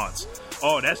response.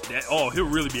 Oh, that's that. Oh, he'll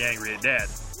really be angry at that.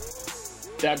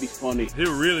 That'd be funny.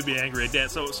 He'll really be angry at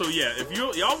that. So yeah, if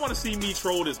y'all want to see me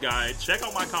troll this guy, check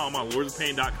out my column on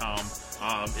lordsofpain.com.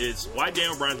 It's why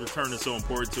Daniel Bryan's return is so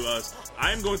important to us.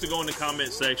 I am going to go in the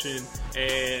comment section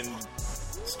and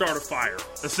start a fire,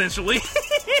 essentially.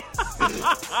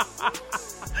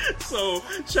 So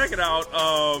check it out.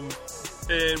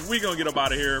 And we're going to get up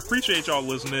out of here. Appreciate y'all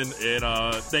listening.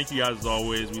 And thank you guys as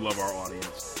always. We love our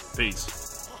audience. Peace.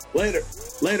 Later.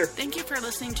 Thank you for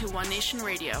listening to One Nation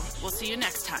Radio. We'll see you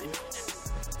next time.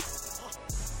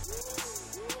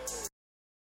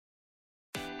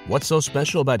 What's so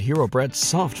special about Hero Bread's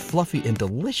soft, fluffy, and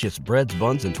delicious breads,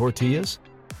 buns, and tortillas?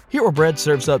 Hero Bread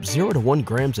serves up 0 to 1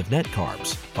 grams of net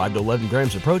carbs, 5 to 11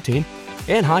 grams of protein,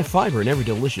 and high fiber in every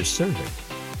delicious serving.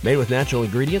 Made with natural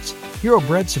ingredients, Hero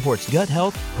Bread supports gut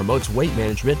health, promotes weight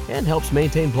management, and helps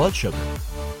maintain blood sugar.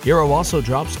 Hero also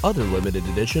drops other limited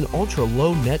edition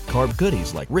ultra-low net carb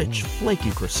goodies like rich,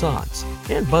 flaky croissants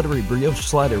and buttery brioche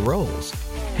slider rolls.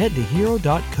 Head to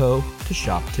hero.co to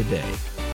shop today.